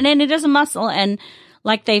and it is a muscle. And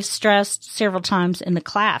like they've stressed several times in the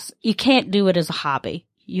class, you can't do it as a hobby.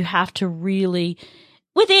 You have to really,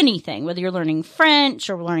 with anything, whether you're learning French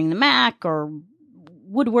or learning the Mac or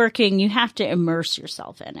woodworking, you have to immerse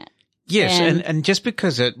yourself in it. Yes, and just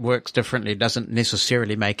because it works differently doesn't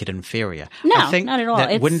necessarily make it inferior. No, I think not at all.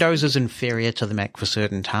 That Windows is inferior to the Mac for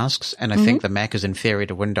certain tasks, and I think the Mac is inferior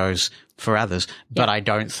to Windows for others. But I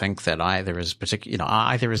don't think that either is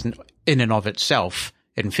either isn't in and of itself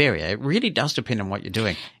inferior. It really does depend on what you're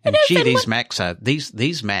doing. And these Macs,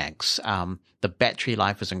 the battery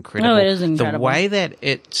life is incredible. Oh, it is incredible. The way that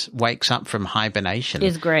it wakes up from hibernation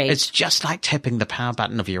is great. It's just like tapping the power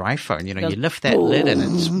button of your iPhone. You lift that lid and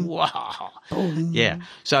it's wow. Yeah.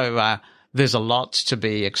 So there's a lot to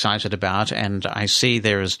be excited about, and I see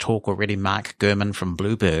there is talk already. Mark Gurman from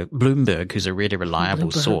Bloomberg, who's a really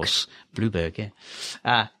reliable source. Bloomberg,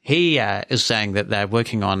 yeah. He is saying that they're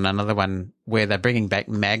working on another one where they're bringing back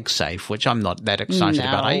MagSafe, which I'm not that excited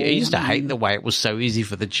about. I used to hate the way it was so easy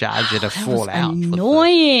for the charger to fall out.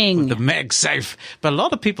 Annoying. With the MagSafe. But a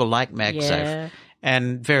lot of people like MagSafe. Yeah.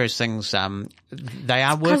 And various things. They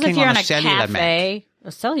are working on a cellular Mac.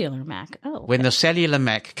 A cellular Mac. Oh. Okay. When the cellular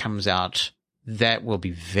Mac comes out, that will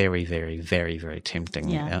be very, very, very, very tempting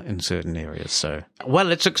in certain areas. So,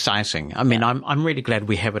 well, it's exciting. I mean, I'm really glad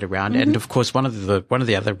we have it around. And of course, one of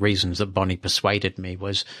the other reasons that Bonnie persuaded me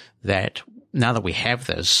was that now that we have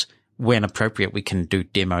this, when appropriate, we can do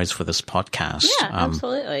demos for this podcast. Yeah,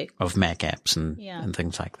 absolutely. Of Mac apps and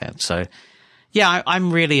things like that. So, yeah,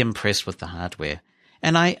 I'm really impressed with the hardware.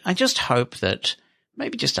 And I just hope that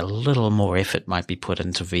maybe just a little more effort might be put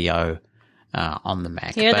into VO on the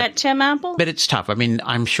Mac. Hear that, Tim Apple? But it's tough. I mean,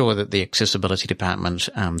 I'm sure that the accessibility department,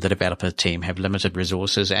 the developer team, have limited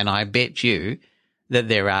resources, and I bet you that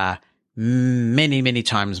there are many, many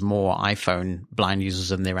times more iPhone blind users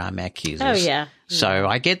than there are Mac users. Oh, yeah. So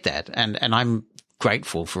I get that, and I'm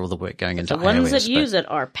grateful for all the work going into iOS. The ones that use it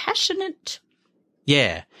are passionate.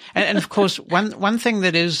 Yeah. And of course, one thing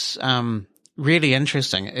that is really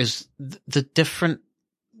interesting is the different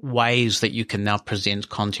ways that you can now present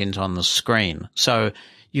content on the screen. So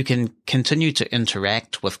you can continue to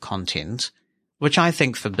interact with content, which I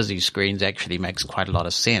think for busy screens actually makes quite a lot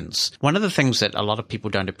of sense. One of the things that a lot of people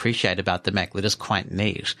don't appreciate about the Mac that is quite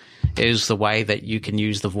neat is the way that you can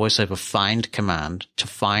use the VoiceOver Find command to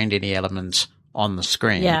find any elements on the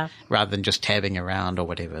screen rather than just tabbing around or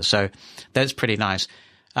whatever. So that's pretty nice.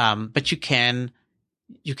 But you can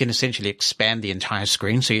essentially expand the entire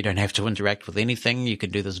screen so you don't have to interact with anything. You can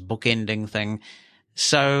do this bookending thing.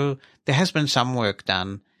 So there has been some work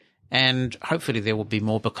done, and hopefully there will be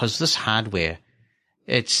more, because this hardware,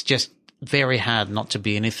 it's just very hard not to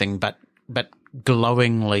be anything but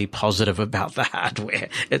glowingly positive about the hardware.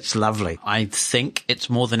 It's lovely. I think it's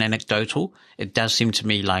more than anecdotal. It does seem to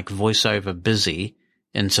me like VoiceOver Busy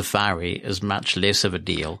in Safari is much less of a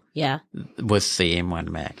deal. Yeah. With the M1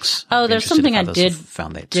 Max. Oh, there's something I did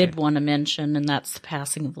want to mention, and that's the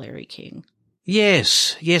passing of Larry King.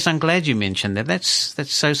 Yes, I'm glad you mentioned that. That's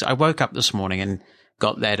so. I woke up this morning and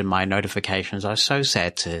got that in my notifications. I was so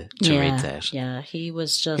sad to read that. Yeah, he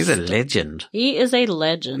was just. He's a legend. He is a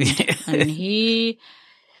legend.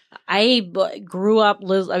 I grew up.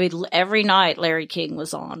 Every night Larry King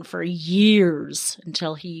was on for years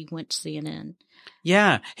until he went to CNN.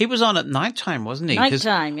 Yeah, he was on at nighttime, wasn't he?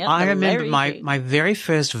 Nighttime, yeah. I remember my very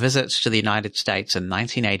first visits to the United States in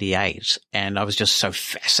 1988, and I was just so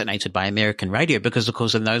fascinated by American radio because, of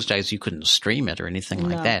course, in those days you couldn't stream it or anything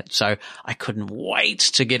like that. So I couldn't wait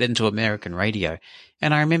to get into American radio.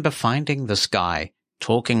 And I remember finding this guy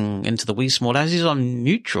talking into the wee small hours. He's on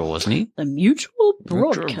Mutual, wasn't he? The Mutual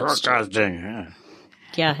Broadcasting. Yeah.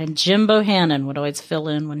 Yeah, and Jim Bohannon would always fill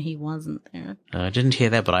in when he wasn't there. I didn't hear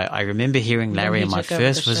that, but I remember hearing Larry on my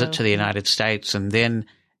first visit to the United States, and then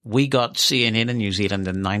we got CNN in New Zealand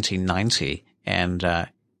in 1990, and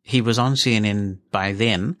he was on CNN by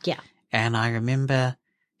then. Yeah. And I remember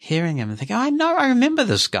hearing him and thinking, I remember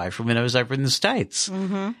this guy from when I was over in the States.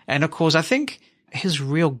 Mm-hmm. And of course, I think his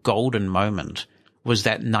real golden moment was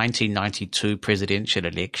that 1992 presidential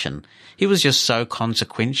election. He was just so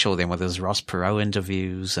consequential then with his Ross Perot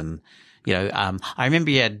interviews. And, I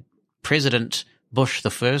remember he had President Bush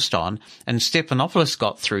the first on, and Stephanopoulos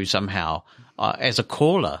got through somehow as a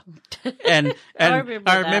caller. And I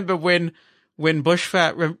remember when Bush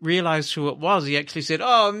realized who it was, he actually said,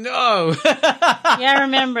 "Oh no!" Yeah, I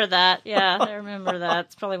remember that. Yeah, I remember that.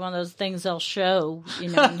 It's probably one of those things they'll show,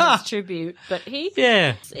 in his tribute. But he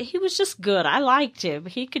was just good. I liked him.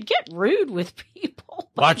 He could get rude with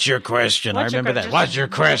people. What's your question? I remember that. What's your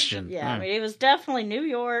question? Yeah, I mean, it was definitely New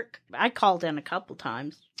York. I called in a couple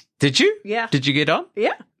times. Did you? Yeah. Did you get on?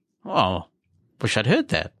 Yeah. Oh, wish I'd heard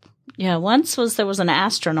that. Yeah, once there was an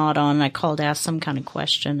astronaut on, and I called to ask some kind of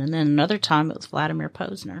question, and then another time it was Vladimir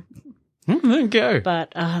Posner. Okay.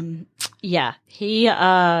 But he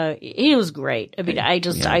was great. I mean,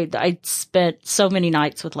 I spent so many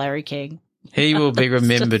nights with Larry King. He will be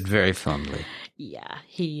remembered very fondly. Yeah,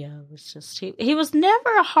 he was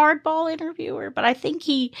never a hardball interviewer, but I think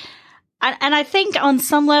I think on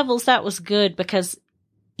some levels that was good because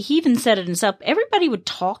he even said it himself. Everybody would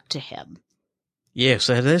talk to him. Yes,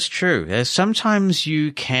 that is true. Sometimes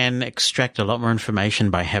you can extract a lot more information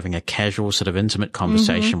by having a casual sort of intimate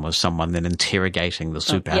conversation with someone than interrogating the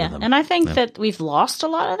soup out of them. And I think that we've lost a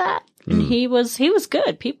lot of that. And he was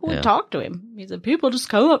good. People would talk to him. He said, people just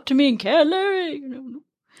come up to me and care, Larry.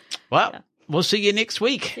 Well, we'll see you next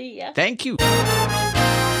week. See ya. Thank you.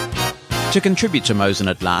 To contribute to Mosen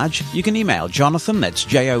at Large, you can email Jonathan, that's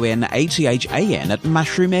JONATHAN, at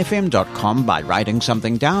mushroomfm.com by writing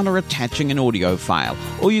something down or attaching an audio file.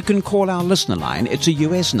 Or you can call our listener line. It's a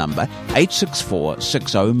US number,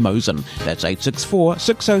 864-60-MOSEN. That's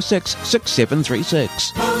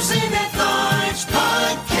 864-606-6736. Mosen